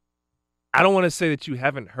 like, I don't want to say that you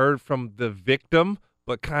haven't heard from the victim,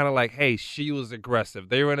 but kind of like, hey, she was aggressive.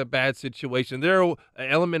 They were in a bad situation. There's an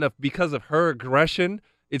element of, because of her aggression,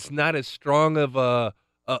 it's not as strong of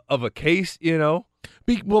a case, you know?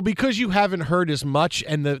 Because you haven't heard as much,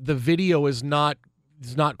 and the video is not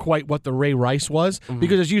quite what the Ray Rice was. Mm-hmm.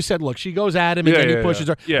 Because as you said, look, she goes at him and then he pushes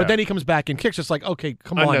her, but then he comes back and kicks. It's like, okay,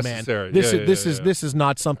 come on, man. This is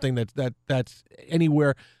not something that's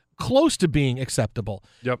anywhere close to being acceptable.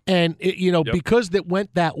 Yep. And because it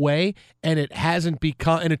went that way, and it hasn't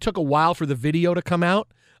become, and it took a while for the video to come out.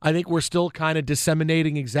 I think we're still kind of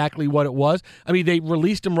disseminating exactly what it was. I mean, they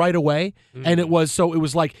released him right away, and it was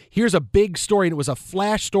like, here's a big story, and it was a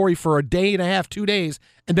flash story for a day and a half, 2 days,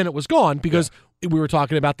 and then it was gone because we were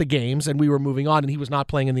talking about the games, and we were moving on, and he was not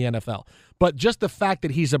playing in the NFL. But just the fact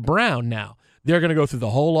that he's a Brown now, they're going to go through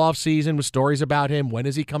the whole offseason with stories about him. When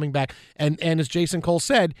is he coming back? And as Jason Cole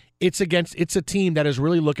said, it's a team that is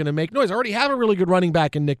really looking to make noise. They already have a really good running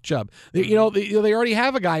back in Nick Chubb. They already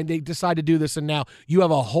have a guy, and they decide to do this, and now you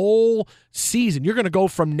have a whole season. You're going to go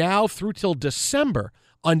from now through till December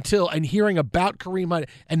and hearing about Kareem Hunt,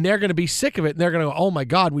 and they're going to be sick of it, and they're going to go, oh, my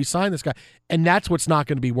God, we signed this guy. And that's what's not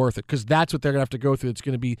going to be worth it, because that's what they're going to have to go through. It's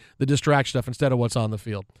going to be the distraction stuff instead of what's on the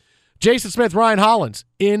field. Jason Smith, Ryan Hollins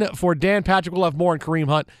in for Dan Patrick. We'll have more on Kareem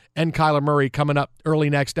Hunt and Kyler Murray coming up early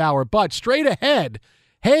next hour. But straight ahead,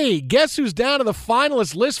 hey, guess who's down to the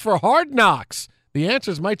finalist list for Hard Knocks? The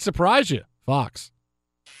answers might surprise you. Fox.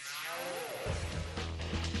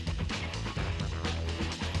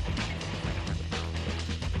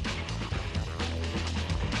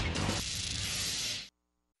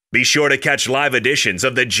 Be sure to catch live editions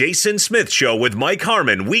of The Jason Smith Show with Mike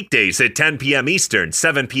Harmon weekdays at 10 p.m. Eastern,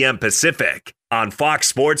 7 p.m. Pacific on Fox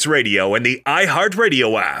Sports Radio and the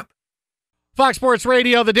iHeartRadio app. Fox Sports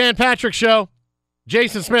Radio, The Dan Patrick Show.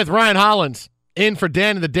 Jason Smith, Ryan Hollins in for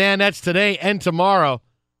Dan and the Danettes today and tomorrow.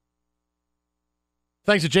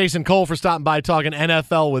 Thanks to Jason Cole for stopping by talking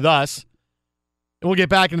NFL with us. And we'll get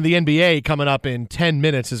back into the NBA coming up in 10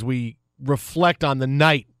 minutes as we reflect on the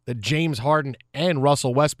night that James Harden and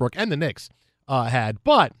Russell Westbrook and the Knicks had.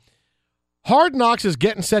 But Hard Knocks is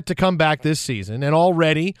getting set to come back this season, and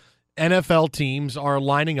already NFL teams are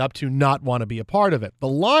lining up to not want to be a part of it. The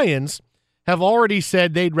Lions have already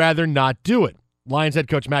said they'd rather not do it. Lions head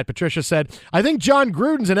coach Matt Patricia said, I think John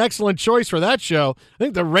Gruden's an excellent choice for that show. I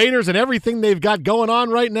think the Raiders and everything they've got going on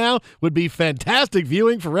right now would be fantastic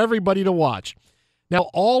viewing for everybody to watch. Now,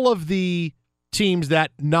 all of teams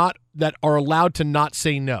that are allowed to not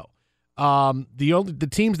say no. The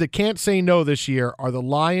teams that can't say no this year are the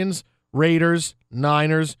Lions, Raiders,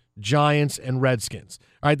 Niners, Giants, and Redskins.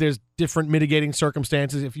 All right, there's different mitigating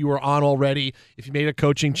circumstances if you were on already, if you made a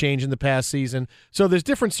coaching change in the past season. So there's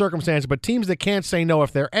different circumstances, but teams that can't say no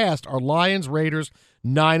if they're asked are Lions, Raiders,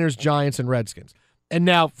 Niners, Giants, and Redskins. And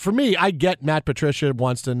now, for me, I get Matt Patricia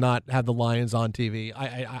wants to not have the Lions on TV.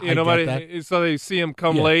 I get that. So they see him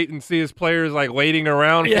come late and see his players like waiting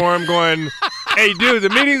around for him going, hey, dude, the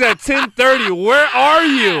meeting's at 10:30. Where are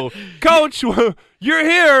you? Coach, you're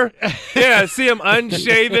here. Yeah, see him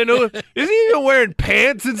unshaven. Is he even wearing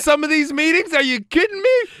pants in some of these meetings? Are you kidding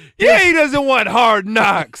me? Yeah, he doesn't want Hard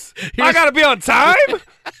Knocks. I got to be on time?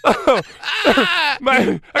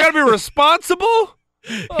 I got to be responsible?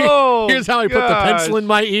 Oh, here's how I put the pencil in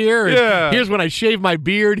my ear. And here's when I shave my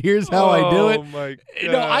beard. Here's how I do it. Oh, my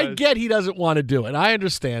God. No, I get he doesn't want to do it. I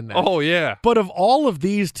understand that. Oh, yeah. But of all of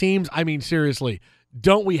these teams, I mean, seriously,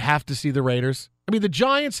 don't we have to see the Raiders? I mean, the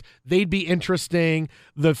Giants, they'd be interesting.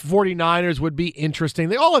 The 49ers would be interesting.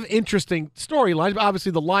 They all have interesting storylines.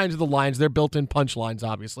 Obviously, the Lions are the Lions. They're built-in punchlines,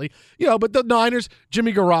 obviously. But the Niners,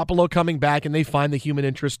 Jimmy Garoppolo coming back, and they find the human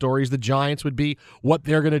interest stories. The Giants would be what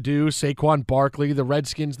they're going to do. Saquon Barkley, the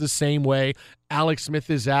Redskins the same way. Alex Smith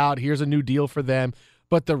is out. Here's a new deal for them.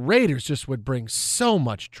 But the Raiders just would bring so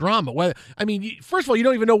much drama. First of all, you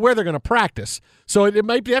don't even know where they're going to practice. So it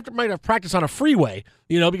might have practice on a freeway,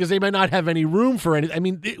 because they might not have any room for any. I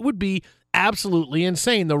mean, it would be absolutely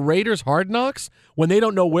insane. The Raiders' Hard Knocks, when they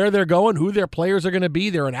don't know where they're going, who their players are going to be,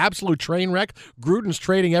 they're an absolute train wreck. Gruden's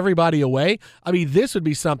trading everybody away. I mean, this would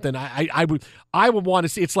be something I would want to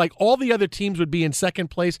see. It's like all the other teams would be in second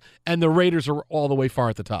place, and the Raiders are all the way far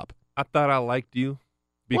at the top. I thought I liked you.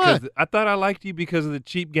 I thought I liked you because of the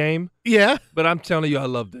cheap game. Yeah. But I'm telling you, I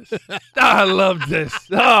love this. I love this.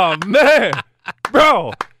 Oh, man.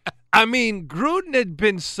 Bro. I mean, Gruden had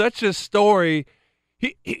been such a story.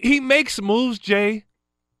 He makes moves, Jay,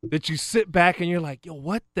 that you sit back and you're like, yo,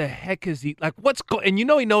 what the heck is he? Like, what's going? And he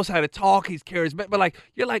knows how to talk. He's charismatic. But, like,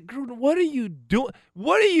 you're like, Gruden, what are you doing?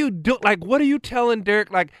 What are you doing? Like, what are you telling Derek?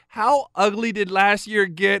 Like, how ugly did last year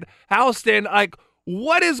get?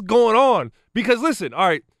 What is going on? Because, listen, all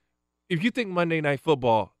right, if you think Monday Night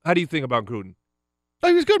Football, how do you think about Gruden? Oh,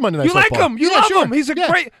 he was good Monday Night Football. You like him. You love him. He's a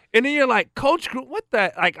great – and then you're like, Coach Gruden, what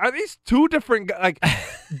the – like, are these two different guys? Like,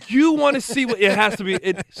 you want to see what it has to be.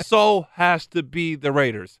 It so has to be the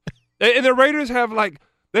Raiders. And the Raiders have,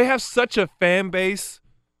 they have such a fan base.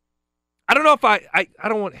 I don't know if I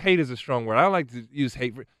don't want – hate is a strong word. I don't like to use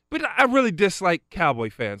hate – but I really dislike Cowboy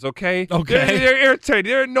fans, okay? Okay. They're irritated.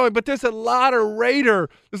 They're annoying. But there's a lot of Raider.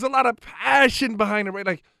 There's a lot of passion behind the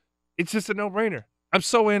Raider. Like, it's just a no-brainer. I'm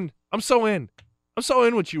so in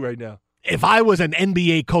with you right now. If I was an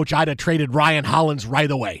NBA coach, I'd have traded Ryan Hollins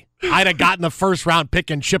right away. I'd have gotten the first-round pick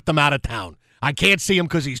and shipped him out of town. I can't see him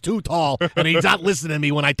because he's too tall, and he's not listening to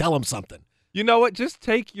me when I tell him something. You know what? Just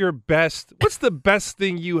take your best. What's the best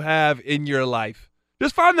thing you have in your life?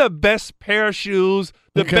 Just find the best pair of shoes,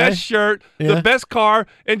 the best shirt, the best car,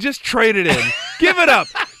 and just trade it in. Give it up.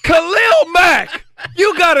 Khalil Mack,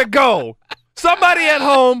 you got to go. Somebody at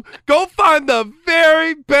home, go find the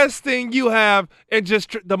very best thing you have and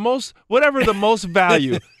just whatever the most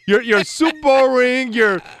value. Your Super Bowl ring,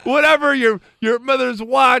 your whatever, your mother's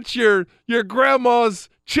watch, your grandma's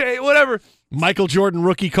chain, whatever. Michael Jordan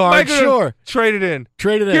rookie card, sure. Trade it in.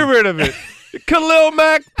 Trade it in. Get rid of it. Khalil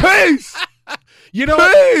Mack, peace. You know,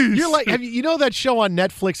 peace. You're like, you know that show on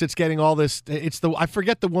Netflix that's getting all this? It's I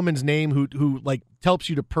forget the woman's name who like helps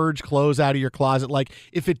you to purge clothes out of your closet. Like,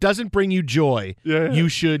 if it doesn't bring you joy, you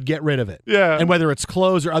should get rid of it. Yeah. And whether it's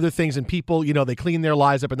clothes or other things, and people, they clean their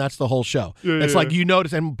lives up, and that's the whole show. It's like you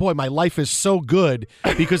notice, and boy, my life is so good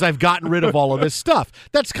because I've gotten rid of all of this stuff.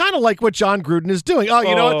 That's kind of like what John Gruden is doing. Oh,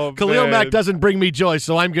 you know what? Khalil Mack doesn't bring me joy,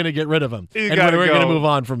 so I'm going to get rid of him. And we're going to move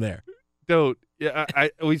on from there. Dude, yeah,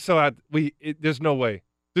 there's no way.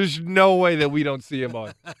 There's no way that we don't see him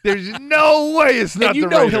on. There's no way it's not the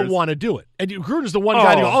Raiders. He'll want to do it. And Gruden's the one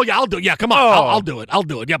guy to go, oh, yeah, I'll do it. Yeah, come on. I'll do it. I'll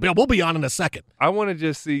do it. Yeah, we'll be on in a second. I want to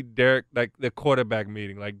just see Derek, like the quarterback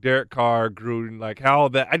meeting, like Derek Carr, Gruden, like how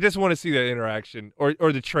that. I just want to see that interaction or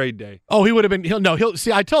the trade day. Oh, he would have been. He'll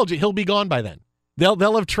see. I told you, he'll be gone by then. They'll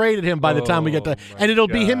have traded him by the time we get to, and it'll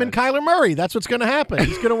be him and Kyler Murray. That's what's going to happen.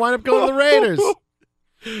 He's going to wind up going to the Raiders.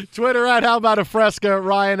 Twitter at How About a Fresca,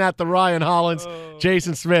 Ryan at the Ryan Hollins,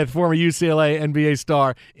 Jason Smith, former UCLA NBA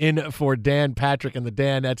star, in for Dan Patrick and the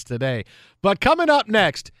Danettes today. But coming up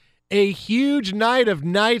next, a huge night of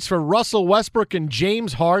nights for Russell Westbrook and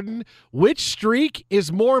James Harden. Which streak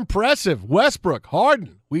is more impressive? Westbrook,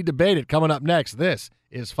 Harden? We debate it coming up next. This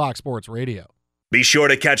is Fox Sports Radio. Be sure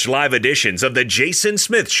to catch live editions of The Jason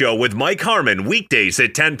Smith Show with Mike Harmon weekdays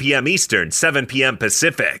at 10 p.m. Eastern, 7 p.m.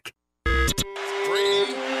 Pacific.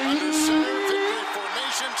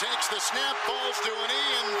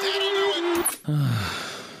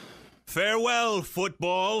 Farewell,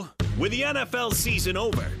 football. With the NFL season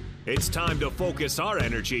over, it's time to focus our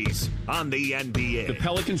energies on the NBA. The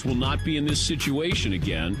Pelicans will not be in this situation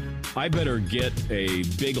again. I better get a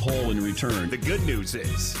big haul in return. The good news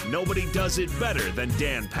is nobody does it better than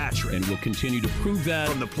Dan Patrick. And we'll continue to prove that.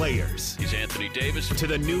 From the players. He's Anthony Davis. To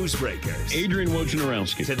the newsbreakers. Adrian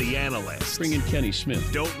Wojnarowski. To the analysts. Bring in Kenny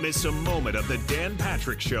Smith. Don't miss a moment of the Dan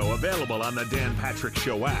Patrick Show, available on the Dan Patrick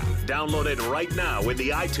Show app. Download it right now in the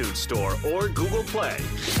iTunes Store or Google Play.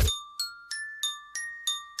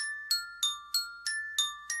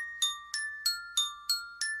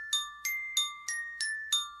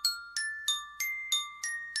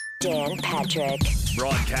 Dan Patrick.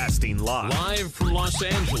 Broadcasting live from Los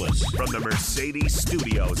Angeles. From the Mercedes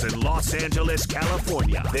Studios in Los Angeles,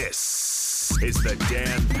 California. This is the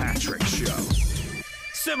Dan Patrick Show.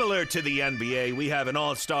 Similar to the NBA, we have an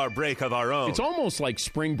all-star break of our own. It's almost like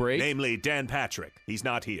spring break. Namely, Dan Patrick. He's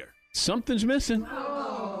not here. Something's missing.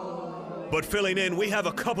 But filling in, we have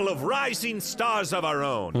a couple of rising stars of our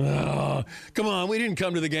own. Oh, come on, we didn't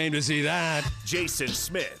come to the game to see that. Jason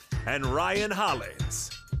Smith and Ryan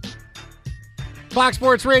Hollins. Fox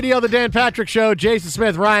Sports Radio, the Dan Patrick Show. Jason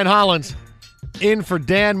Smith, Ryan Hollins, in for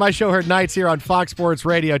Dan. My show heard nights here on Fox Sports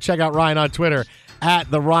Radio. Check out Ryan on Twitter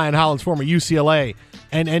at the Ryan Hollins, former UCLA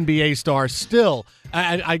and NBA star. Still,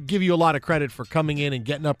 I give you a lot of credit for coming in and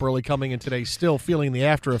getting up early, coming in today, still feeling the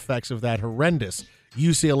after effects of that horrendous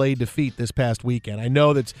UCLA defeat this past weekend. I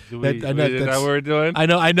know that's what we're doing.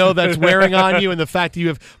 I know that's wearing on you, and the fact that you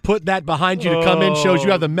have put that behind you to come in shows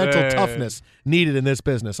you have the mental toughness needed in this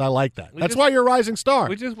business. I like that. That's why you're a rising star.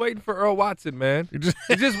 We're just waiting for Earl Watson, man.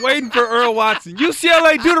 We're just waiting for Earl Watson.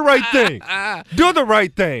 UCLA, do the right thing. Do the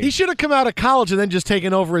right thing. He should have come out of college and then just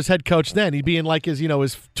taken over as head coach. Then he'd be in like his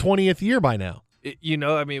 20th year by now.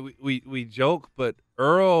 We joke, but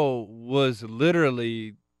Earl was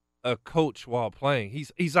literally a coach while playing.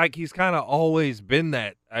 He's kind of always been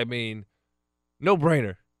that. I mean, no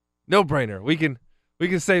brainer. We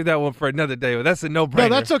can save that one for another day, but that's a no brainer.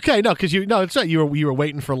 No, that's okay. No, because it's not. You were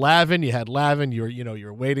waiting for Lavin. You had Lavin. You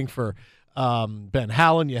were waiting for Ben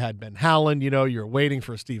Howland. You had Ben Howland. You're waiting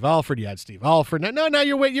for Steve Alford. You had Steve Alford. Now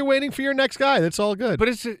you're waiting for your next guy. That's all good. But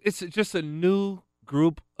it's just a new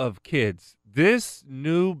group of kids. This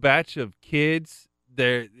new batch of kids.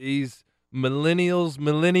 These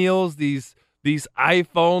millennials, these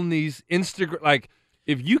iPhone, these Instagram, like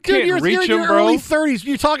if you can't reach them, bro. Early 30s,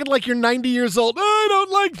 you're talking like you're 90 years old. I don't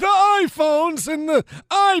like the iPhones and the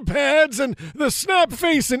iPads and the snap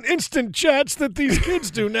face and instant chats that these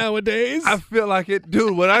kids do nowadays. I feel like it,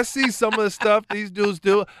 dude. When I see some of the stuff these dudes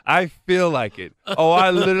do, I feel like it. Oh, I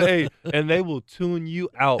literally, and they will tune you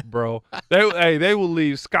out, bro. They will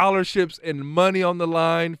leave scholarships and money on the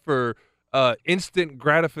line for instant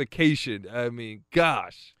gratification. I mean,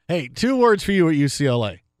 gosh. Hey, 2 words for you at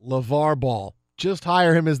UCLA. LeVar Ball. Just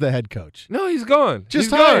hire him as the head coach. No, he's gone. Just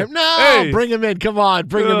hire him. No, bring him in. Come on,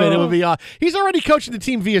 bring him in. It would be he's already coaching the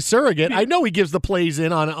team via surrogate. I know he gives the plays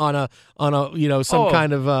in on a some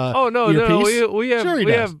kind of earpiece. We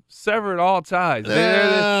have severed all ties.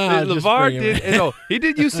 LeVar did. He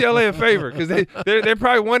did UCLA a favor because they're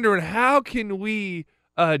probably wondering how can we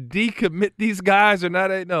decommit these guys or not?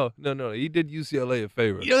 No. He did UCLA a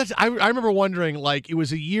favor. I remember wondering, like, it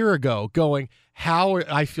was a year ago, going, how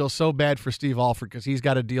I feel so bad for Steve Alford because he's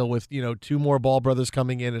got to deal with, 2 more Ball brothers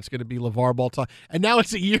coming in. It's going to be LeVar Ball time. And now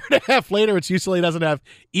it's a year and a half later. It's UCLA doesn't have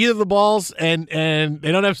either of the Balls, and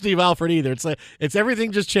they don't have Steve Alford either. It's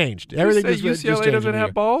everything just changed. Everything just UCLA doesn't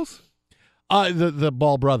have Balls? The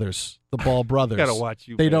Ball brothers. The Ball brothers. Gotta watch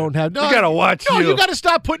you. They man. don't have. You gotta watch you. No, you gotta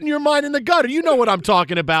stop putting your mind in the gutter. You know what I'm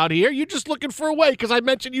talking about here. You're just looking for a way because I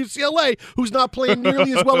mentioned UCLA, who's not playing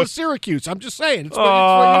nearly as well as Syracuse. I'm just saying. It's what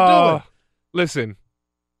you're doing. Listen,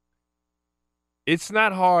 it's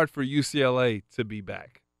not hard for UCLA to be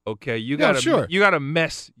back. Okay, you gotta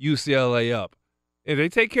mess UCLA up. If they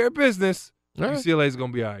take care of business, UCLA is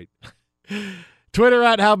gonna be all right. Twitter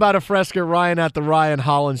at How About a Fresca, Ryan at the Ryan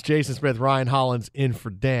Hollins, Jason Smith, Ryan Hollins in for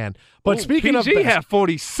Dan. But speaking of PG had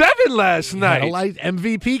 47 last night.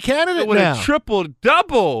 MVP candidate with now. A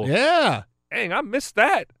triple-double. Yeah. Dang, I missed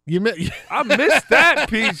that. I missed that,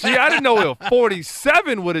 PG. I didn't know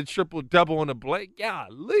 47 with a triple-double on the blade.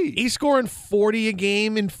 Golly. He's scoring 40 a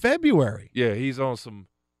game in February. Yeah, he's on some.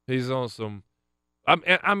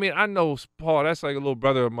 I mean, I know Paul. That's like a little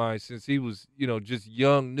brother of mine since he was, just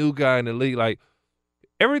young, new guy in the league. Like,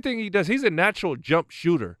 everything he does, he's a natural jump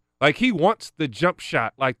shooter. Like, he wants the jump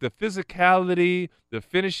shot, like the physicality, the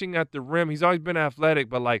finishing at the rim. He's always been athletic,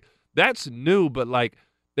 but, like, that's new. But, like,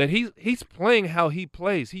 that he's playing how he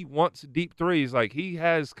plays. He wants deep threes. Like, he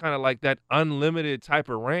has kind of like that unlimited type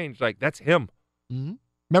of range. Like, that's him. Mm-hmm.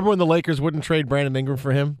 Remember when the Lakers wouldn't trade Brandon Ingram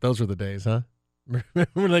for him? Those were the days, huh?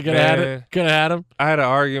 When they could have had him. I had an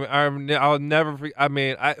argument. I'll never forget. I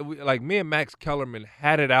mean, me and Max Kellerman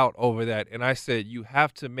had it out over that, and I said you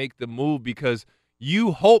have to make the move because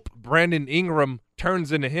you hope Brandon Ingram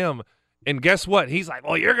turns into him. And guess what? He's like,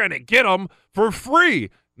 well, you're gonna get him for free.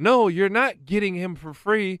 No, you're not getting him for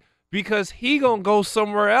free because he gonna go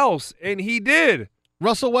somewhere else, and he did.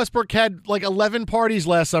 Russell Westbrook had like 11 parties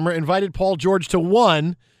last summer, invited Paul George to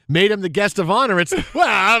one. Made him the guest of honor. It's,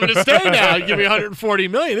 I'm going to stay now. Give me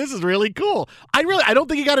 $140 million. This is really cool. I don't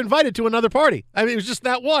think he got invited to another party. I mean, it was just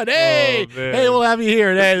that one. Hey, we'll have you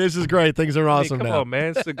here. Hey, this is great. Things are awesome now. Come on,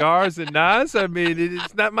 man. Cigars and Nas. I mean,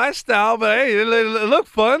 it's not my style, but hey, it looked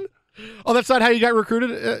fun. Oh, that's not how you got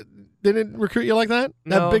recruited? They didn't recruit you like that?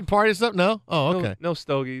 No. That big party stuff? No? Oh, okay. No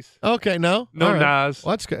stogies. Okay, no? No Nas.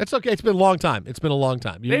 Well, that's good. It's okay. It's been a long time. They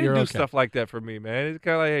didn't do stuff like that for me, man. It's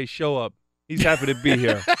kind of like, hey, show up. He's happy to be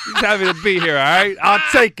here. He's happy to be here, all right? I'll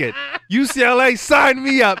take it. UCLA, sign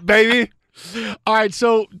me up, baby. All right,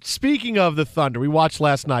 so speaking of the Thunder, we watched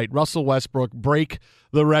last night Russell Westbrook break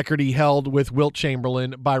the record he held with Wilt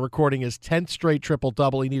Chamberlain by recording his 10th straight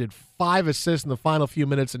triple-double. He needed 5 assists in the final few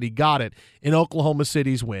minutes, and he got it in Oklahoma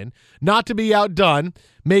City's win. Not to be outdone,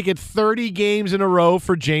 make it 30 games in a row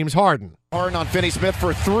for James Harden. Harden on Finney-Smith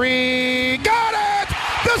for 3. Got it!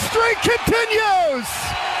 The streak continues!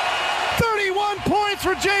 31 points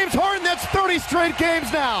for James Harden. That's 30 straight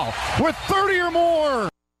games now with 30 or more.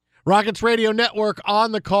 Rockets Radio Network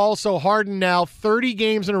on the call. So Harden now 30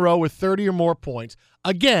 games in a row with 30 or more points.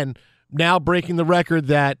 Again, now breaking the record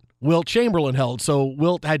that Wilt Chamberlain held. So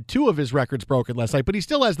Wilt had 2 of his records broken last night, but he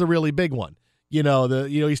still has the really big one. He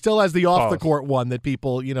still has the off the court one that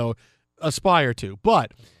people, aspire to.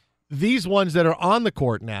 But these ones that are on the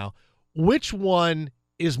court now, which one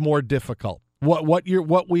is more difficult?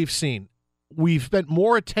 What we've seen, we've spent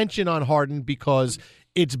more attention on Harden because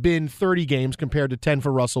it's been 30 games compared to 10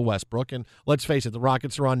 for Russell Westbrook, and let's face it, the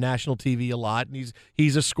Rockets are on national TV a lot, and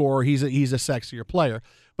he's a scorer, he's a sexier player.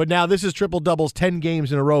 But now this is triple doubles 10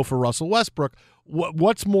 games in a row for Russell Westbrook.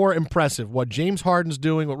 What's more impressive? What James Harden's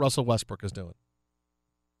doing, what Russell Westbrook is doing?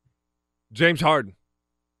 James Harden.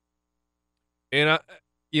 And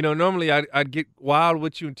normally I'd get wild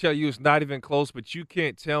with you and tell you it's not even close, but you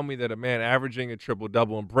can't tell me that a man averaging a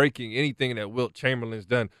triple-double and breaking anything that Wilt Chamberlain's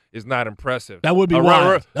done is not impressive. That would be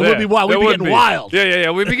wild. That would be wild. We'd be getting wild.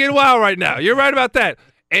 Yeah. We'd be getting wild right now. You're right about that.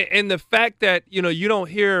 And the fact that, you don't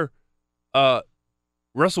hear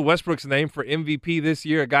Russell Westbrook's name for MVP this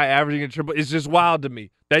year, a guy averaging a triple, is just wild to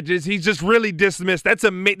me. He's just really dismissed. That's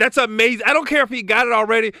amazing. I don't care if he got it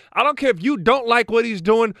already. I don't care if you don't like what he's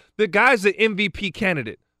doing. The guy's an MVP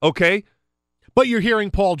candidate, okay? But you're hearing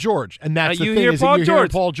Paul George, and that's the thing. You're hearing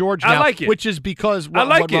Paul George now, I like it. which is because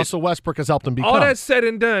what Russell Westbrook has helped him become. All that said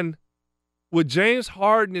and done, what James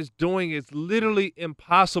Harden is doing is literally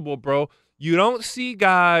impossible, bro. You don't see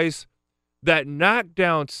guys that knock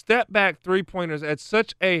down step-back three-pointers at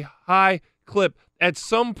such a high clip at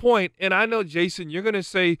some point, and I know, Jason, you're going to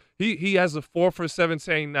say he has a 4 for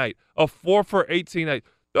 17 night, a 4 for 18 night.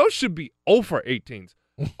 Those should be 0 for 18s.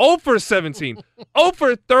 0 for 17, 0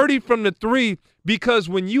 for 30 from the 3, because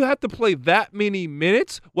when you have to play that many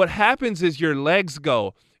minutes, what happens is your legs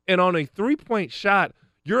go. And on a 3-point shot,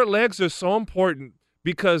 your legs are so important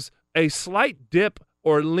because a slight dip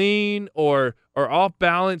or lean or off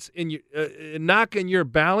balance in your knocking your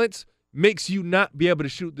balance makes you not be able to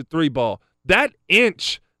shoot the 3 ball. That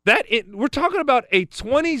inch, we're talking about a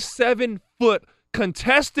 27-foot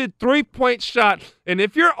contested 3-point shot, and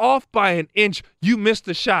if you're off by an inch, you missed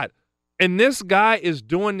the shot. And this guy is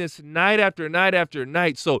doing this night after night after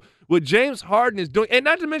night. So what James Harden is doing, and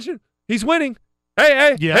not to mention, he's winning.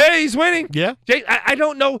 Hey, he's winning. Yeah. I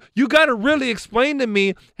don't know. You got to really explain to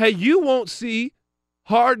me, hey, you won't see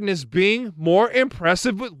Harden as being more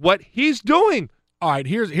impressive with what he's doing. All right,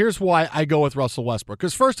 here's why I go with Russell Westbrook.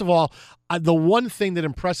 Because first of all, the one thing that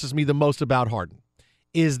impresses me the most about Harden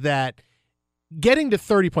is that getting to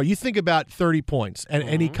 30 points, you think about 30 points and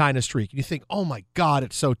any kind of streak, and you think, oh my God,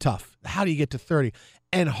 it's so tough. How do you get to 30?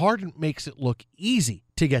 And Harden makes it look easy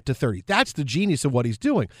to get to 30. That's the genius of what he's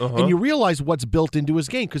doing. And you realize what's built into his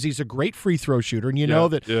game because he's a great free throw shooter. And you know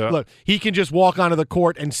that, look, he can just walk onto the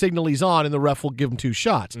court and signal he's on, and the ref will give him 2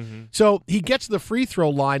 shots. So he gets the free throw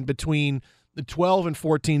line between the 12 and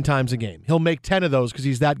 14 times a game. He'll make 10 of those because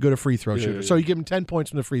he's that good a free throw shooter. So you give him 10 points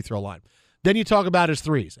from the free throw line. Then you talk about his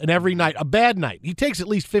threes. And every night, a bad night, he takes at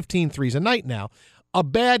least 15 threes a night now. A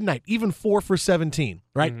bad night, even 4 for 17,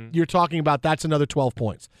 right? You're talking about that's another 12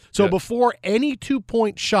 points. So before any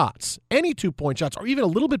 2-point shots, or even a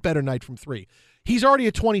little bit better night from 3, he's already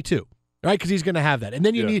at 22, right? Because he's going to have that. And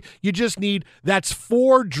then you just need, that's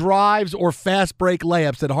 4 drives or fast break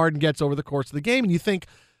layups that Harden gets over the course of the game. And you think,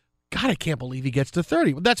 God, I can't believe he gets to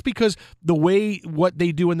 30. Well, that's because the way what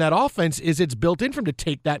they do in that offense is it's built in for him to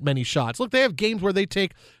take that many shots. Look, they have games where they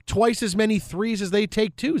take twice as many threes as they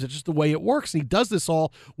take twos. It's just the way it works. And he does this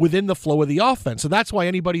all within the flow of the offense. So that's why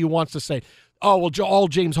anybody who wants to say, oh, well, all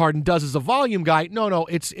James Harden does is a volume guy. No,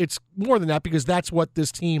 it's more than that because that's what this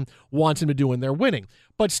team wants him to do when they're winning.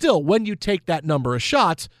 But still, when you take that number of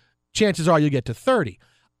shots, chances are you'll get to 30.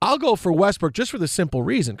 I'll go for Westbrook just for the simple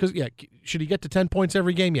reason, because, should he get to 10 points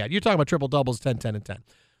every game? Yeah, you're talking about triple-doubles, 10, 10, and 10.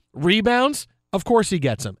 Rebounds, of course he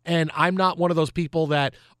gets them. And I'm not one of those people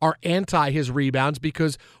that are anti his rebounds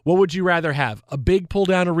because what would you rather have? A big pull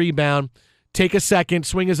down a rebound, take a second,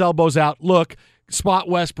 swing his elbows out, look, spot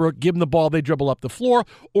Westbrook, give him the ball, they dribble up the floor,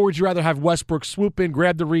 or would you rather have Westbrook swoop in,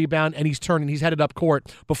 grab the rebound, and he's headed up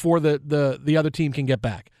court before the other team can get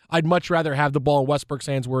back? I'd much rather have the ball in Westbrook's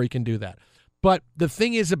hands where he can do that. But the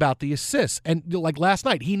thing is about the assists, and like last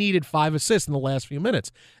night, he needed 5 assists in the last few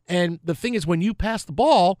minutes. And the thing is, when you pass the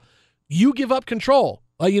ball, you give up control.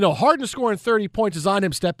 Harden scoring 30 points is on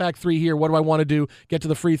him. Step back 3 here. What do I want to do? Get to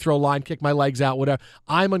the free throw line, kick my legs out, whatever.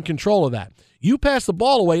 I'm in control of that. You pass the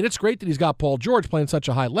ball away, and it's great that he's got Paul George playing such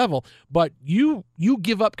a high level, but you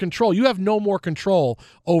give up control. You have no more control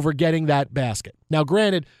over getting that basket. Now,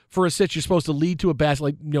 granted, for assists, you're supposed to lead to a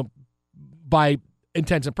basket, by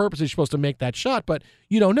intents and purposes, you're supposed to make that shot, but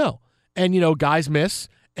you don't know. And, guys miss.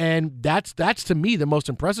 And that's to me the most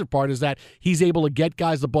impressive part is that he's able to get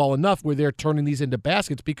guys the ball enough where they're turning these into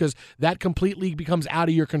baskets because that completely becomes out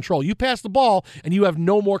of your control. You pass the ball and you have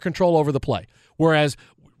no more control over the play. Whereas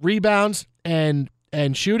rebounds and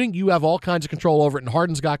shooting, you have all kinds of control over it, and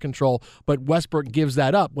Harden's got control, but Westbrook gives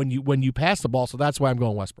that up when you pass the ball, so that's why I'm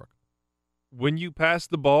going Westbrook. When you pass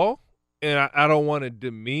the ball, and I don't want to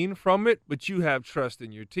demean from it, but you have trust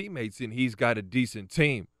in your teammates, and he's got a decent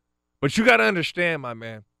team. But you got to understand, my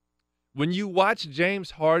man, when you watch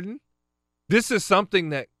James Harden, this is something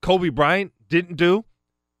that Kobe Bryant didn't do.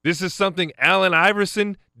 This is something Allen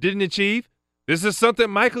Iverson didn't achieve. This is something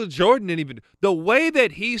Michael Jordan didn't even do. The way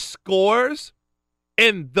that he scores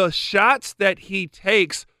and the shots that he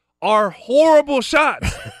takes are horrible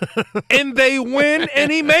shots, and they win,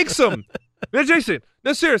 and he makes them. Now, Jason,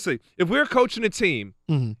 no, seriously, if we're coaching a team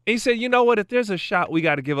and you say, you know what, if there's a shot we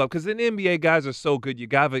got to give up, because in the NBA guys are so good, you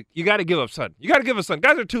got to give up something. You got to give us something.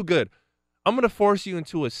 Guys are too good. I'm going to force you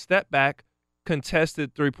into a step-back,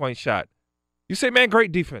 contested 3-point shot. You say, man,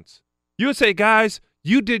 great defense. You would say, guys,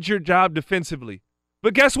 you did your job defensively.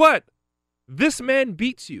 But guess what? This man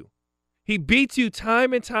beats you. He beats you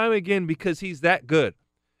time and time again because he's that good.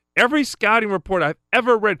 Every scouting report I've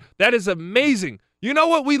ever read, that is amazing. You know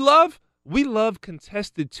what we love? We love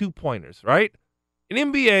contested 2-pointers, right?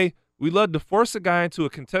 In NBA, we love to force a guy into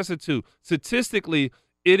a contested 2. Statistically,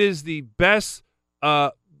 it is the best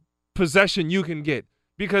possession you can get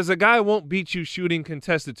because a guy won't beat you shooting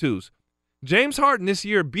contested 2s. James Harden this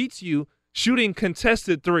year beats you shooting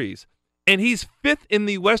contested 3s, and he's 5th in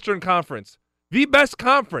the Western Conference, the best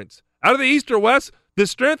conference. Out of the East or West, the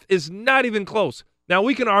strength is not even close. Now,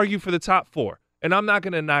 we can argue for the top 4, and I'm not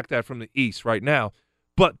going to knock that from the East right now.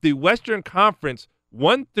 But the Western Conference,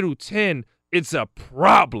 1 through 10, it's a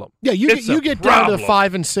problem. Yeah, you get down to the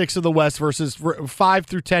 5 and 6 of the West versus 5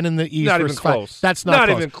 through 10 in the East. Not even close. That's not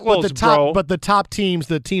close. Even close, but the top teams,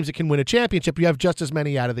 the teams that can win a championship, you have just as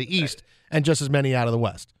many out of the East and just as many out of the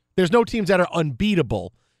West. There's no teams that are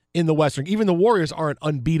unbeatable in the Western. Even the Warriors aren't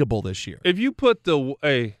unbeatable this year. If you put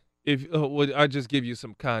I just give you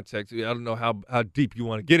some context. I don't know how deep you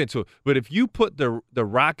want to get into it, but if you put the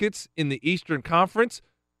Rockets in the Eastern Conference,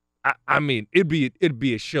 I mean, it'd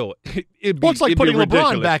be a show. It's like putting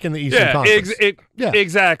LeBron back in the Eastern Conference.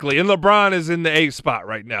 Exactly. And LeBron is in the 8th spot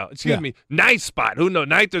right now. Excuse me, 9th spot. Who knows?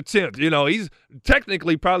 9th or 10th. He's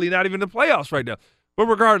technically probably not even in the playoffs right now. But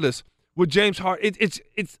regardless, with James Harden,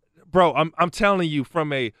 it's bro. I'm telling you,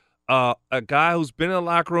 from a guy who's been in the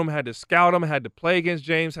locker room, had to scout him, had to play against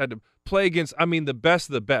James, had to play against, the best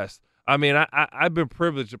of the best. I've been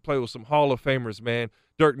privileged to play with some Hall of Famers, man.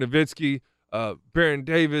 Dirk Nowitzki, Baron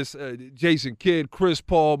Davis, Jason Kidd, Chris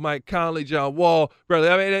Paul, Mike Conley, John Wall,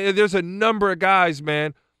 brother. There's a number of guys,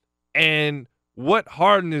 man. And what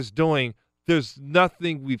Harden is doing, there's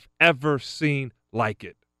nothing we've ever seen like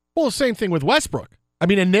it. Well, same thing with Westbrook.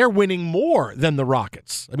 And they're winning more than the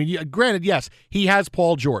Rockets. Granted, yes, he has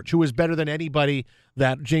Paul George, who is better than anybody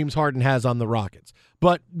that James Harden has on the Rockets.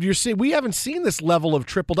 But we haven't seen this level of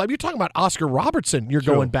triple-double. You're talking about Oscar Robertson. You're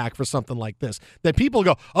going back for something like this. That people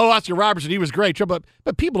go, oh, Oscar Robertson, he was great. But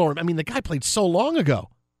people don't. The guy played so long ago.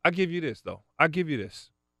 I'll give you this, though.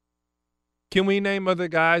 Can we name other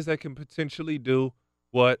guys that can potentially do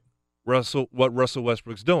what Russell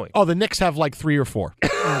Westbrook's doing? Oh, the Knicks have like 3 or 4.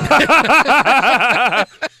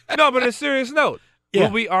 No, but on a serious note,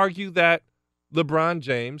 will we argue that LeBron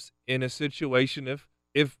James, in a situation, if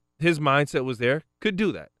his mindset was there, could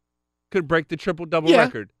do that? Could break the triple-double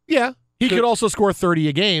record? Yeah. He could also score 30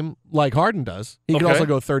 a game like Harden does. He could also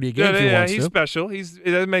go 30 a game if he wants to. He's special.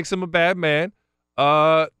 That makes him a bad man.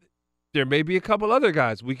 There may be a couple other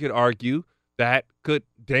guys we could argue that could.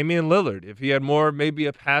 Damian Lillard, if he had more maybe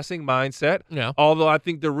a passing mindset, although I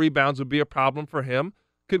think the rebounds would be a problem for him,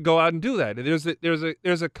 could go out and do that. And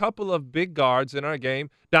there's a couple of big guards in our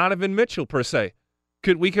game. Donovan Mitchell, per se.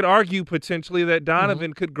 We could argue potentially that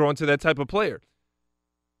Donovan could grow into that type of player.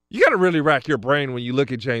 You got to really rack your brain when you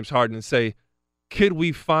look at James Harden and say, could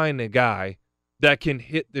we find a guy that can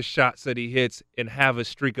hit the shots that he hits and have a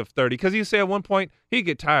streak of 30? Because you say at one point he'd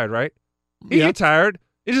get tired, right? He'd get tired.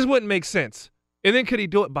 It just wouldn't make sense. And then could he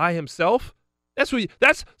do it by himself? See,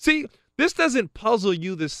 this doesn't puzzle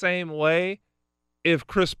you the same way if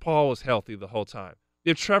Chris Paul was healthy the whole time.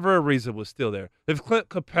 If Trevor Ariza was still there. If Clint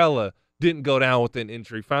Capella didn't go down with an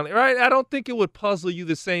injury finally, right? I don't think it would puzzle you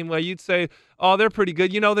the same way. You'd say, oh, they're pretty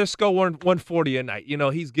good. They're scoring 140 a night.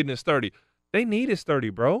 He's getting his 30. They need his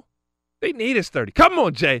 30, bro. They need his 30. Come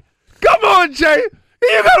on, Jay. You got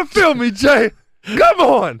to feel me, Jay. Come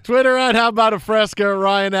on. Twitter at How About a Fresca,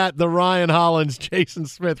 Ryan at the Ryan Hollins, Jason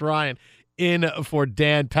Smith, Ryan in for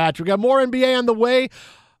Dan Patrick. Got more NBA on the way.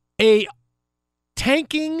 A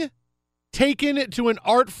tanking taken to an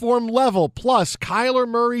art form level. Plus, Kyler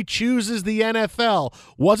Murray chooses the NFL.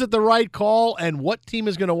 Was it the right call? And what team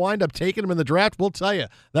is going to wind up taking him in the draft? We'll tell you.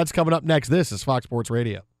 That's coming up next. This is Fox Sports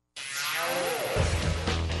Radio.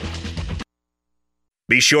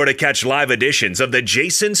 Be sure to catch live editions of The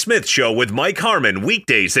Jason Smith Show with Mike Harmon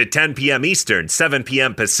weekdays at 10 p.m. Eastern, 7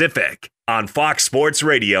 p.m. Pacific on Fox Sports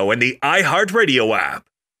Radio and the iHeartRadio app.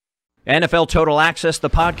 NFL Total Access, the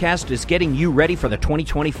podcast, is getting you ready for the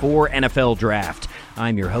 2024 NFL Draft.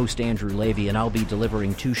 I'm your host, Andrew Levy, and I'll be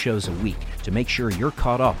delivering 2 shows a week to make sure you're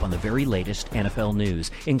caught up on the very latest NFL news,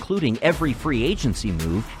 including every free agency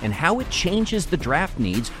move and how it changes the draft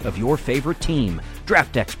needs of your favorite team.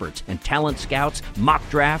 Draft experts and talent scouts, mock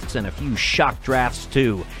drafts, and a few shock drafts,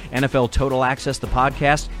 too. NFL Total Access, the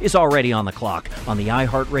podcast, is already on the clock on the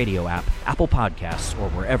iHeartRadio app, Apple Podcasts, or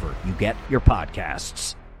wherever you get your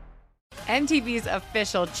podcasts. MTV's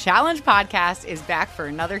official Challenge podcast is back for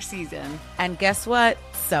another season. And guess what?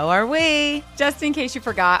 So are we. Just in case you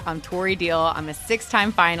forgot, I'm Tori Deal. I'm a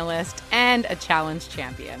 6-time finalist and a Challenge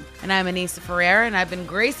champion. And I'm Anissa Ferreira, and I've been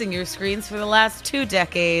gracing your screens for the last 2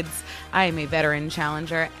 decades. I am a veteran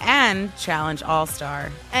challenger and Challenge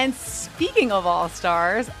All-Star. And speaking of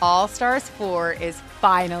All-Stars, All-Stars 4 is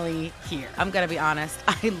finally here. I'm going to be honest.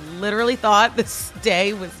 I literally thought this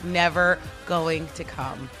day was never going to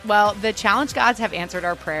come. Well, the Challenge gods have answered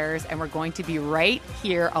our prayers, and we're going to be right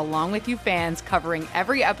here along with you fans covering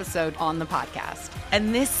every episode on the podcast.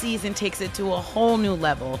 And this season takes it to a whole new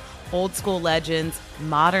level. Old school legends,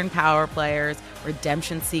 modern power players,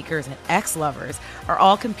 redemption seekers, and ex-lovers are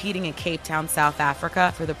all competing in Cape Town, South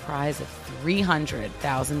Africa for the prize of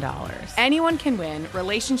 $300,000. Anyone can win,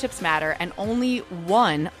 relationships matter, and only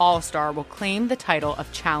one All-Star will claim the title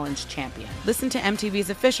of Challenge Champion. Listen to MTV's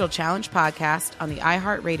official Challenge podcast on the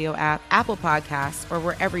iHeartRadio app, Apple Podcasts, or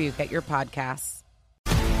wherever you get your podcasts.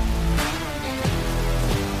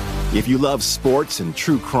 If you love sports and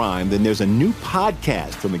true crime, then there's a new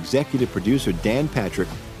podcast from executive producer Dan Patrick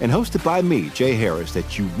and hosted by me, Jay Harris,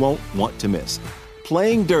 that you won't want to miss.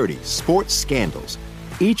 Playing Dirty: Sports Scandals.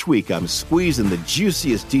 Each week, I'm squeezing the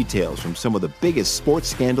juiciest details from some of the biggest sports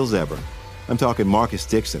scandals ever. I'm talking Marcus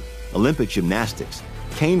Dixon, Olympic gymnastics,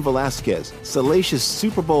 Cain Velasquez, salacious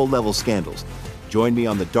Super Bowl-level scandals. Join me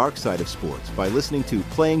on the dark side of sports by listening to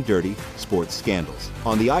Playing Dirty: Sports Scandals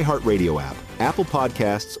on the iHeartRadio app, Apple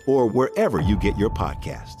Podcasts, or wherever you get your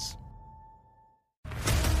podcasts.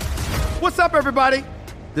 What's up, everybody?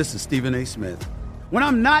 This is Stephen A. Smith. When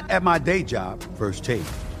I'm not at my day job, First Take,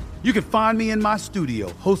 you can find me in my studio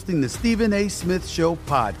hosting the Stephen A. Smith Show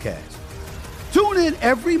podcast. Tune in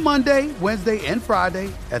every Monday, Wednesday, and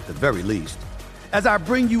Friday, at the very least, as I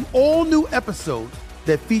bring you all new episodes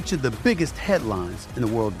that feature the biggest headlines in the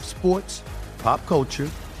world of sports, pop culture,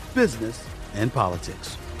 business, and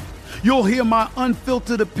politics. You'll hear my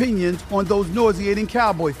unfiltered opinions on those nauseating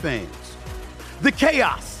Cowboy fans, the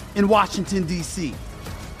chaos in Washington, D.C.,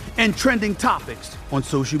 and trending topics on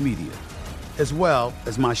social media, as well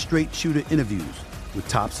as my straight shooter interviews with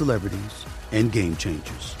top celebrities and game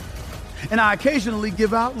changers. And I occasionally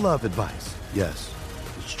give out love advice. Yes,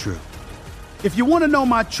 it's true. If you want to know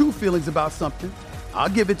my true feelings about something, I'll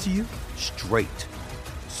give it to you straight.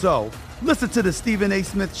 So, listen to the Stephen A.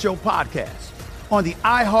 Smith Show podcast on the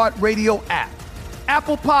iHeartRadio app,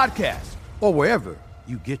 Apple Podcasts, or wherever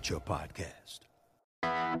you get your podcast.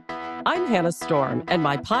 I'm Hannah Storm, and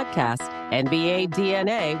my podcast, NBA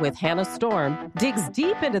DNA with Hannah Storm, digs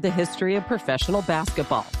deep into the history of professional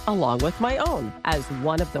basketball, along with my own, as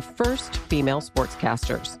one of the first female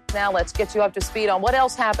sportscasters. Now let's get you up to speed on what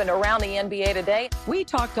else happened around the NBA today. We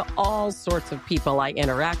talked to all sorts of people I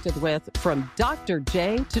interacted with, from Dr.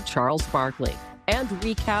 J to Charles Barkley, and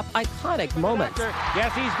recap iconic moments.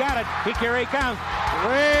 Yes, he's got it. Here he comes.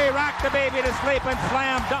 Way rock the baby to sleep and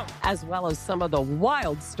slam dunk. As well as some of the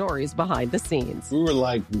wild stories behind the scenes. We were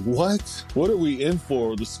like, what? What are we in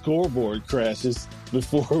for? The scoreboard crashes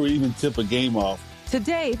before we even tip a game off.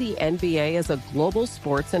 Today, the NBA is a global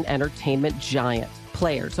sports and entertainment giant.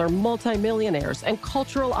 Players are multimillionaires and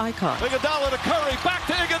cultural icons. Iguodala to Curry, back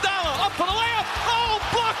to Iguodala, up for the layup. Oh,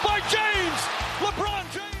 blocked by James.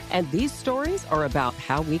 LeBron James. And these stories are about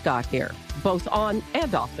how we got here, both on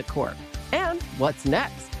and off the court. And what's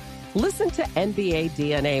next? Listen to NBA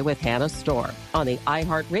DNA with Hannah Storm on the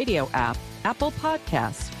iHeartRadio app, Apple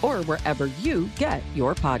Podcasts, or wherever you get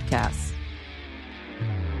your podcasts.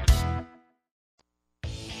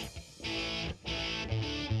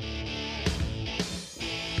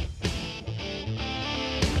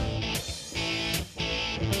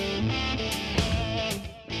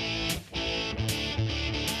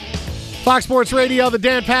 Fox Sports Radio, the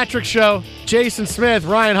Dan Patrick Show. Jason Smith,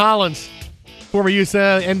 Ryan Hollins, former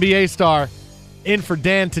UCLA NBA star, in for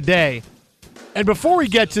Dan today. And before we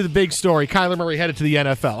get to the big story, Kyler Murray headed to the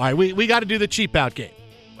NFL. All right, we got to do the cheap out game.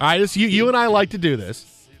 All right, this, you and I like to do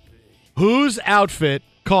this. Whose outfit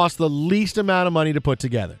cost the least amount of money to put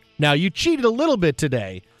together? Now, you cheated a little bit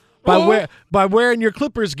today by wearing your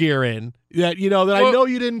Clippers gear in. That I know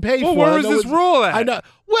you didn't pay for. Where is this rule at? I know.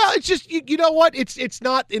 Well, it's just you know what? It's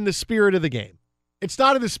not in the spirit of the game. It's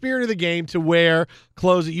not in the spirit of the game to wear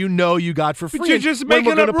clothes that you got for free. But you're just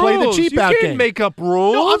making up rules. Play the cheap out you can't game. Make up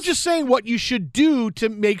rules. No, I'm just saying what you should do to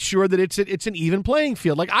make sure that it's an even playing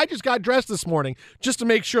field. Like I just got dressed this morning just to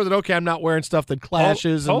make sure that I'm not wearing stuff that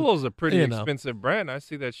clashes. Polo's a pretty expensive brand. I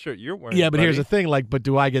see that shirt you're wearing. Yeah, but here's the thing. But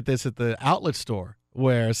do I get this at the outlet store?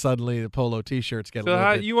 Where suddenly the Polo T-shirts get a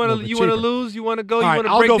little bit. You want to lose? You want to go? All you want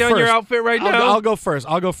to break down your outfit right now? I'll go first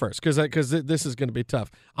because this is going to be tough.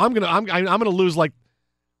 I'm gonna lose like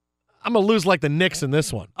the Knicks in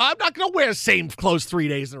this one. I'm not gonna wear the same clothes 3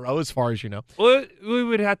 days in a row, as far as you know. Well, we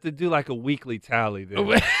would have to do like a weekly tally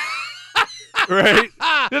then. Right?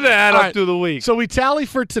 Doesn't add up through the week. So we tally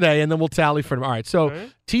for today, and then we'll tally for tomorrow. All right. So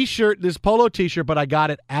T-shirt, this Polo T-shirt, but I got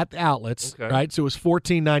it at the outlets. Okay. Right. So it was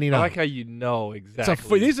 $14.99. I like how you know exactly.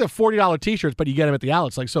 So these are $40 T-shirts, but you get them at the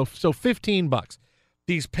outlets. Like so $15.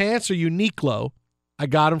 These pants are Uniqlo. I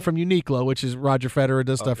got them from Uniqlo, which is Roger Federer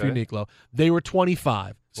does stuff for Uniqlo. They were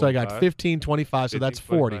 $25. So I got 15, 25. So that's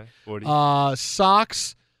 40. 40.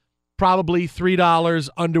 Socks. probably $3.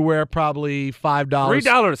 Underwear, probably $5.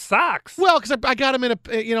 $3 socks? Well, because I got them in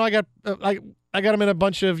I got them in a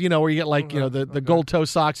bunch of, where you get the gold toe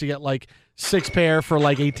socks. You get like 6 pair for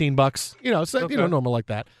like $18. So normal like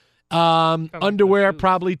that. Underwear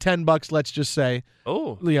probably $10. Let's just say.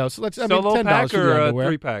 Oh, so let's solo $10 pack for the or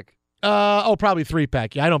underwear. 3-pack? Probably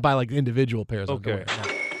 3-pack. Yeah, I don't buy like individual pairs of underwear. No.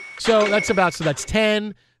 So that's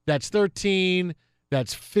 10. That's 13.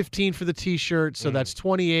 That's 15 for the T-shirt. So that's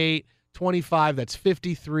 28, 25. That's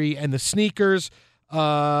 53, and the sneakers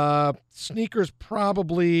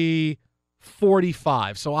probably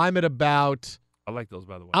 45. So I'm at about. I like those,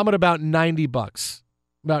 by the way. I'm at about $90.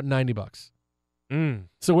 About $90. Mm.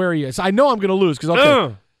 So where are you? So I know I'm going to lose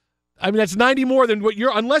because that's 90 more than what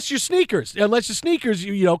unless you're sneakers. Unless you're sneakers,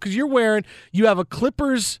 because you have a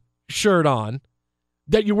Clippers shirt on,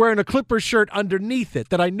 that you're wearing a Clippers shirt underneath it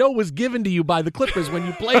that I know was given to you by the Clippers when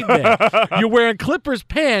you played there. You're wearing Clippers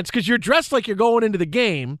pants because you're dressed like you're going into the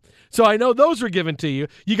game. So I know those were given to you.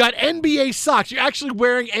 You got NBA socks. You're actually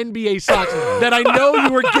wearing NBA socks that I know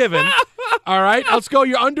you were given. All right, let's go.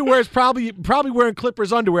 Your underwear is probably wearing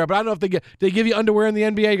Clippers underwear, but I don't know if they give you underwear in the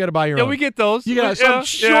NBA. You got to buy your own. Yeah, we get those. I'm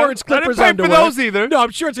sure it's Clippers I didn't pay underwear. for those either. No,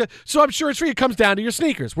 I'm sure it's free. It comes down to your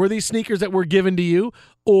sneakers. Were these sneakers that were given to you,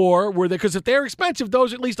 or were they? Because if they're expensive,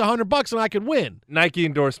 those are at least $100, and I could win. Nike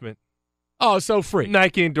endorsement. Oh, so free.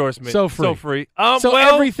 Nike endorsement. So free. So free.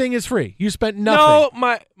 Everything is free. You spent nothing.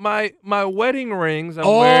 No, my wedding rings I'm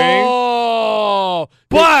wearing. Oh,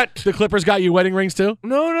 but the Clippers got you wedding rings too?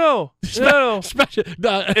 No. Special.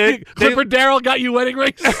 Clipper Darryl got you wedding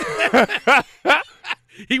rings.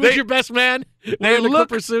 He was your best man. They look look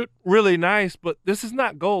Clipper suit. Really nice, but this is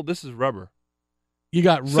not gold. This is rubber. You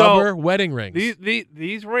got rubber wedding rings.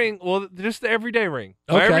 These rings. Well, just the everyday ring.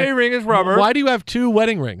 Okay. My everyday ring is rubber. Why do you have 2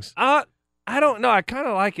 wedding rings? I don't know. I kind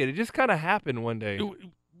of like it. It just kind of happened one day.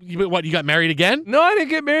 What, you got married again? No, I didn't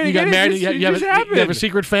get married again. You got married. It just happened. You have a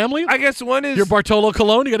secret family? I guess one is. You're Bartolo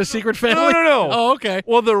Colon? You got a secret family? No. Oh, okay.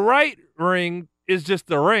 Well, the right ring is just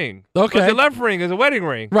the ring. Okay. But the left ring is a wedding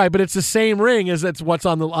ring. Right, but it's the same ring as that's what's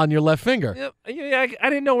on your left finger. Yeah, I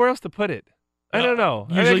didn't know where else to put it. I don't know.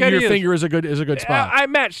 Usually your finger is a good spot. I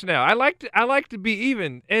match now. I like to be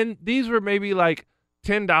even, and these were maybe like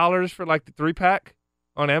 $10 for like the 3-pack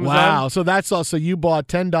on Amazon. Wow, so that's also you bought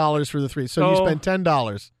 $10 for the 3. So you spent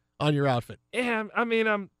 $10 on your outfit. Yeah, I mean,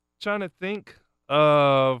 I'm trying to think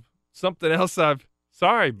of something else.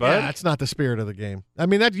 Sorry, bud. Yeah, that's not the spirit of the game. I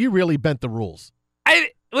mean, that you really bent the rules.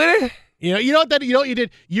 You know what you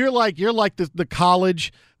did? You're like the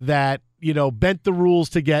college that bent the rules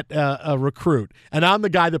to get a recruit, and I'm the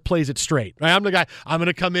guy that plays it straight. Right? I'm the guy. I'm going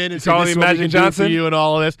to come in and say this is what we can do for you and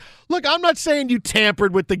all of this. Look, I'm not saying you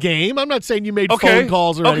tampered with the game. I'm not saying you made phone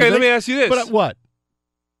calls or anything. Okay, let me ask you this. But what?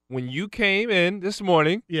 When you came in this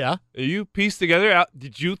morning, yeah, you pieced together out.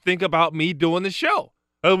 Did you think about me doing the show?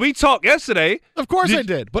 We talked yesterday. Of course I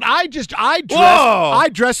did. But I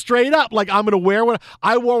dressed straight up. Like I'm going to wear what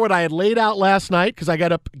I wore what I had laid out last night because I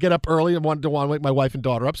get up early and wanted to wake my wife and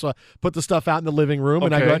daughter up. So I put the stuff out in the living room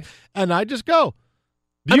and I just go.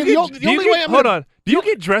 Do you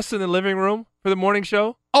get dressed in the living room for the morning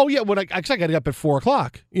show? Oh yeah. I got to get up at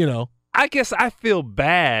 4:00. I guess I feel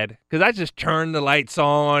bad because I just turn the lights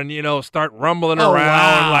on, start rumbling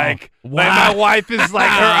around like my wife is like,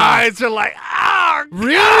 her eyes are like, oh,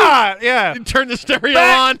 really? God. Yeah. You turn the stereo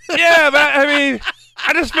on. Yeah, but I mean,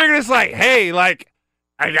 I just figured it's like, hey, like,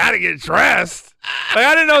 I got to get dressed. Like,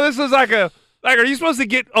 I didn't know this was like are you supposed to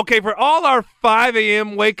get, for all our 5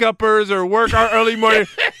 a.m. wake-uppers or work our early morning,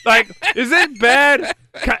 like, is it bad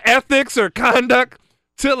ethics or conduct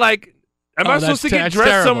to, like, am I supposed to get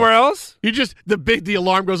dressed somewhere else? You just, the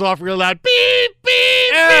alarm goes off real loud. Beep,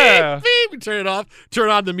 beep, beep, beep. You turn it off. Turn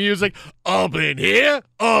on the music. Up in here.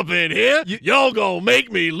 Y'all gonna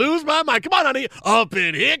make me lose my mind. Come on, honey. Up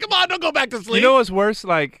in here. Come on, don't go back to sleep. You know what's worse?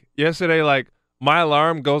 Like, yesterday, like, my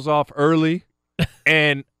alarm goes off early,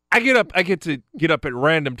 and I get to get up at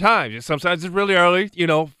random times. Sometimes it's really early,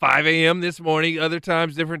 5 a.m. this morning, other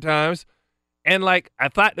times, different times. And, like, I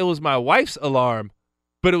thought it was my wife's alarm.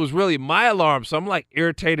 But it was really my alarm, so I'm like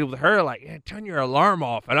irritated with her, like, yeah, turn your alarm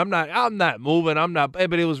off. And I'm not moving,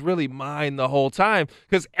 but it was really mine the whole time.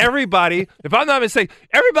 Because everybody, if I'm not mistaken,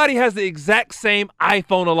 everybody has the exact same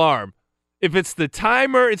iPhone alarm. If it's the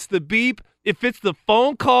timer, it's the beep. If it's the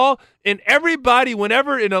phone call, and everybody,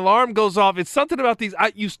 whenever an alarm goes off, it's something about these.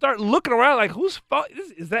 You start looking around like, whose phone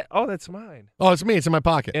is that? Oh, that's mine. Oh, it's me. It's in my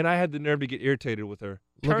pocket. And I had the nerve to get irritated with her.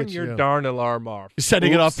 Turn your darn alarm off. You're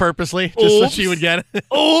setting it off purposely just so she would get it.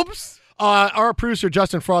 Oops. Our producer,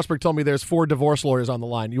 Justin Frostberg, told me there's 4 divorce lawyers on the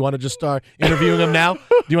line. You want to just start interviewing them now? Do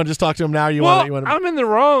you want to just talk to them now? I'm in the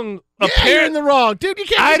wrong. Yeah, you're in the wrong. Dude, you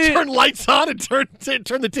can't just turn lights on and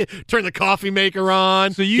turn the coffee maker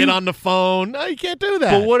on, so get on the phone. No, you can't do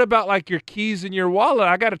that. But what about like your keys in your wallet?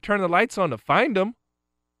 I got to turn the lights on to find them.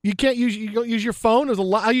 You can't use your phone as a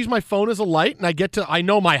light. I use my phone as a light, and I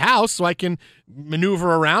know my house, so I can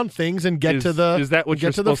maneuver around things and get to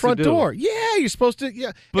the front door. Yeah, you're supposed to.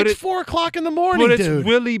 Yeah, but it's 4 o'clock in the morning, but dude. It's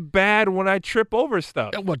really bad when I trip over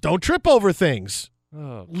stuff. Well, don't trip over things.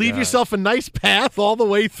 Oh, leave yourself a nice path all the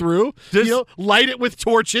way through. Light it with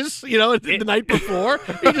torches. The night before,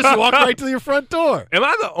 you just walk right to your front door. Am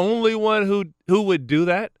I the only one who would do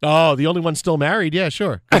that? Oh, the only one still married? Yeah,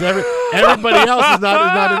 sure. Because everybody else is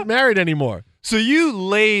not married anymore. So you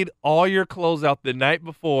laid all your clothes out the night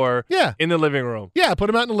before? Yeah. In the living room? Yeah, put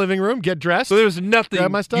them out in the living room. Get dressed. So there's nothing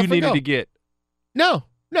grab my stuff you needed go. to get. No,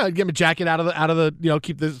 get my jacket out of the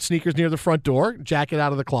keep the sneakers near the front door, jacket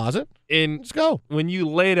out of the closet, and let's go. When you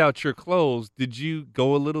laid out your clothes, did you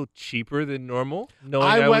go a little cheaper than normal, knowing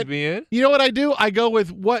I would be in? You know what I do? I go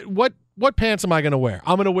with what pants am I going to wear?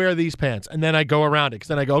 I'm going to wear these pants, and then I go around it because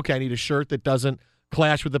then I go, okay, I need a shirt that doesn't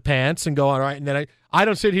clash with the pants, and go all right, and then I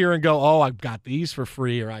don't sit here and go, oh, I've got these for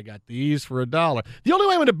free or I got these for $1. The only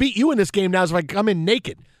way I'm going to beat you in this game now is if I come in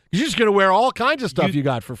naked. You're just going to wear all kinds of stuff you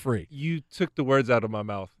got for free. You took the words out of my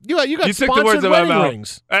mouth. You got sponsored wedding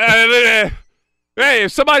rings. Hey,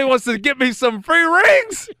 if somebody wants to get me some free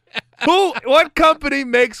rings, what company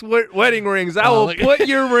makes wedding rings? I will put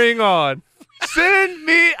your ring on. Send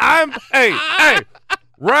me. Hey,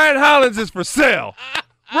 Ryan Hollins is for sale.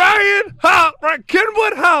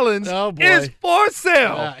 Kenwood Hollins is for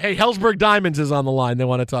sale. Hey, Hellsberg Diamonds is on the line. They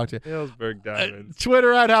want to talk to you. Hellsberg Diamonds.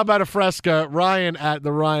 Twitter at How About a Fresca. Ryan at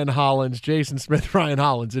the Ryan Hollins. Jason Smith, Ryan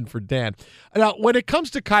Hollins in for Dan. Now, when it comes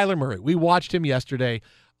to Kyler Murray, we watched him yesterday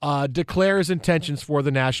declare his intentions for the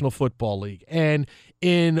National Football League. And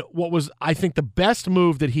in what was, I think, the best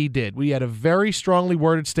move that he did, we had a very strongly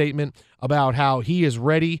worded statement about how he is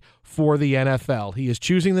ready for the NFL. He is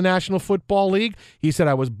choosing the National Football League. He said,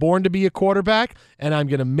 I was born to be a quarterback, and I'm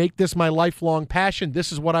going to make this my lifelong passion.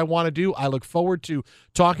 This is what I want to do. I look forward to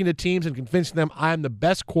talking to teams and convincing them I'm the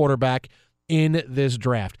best quarterback in this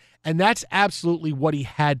draft. And that's absolutely what he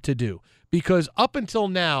had to do. Because up until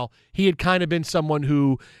now, he had kind of been someone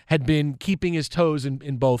who had been keeping his toes in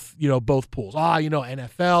both pools.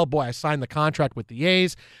 NFL, boy, I signed the contract with the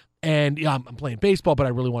A's, and I'm playing baseball, but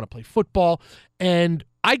I really want to play football. And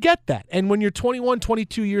I get that. And when you're 21,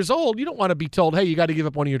 22 years old, you don't want to be told, hey, you got to give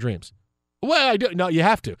up one of your dreams. Well, I do. No, you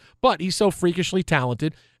have to. But he's so freakishly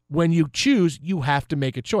talented. When you choose, you have to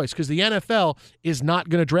make a choice because the NFL is not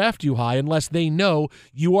going to draft you high unless they know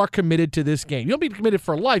you are committed to this game. You don't be committed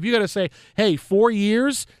for life. You got to say, hey, 4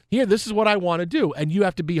 years, here, this is what I want to do. And you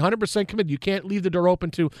have to be 100% committed. You can't leave the door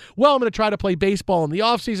open to, well, I'm going to try to play baseball in the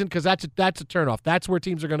offseason because that's a turnoff. That's where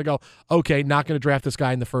teams are going to go, okay, not going to draft this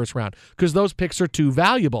guy in the first round because those picks are too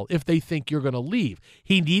valuable if they think you're going to leave.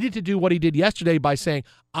 He needed to do what he did yesterday by saying,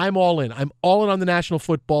 I'm all in. I'm all in on the National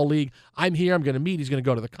Football League. I'm here. I'm going to meet. He's going to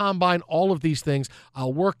go to the combine, all of these things.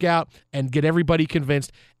 I'll work out and get everybody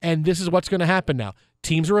convinced. And this is what's going to happen now.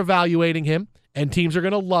 Teams are evaluating him, and teams are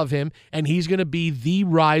going to love him, and he's going to be the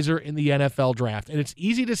riser in the NFL draft. And it's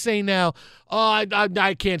easy to say now,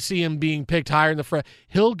 I can't see him being picked higher in the front.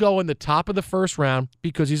 He'll go in the top of the first round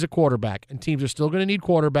because he's a quarterback, and teams are still going to need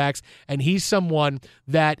quarterbacks, and he's someone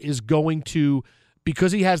that is going to,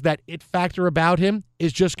 because he has that it factor about him,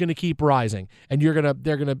 is just going to keep rising. And they're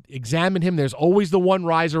going to examine him. There's always the one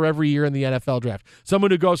riser every year in the NFL draft.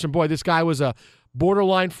 Someone who goes from, boy, this guy was a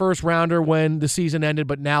borderline first rounder when the season ended,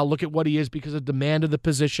 but now look at what he is because of demand of the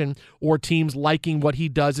position or teams liking what he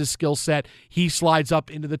does, his skill set. He slides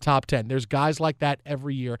up into the top 10. There's guys like that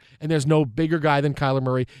every year, and there's no bigger guy than Kyler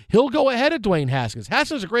Murray. He'll go ahead of Dwayne Haskins.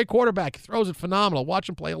 Haskins is a great quarterback. He throws it phenomenal. Watch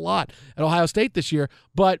him play a lot at Ohio State this year,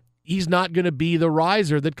 but he's not going to be the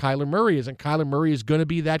riser that Kyler Murray is, and Kyler Murray is going to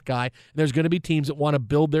be that guy. And there's going to be teams that want to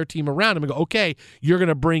build their team around him and go, okay, you're going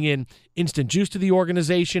to bring in instant juice to the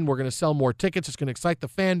organization. We're going to sell more tickets. It's going to excite the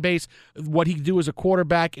fan base. What he can do as a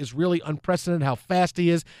quarterback is really unprecedented, how fast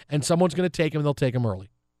he is, and someone's going to take him, and they'll take him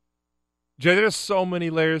early. Jay, there's so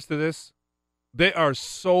many layers to this. There are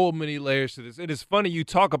so many layers to this. It is funny you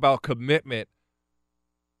talk about commitment,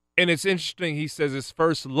 and it's interesting. He says his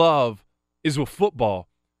first love is with football.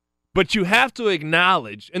 But you have to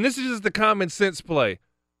acknowledge, and this is just the common sense play,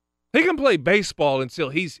 he can play baseball until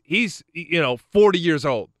he's 40 years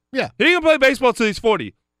old. Yeah. He can play baseball until he's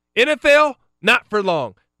 40. NFL, not for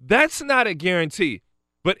long. That's not a guarantee.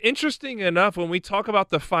 But interesting enough, when we talk about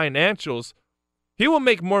the financials, He will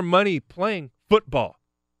make more money playing football.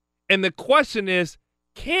 And the question is,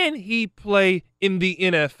 can he play in the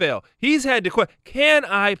NFL? He's had to question, can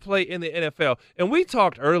I play in the NFL? And we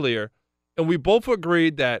talked earlier, and we both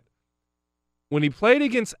agreed that when he played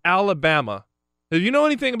against Alabama, if you know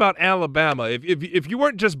anything about Alabama, if you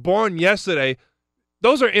weren't just born yesterday,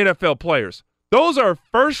 those are NFL players. Those are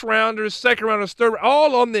first-rounders, second-rounders, third,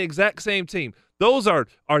 all on the exact same team. Those are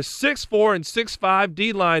 6'4" and 6'5"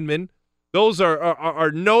 D linemen. Those are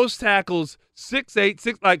nose tackles, 6'8",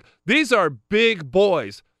 6 like these are big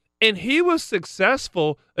boys. And he was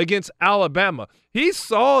successful against Alabama. He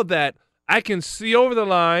saw that I can see over the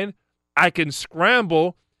line, I can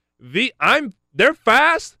scramble. They're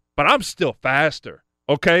fast, but I'm still faster.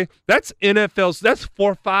 Okay? That's NFL's, that's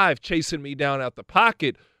 4-5 chasing me down out the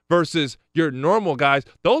pocket versus your normal guys.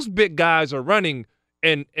 Those big guys are running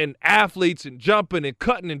and athletes and jumping and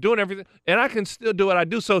cutting and doing everything, and I can still do what I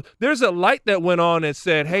do. So there's a light that went on and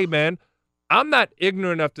said, hey, man, I'm not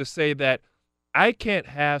ignorant enough to say that I can't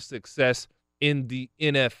have success in the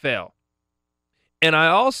NFL. And I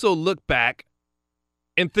also look back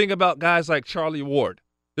and think about guys like Charlie Ward.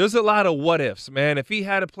 There's a lot of what-ifs, man. If he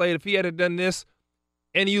had played, if he had done this,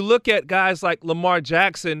 and you look at guys like Lamar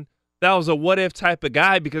Jackson, that was a what-if type of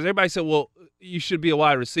guy because everybody said, well, you should be a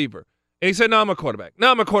wide receiver. And he said, no, I'm a quarterback.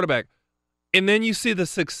 No, I'm a quarterback. And then you see the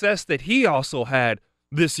success that he also had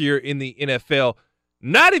this year in the NFL,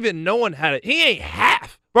 not even knowing how to – he ain't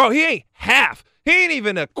half. Bro, he ain't half. He ain't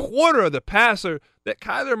even a quarter of the passer that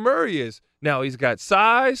Kyler Murray is. Now, he's got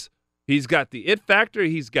size. He's got the it factor.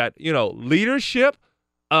 He's got, leadership.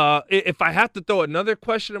 If I have to throw another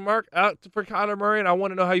question mark out for Kyler Murray, and I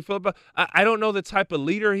want to know how you feel about it, I don't know the type of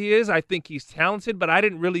leader he is. I think he's talented, but I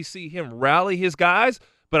didn't really see him rally his guys.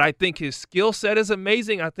 But I think his skill set is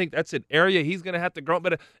amazing. I think that's an area he's going to have to grow.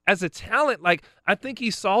 But as a talent, I think he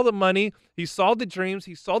saw the money, he saw the dreams,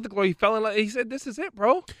 he saw the glory, he fell in love. He said, this is it,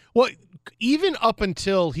 bro. Well, even up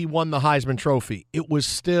until he won the Heisman Trophy, it was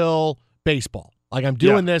still baseball. Like, I'm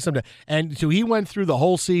doing this. And so he went through the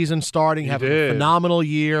whole season starting, having a phenomenal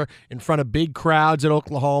year in front of big crowds at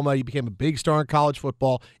Oklahoma. He became a big star in college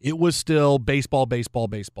football. It was still baseball, baseball,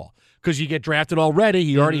 baseball. Because you get drafted already.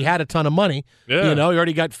 He already had a ton of money. Yeah. He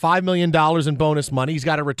already got $5 million in bonus money. He's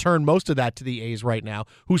got to return most of that to the A's right now,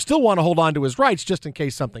 who still want to hold on to his rights just in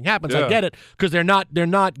case something happens. I get it, because they're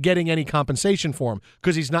not getting any compensation for him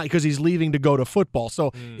because he's leaving to go to football.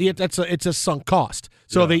 So it's a sunk cost.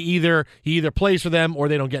 So he either plays for them or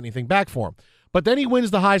they don't get anything back for him. But then he wins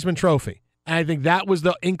the Heisman Trophy. And I think that was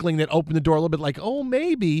the inkling that opened the door a little bit like, oh,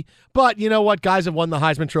 maybe. But you know what? Guys have won the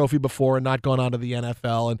Heisman Trophy before and not gone on to the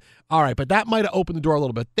NFL. And all right, but that might have opened the door a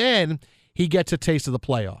little bit. Then he gets a taste of the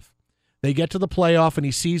playoff. They get to the playoff, and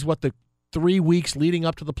he sees what the 3 weeks leading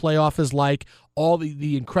up to the playoff is like, all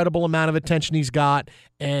the incredible amount of attention he's got.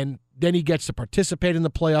 And then he gets to participate in the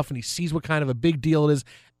playoff, and he sees what kind of a big deal it is.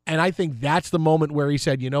 And I think that's the moment where he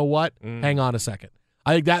said, you know what? Hang on a second.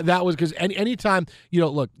 I think that was because anytime,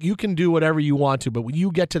 look, you can do whatever you want to, but when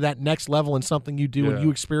you get to that next level in something you do and you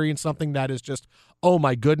experience something that is just, oh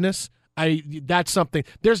my goodness, that's something.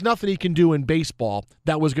 There's nothing he can do in baseball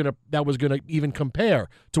that was gonna even compare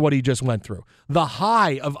to what he just went through. The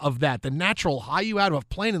high of that, the natural high you had of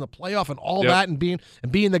playing in the playoff and all that, and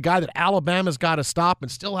being the guy that Alabama's got to stop,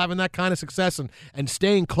 and still having that kind of success and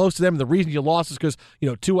staying close to them. And the reason you lost is because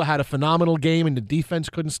Tua had a phenomenal game and the defense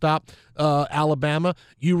couldn't stop Alabama.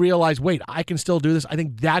 You realize, wait, I can still do this. I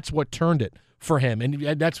think that's what turned it for him,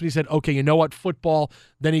 and that's when he said, okay, you know what, football.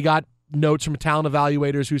 Then he got notes from talent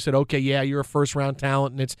evaluators who said, okay, yeah, you're a first-round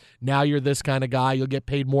talent, and now you're this kind of guy. You'll get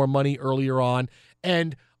paid more money earlier on.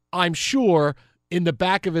 And I'm sure in the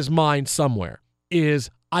back of his mind somewhere is,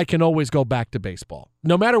 I can always go back to baseball.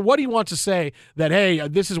 No matter what he wants to say that, hey,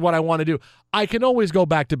 this is what I want to do, I can always go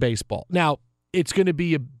back to baseball. Now, it's going to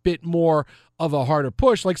be a bit more of a harder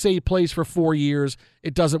push. Like, say he plays for 4 years,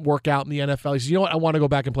 it doesn't work out in the NFL. He says, you know what, I want to go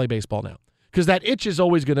back and play baseball now. Because that itch is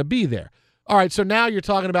always going to be there. All right, so now you're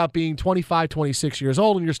talking about being 25, 26 years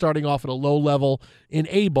old, and you're starting off at a low level in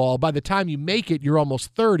A-ball. By the time you make it, you're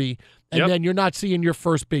almost 30, and then you're not seeing your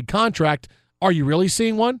first big contract. Are you really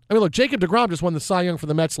seeing one? I mean, look, Jacob deGrom just won the Cy Young for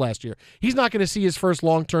the Mets last year. He's not going to see his first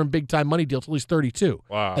long-term big-time money deal until he's 32.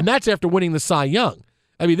 Wow. And that's after winning the Cy Young.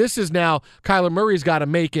 I mean, this is now Kyler Murray's got to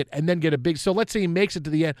make it and then get a big – so let's say he makes it to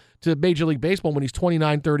the end to Major League Baseball when he's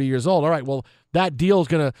 29, 30 years old. All right, well, that deal is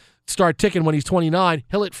going to start ticking when he's 29.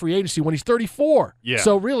 He'll hit free agency when he's 34. Yeah.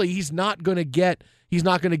 So really, he's not going to get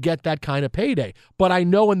that kind of payday. But I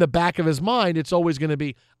know in the back of his mind, it's always going to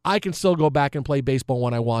be, I can still go back and play baseball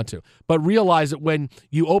when I want to. But realize that when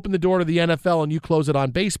you open the door to the NFL and you close it on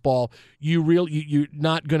baseball, you're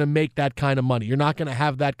not going to make that kind of money. You're not going to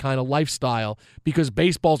have that kind of lifestyle because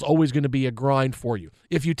baseball's always going to be a grind for you.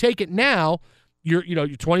 If you take it now, you're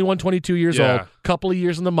 21, 22 years old, couple of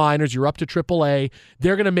years in the minors, you're up to AAA.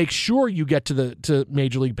 They're going to make sure you get to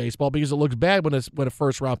Major League Baseball because it looks bad when a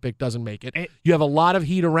first-round pick doesn't make it. You have a lot of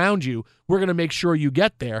heat around you. We're going to make sure you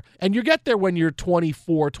get there. And you get there when you're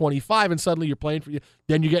 24, 25, and suddenly you're playing for you.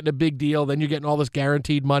 Then you're getting a big deal. Then you're getting all this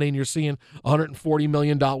guaranteed money, and you're seeing $140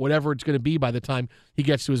 million, whatever it's going to be by the time he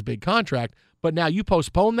gets to his big contract. But now you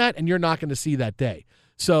postpone that, and you're not going to see that day.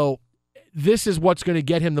 So this is what's going to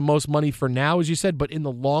get him the most money for now, as you said. But in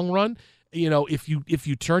the long run, if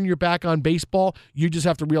you turn your back on baseball, you just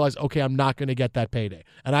have to realize, okay, I'm not going to get that payday,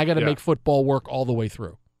 and I got to make football work all the way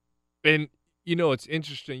through. And it's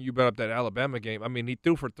interesting you brought up that Alabama game. I mean, he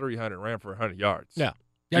threw for 300, ran for 100 yards. Yeah,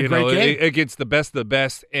 great game against the best of the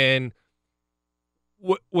best. And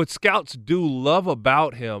what scouts do love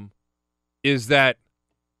about him is that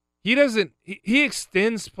he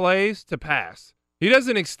extends plays to pass. He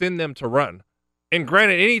doesn't extend them to run. And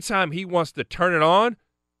granted, anytime he wants to turn it on,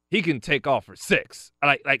 he can take off for 6.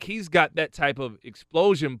 Like he's got that type of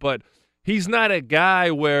explosion, but he's not a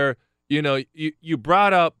guy where, you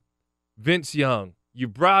brought up Vince Young, you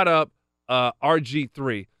brought up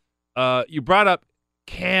RG3, you brought up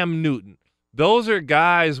Cam Newton. Those are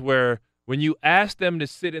guys where when you ask them to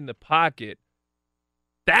sit in the pocket,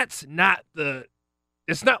 it's not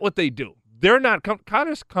what they do. They're not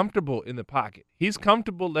Connor's comfortable in the pocket. He's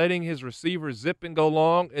comfortable letting his receivers zip and go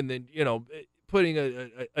long, and then putting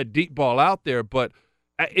a deep ball out there. But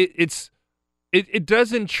it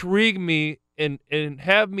does intrigue me and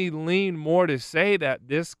have me lean more to say that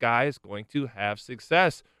this guy is going to have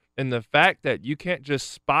success. And the fact that you can't just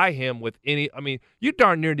spy him with any. I mean, you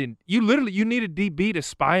darn near didn't. You need a DB to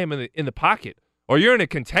spy him in the pocket, or you're in a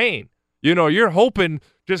contain. You're hoping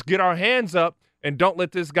just get our hands up and don't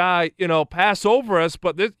let this guy, pass over us.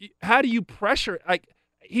 But how do you pressure? Like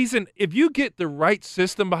if you get the right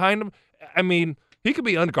system behind him, I mean, he could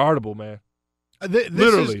be unguardable, man.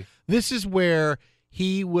 Literally, this is where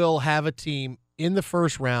he will have a team in the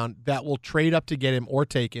first round that will trade up to get him or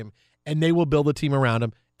take him, and they will build a team around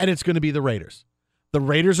him, and it's going to be the Raiders. The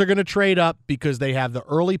Raiders are going to trade up because they have the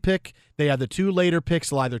early pick. They have the 2 later picks.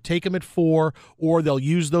 They'll either take him at 4 or they'll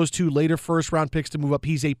use those 2 later first-round picks to move up.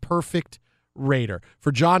 He's a perfect Raider.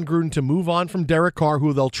 For John Gruden to move on from Derek Carr,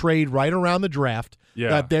 who they'll trade right around the draft.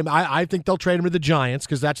 Yeah. I think they'll trade him to the Giants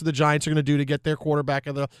because that's what the Giants are going to do to get their quarterback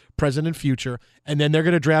of the present and future. And then they're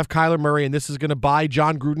going to draft Kyler Murray, and this is going to buy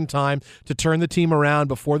John Gruden time to turn the team around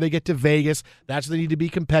before they get to Vegas. That's what they need to be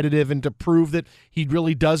competitive and to prove that he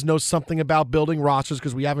really does know something about building rosters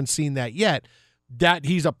because we haven't seen that yet. That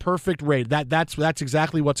he's a perfect Raider. That's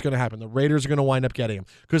exactly what's going to happen. The Raiders are going to wind up getting him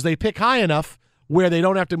because they pick high enough where they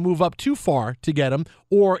don't have to move up too far to get him,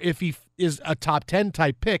 or if he is a top 10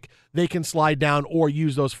 type pick, they can slide down or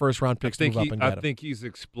use those first-round picks to move up and get him. I think he's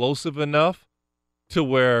explosive enough to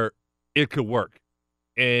where it could work.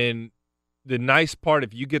 And the nice part,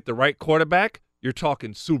 if you get the right quarterback, you're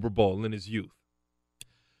talking Super Bowl in his youth.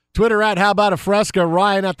 Twitter at How About a Fresca,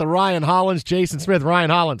 Ryan at the Ryan Hollins, Jason Smith, Ryan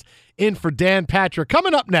Hollins in for Dan Patrick.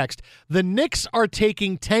 Coming up next, the Knicks are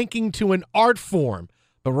taking tanking to an art form.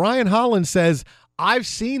 But Ryan Hollins says, I've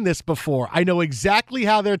seen this before. I know exactly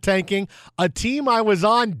how they're tanking. A team I was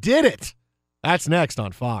on did it. That's next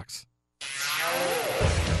on Fox.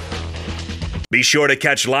 Be sure to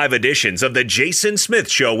catch live editions of The Jason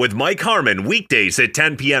Smith Show with Mike Harmon weekdays at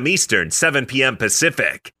 10 p.m. Eastern, 7 p.m.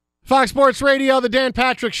 Pacific. Fox Sports Radio, The Dan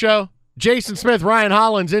Patrick Show. Jason Smith, Ryan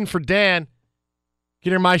Hollins in for Dan.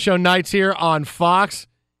 Get my show nights here on Fox.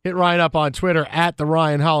 Hit Ryan up on Twitter at the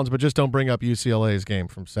Ryan Hollins, but just don't bring up UCLA's game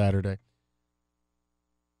from Saturday.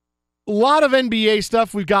 A lot of NBA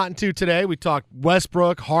stuff we've gotten to today. We talked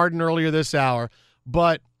Westbrook, Harden earlier this hour,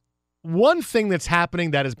 but one thing that's happening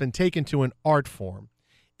that has been taken to an art form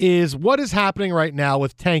is what is happening right now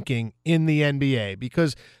with tanking in the NBA,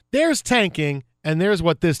 because there's tanking and there's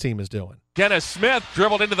what this team is doing. Dennis Smith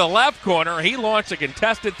dribbled into the left corner. He launched a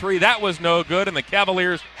contested 3. That was no good, and the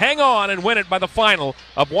Cavaliers hang on and win it by the final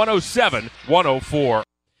of 107-104.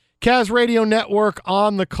 Cavs Radio Network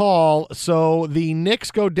on the call. So the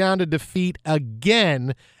Knicks go down to defeat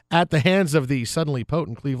again at the hands of the suddenly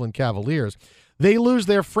potent Cleveland Cavaliers. They lose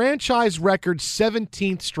their franchise record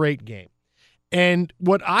 17th straight game. And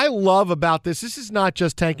what I love about this is not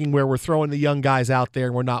just tanking where we're throwing the young guys out there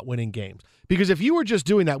and we're not winning games. Because if you were just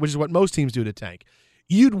doing that, which is what most teams do to tank,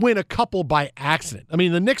 you'd win a couple by accident. I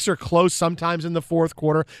mean, the Knicks are close sometimes in the fourth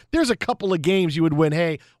quarter. There's a couple of games you would win.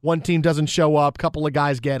 Hey, one team doesn't show up, couple of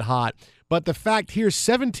guys get hot. But the fact here's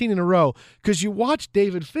 17 in a row, because you watch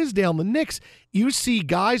David Fizdale and the Knicks, you see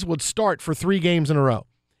guys would start for 3 games in a row.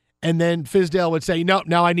 And then Fizdale would say, no,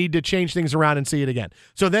 now I need to change things around and see it again.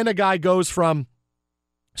 So then a guy goes from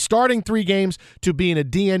starting 3 games to being a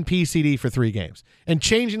DNP CD for 3 games and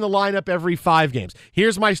changing the lineup every 5 games.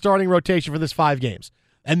 Here's my starting rotation for this 5 games.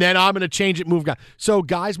 And then I'm going to change it, move guys. So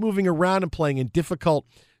guys moving around and playing in difficult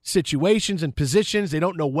situations and positions. They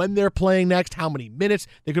don't know when they're playing next, how many minutes.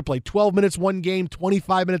 They could play 12 minutes one game,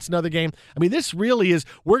 25 minutes another game. I mean, this really is,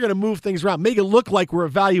 we're going to move things around, make it look like we're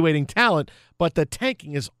evaluating talent, but the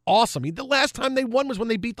tanking is awesome. I mean, the last time they won was when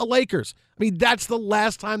they beat the Lakers. I mean, that's the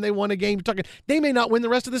last time they won a game. You're talking, they may not win the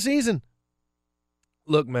rest of the season.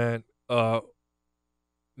 Look, man,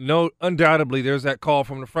 no, undoubtedly there's that call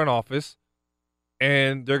from the front office.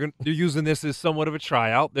 And they're using this as somewhat of a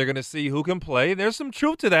tryout. They're going to see who can play. There's some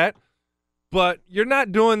truth to that. But you're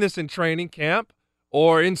not doing this in training camp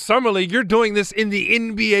or in summer league. You're doing this in the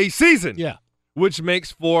NBA season. Yeah. Which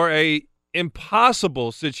makes for a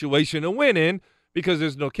impossible situation to win in because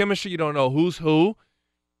there's no chemistry. You don't know who's who.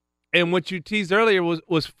 And what you teased earlier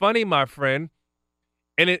was funny, my friend.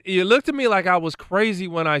 And you looked at me like I was crazy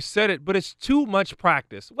when I said it, but it's too much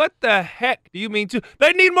practice. What the heck do you mean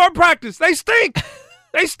They need more practice. They stink.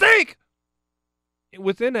 They stink.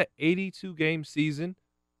 Within an 82-game season,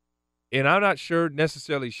 and I'm not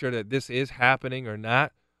necessarily sure that this is happening or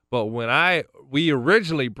not, but when we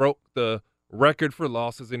originally broke the record for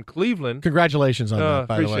losses in Cleveland. Congratulations on that,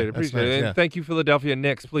 by the way. Appreciate it. Nice, And thank you, Philadelphia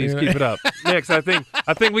Knicks. Please keep it up. Knicks, I think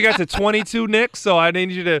we got to 22 Knicks, so I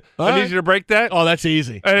need you to break that. Oh, that's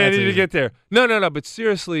easy. I need you to get there. No, but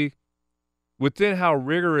seriously, within how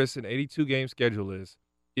rigorous an 82-game schedule is,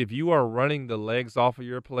 if you are running the legs off of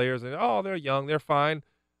your players and, they're young, they're fine,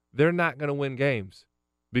 they're not going to win games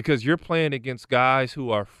because you're playing against guys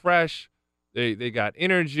who are fresh, they got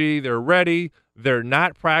energy, they're ready. They're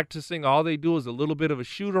not practicing. All they do is a little bit of a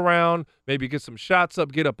shoot around, maybe get some shots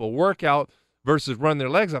up, get up a workout versus run their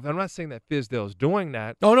legs off. I'm not saying that Fizdale's doing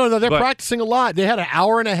that. Oh, no, they're practicing a lot. They had an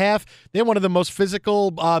hour and a half. They had one of the most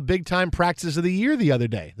physical big-time practices of the year the other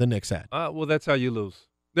day, the Knicks had. Well, that's how you lose.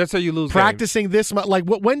 That's how you lose practicing games. This much. Like,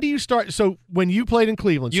 when do you start? So when you played in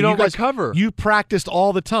Cleveland, you don't recover. You practiced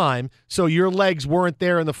all the time, so your legs weren't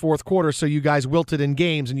there in the fourth quarter, so you guys wilted in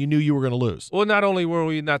games, and you knew you were going to lose. Well, not only were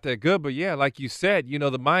we not that good, but, yeah, like you said, the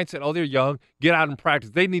mindset, they're young, get out and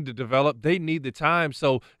practice. They need to develop. They need the time.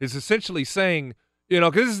 So it's essentially saying,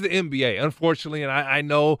 because this is the NBA, unfortunately, and I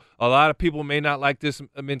know a lot of people may not like this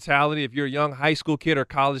mentality. If you're a young high school kid or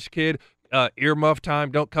college kid, earmuff time,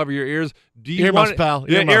 don't cover your ears. Do you earmuffs, want it? pal.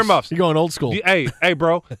 Yeah, earmuffs. You're going old school. Hey,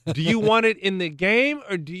 bro, do you want it in the game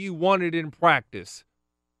or do you want it in practice?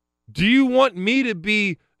 Do you want me to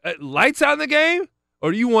be lights out in the game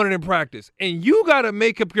or do you want it in practice? And you got to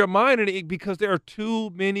make up your mind because there are too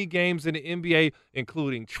many games in the NBA,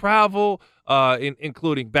 including travel,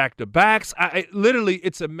 including back-to-backs. Literally,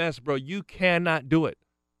 it's a mess, bro. You cannot do it.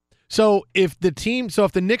 So if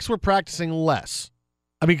the Knicks were practicing less,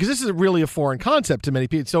 because this is really a foreign concept to many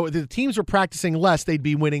people. So if the teams were practicing less, they'd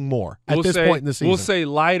be winning more at this point in the season. We'll say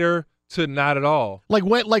lighter to not at all.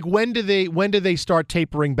 When do they start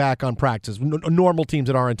tapering back on practice? Normal teams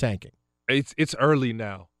that aren't tanking. It's early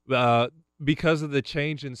now because of the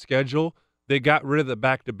change in schedule. They got rid of the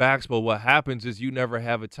back-to-backs, but what happens is you never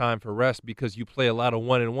have a time for rest because you play a lot of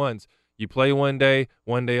one-and-ones. You play one day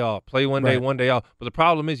off. Play one day, one day off. But the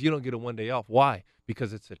problem is you don't get a one day off. Why?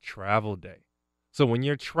 Because it's a travel day. So when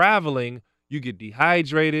you're traveling, you get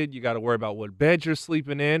dehydrated. You got to worry about what bed you're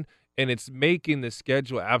sleeping in, and it's making the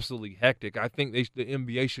schedule absolutely hectic. I think the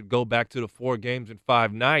NBA should go back to the 4 games and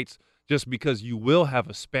 5 nights just because you will have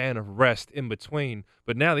a span of rest in between.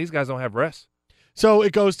 But now these guys don't have rest. So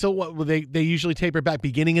it goes to what they usually taper back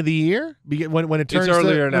beginning of the year when it turns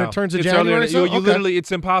earlier now. When it turns to it's January. So you literally,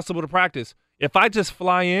 it's impossible to practice. If I just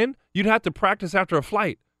fly in, you'd have to practice after a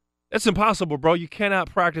flight. That's impossible, bro. You cannot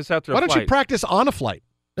practice after a flight. Why don't you practice on a flight?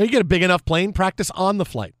 You get a big enough plane, practice on the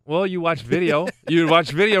flight. Well, you watch video.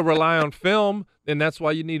 Rely on film, and that's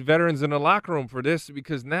why you need veterans in the locker room for this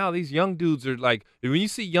because now these young dudes are like, when you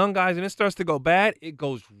see young guys and it starts to go bad, it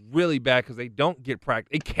goes really bad because they don't get practice.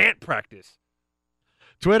 They can't practice.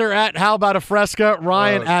 Twitter at How About a Fresca,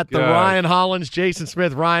 Ryan at the Ryan Hollins, Jason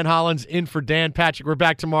Smith, Ryan Hollins in for Dan Patrick. We're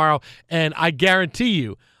back tomorrow, and I guarantee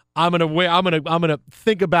you, I'm gonna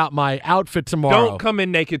think about my outfit tomorrow. Don't come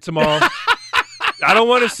in naked tomorrow. I don't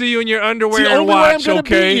want to see you in your underwear and watch, watch, it's the only way I'm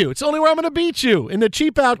gonna beat you. It's the only way I'm going to beat you in the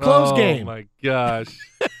cheap out clothes game. Oh, my gosh.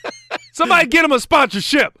 Somebody get him a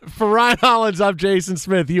sponsorship. For Ryan Hollins, I'm Jason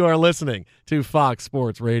Smith. You are listening to Fox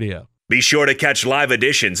Sports Radio. Be sure to catch live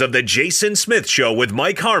editions of The Jason Smith Show with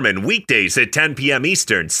Mike Harmon weekdays at 10 p.m.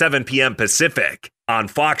 Eastern, 7 p.m. Pacific on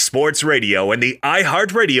Fox Sports Radio and the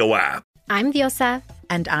iHeartRadio app. I'm Diosa.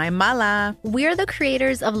 And I'm Mala. We're the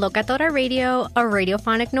creators of Locatora Radio, a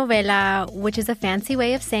radiophonic novela, which is a fancy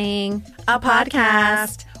way of saying a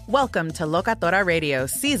podcast. Welcome to Locatora Radio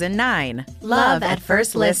Season 9. Love at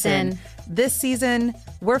First Listen. This season,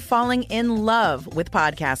 we're falling in love with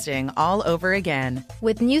podcasting all over again.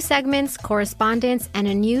 With new segments, correspondence, and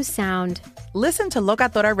a new sound. Listen to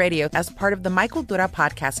Locatora Radio as part of the My Cultura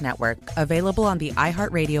Podcast Network. Available on the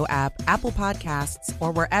iHeartRadio app, Apple Podcasts,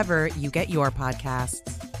 or wherever you get your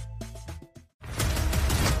podcasts.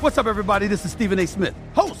 What's up, everybody? This is Stephen A. Smith,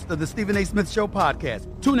 host of the Stephen A. Smith Show podcast.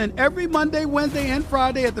 Tune in every Monday, Wednesday, and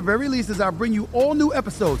Friday at the very least as I bring you all new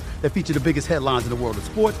episodes that feature the biggest headlines in the world of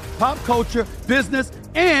sports, pop culture, business,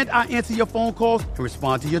 and I answer your phone calls and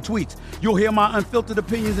respond to your tweets. You'll hear my unfiltered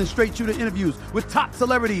opinions and straight-shooter interviews with top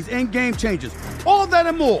celebrities and game changers. All of that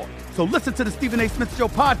and more. So listen to the Stephen A. Smith Show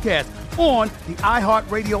podcast on the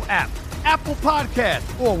iHeartRadio app, Apple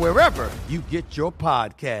Podcasts, or wherever you get your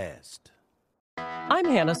podcast. I'm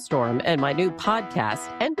Hannah Storm, and my new podcast,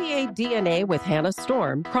 NBA DNA with Hannah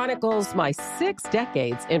Storm, chronicles my 6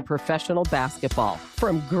 decades in professional basketball.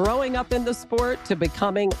 From growing up in the sport to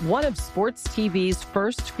becoming one of sports TV's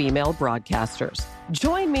first female broadcasters.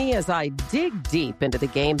 Join me as I dig deep into the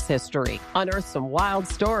game's history, unearth some wild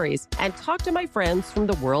stories, and talk to my friends from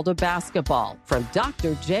the world of basketball, from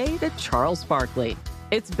Dr. J to Charles Barkley.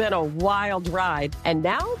 It's been a wild ride, and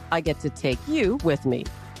now I get to take you with me.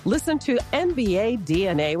 Listen to NBA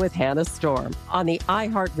DNA with Hannah Storm on the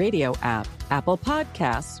iHeartRadio app, Apple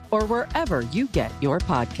Podcasts, or wherever you get your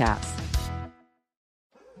podcasts.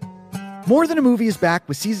 More Than a Movie is back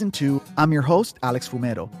with Season 2. I'm your host, Alex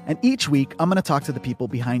Fumero, and each week I'm going to talk to the people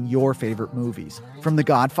behind your favorite movies. From The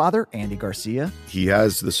Godfather, Andy Garcia. He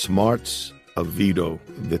has the smarts of Vito,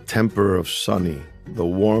 the temper of Sonny, the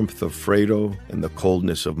warmth of Fredo, and the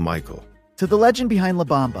coldness of Michael. To the legend behind La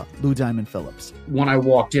Bamba, Lou Diamond Phillips. When I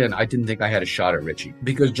walked in, I didn't think I had a shot at Richie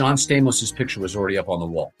because John Stamos' picture was already up on the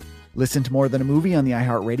wall. Listen to More Than a Movie on the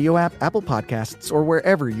iHeartRadio app, Apple Podcasts, or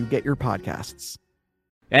wherever you get your podcasts.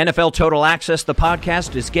 NFL Total Access, the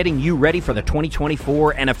podcast, is getting you ready for the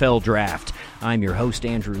 2024 NFL Draft. I'm your host,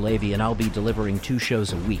 Andrew Levy, and I'll be delivering 2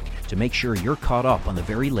 shows a week to make sure you're caught up on the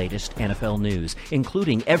very latest NFL news,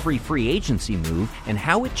 including every free agency move and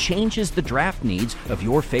how it changes the draft needs of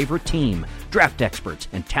your favorite team. Draft experts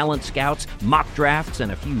and talent scouts, mock drafts,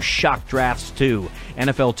 and a few shock drafts, too.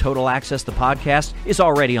 NFL Total Access, the podcast, is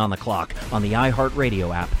already on the clock on the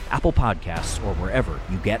iHeartRadio app, Apple Podcasts, or wherever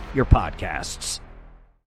you get your podcasts.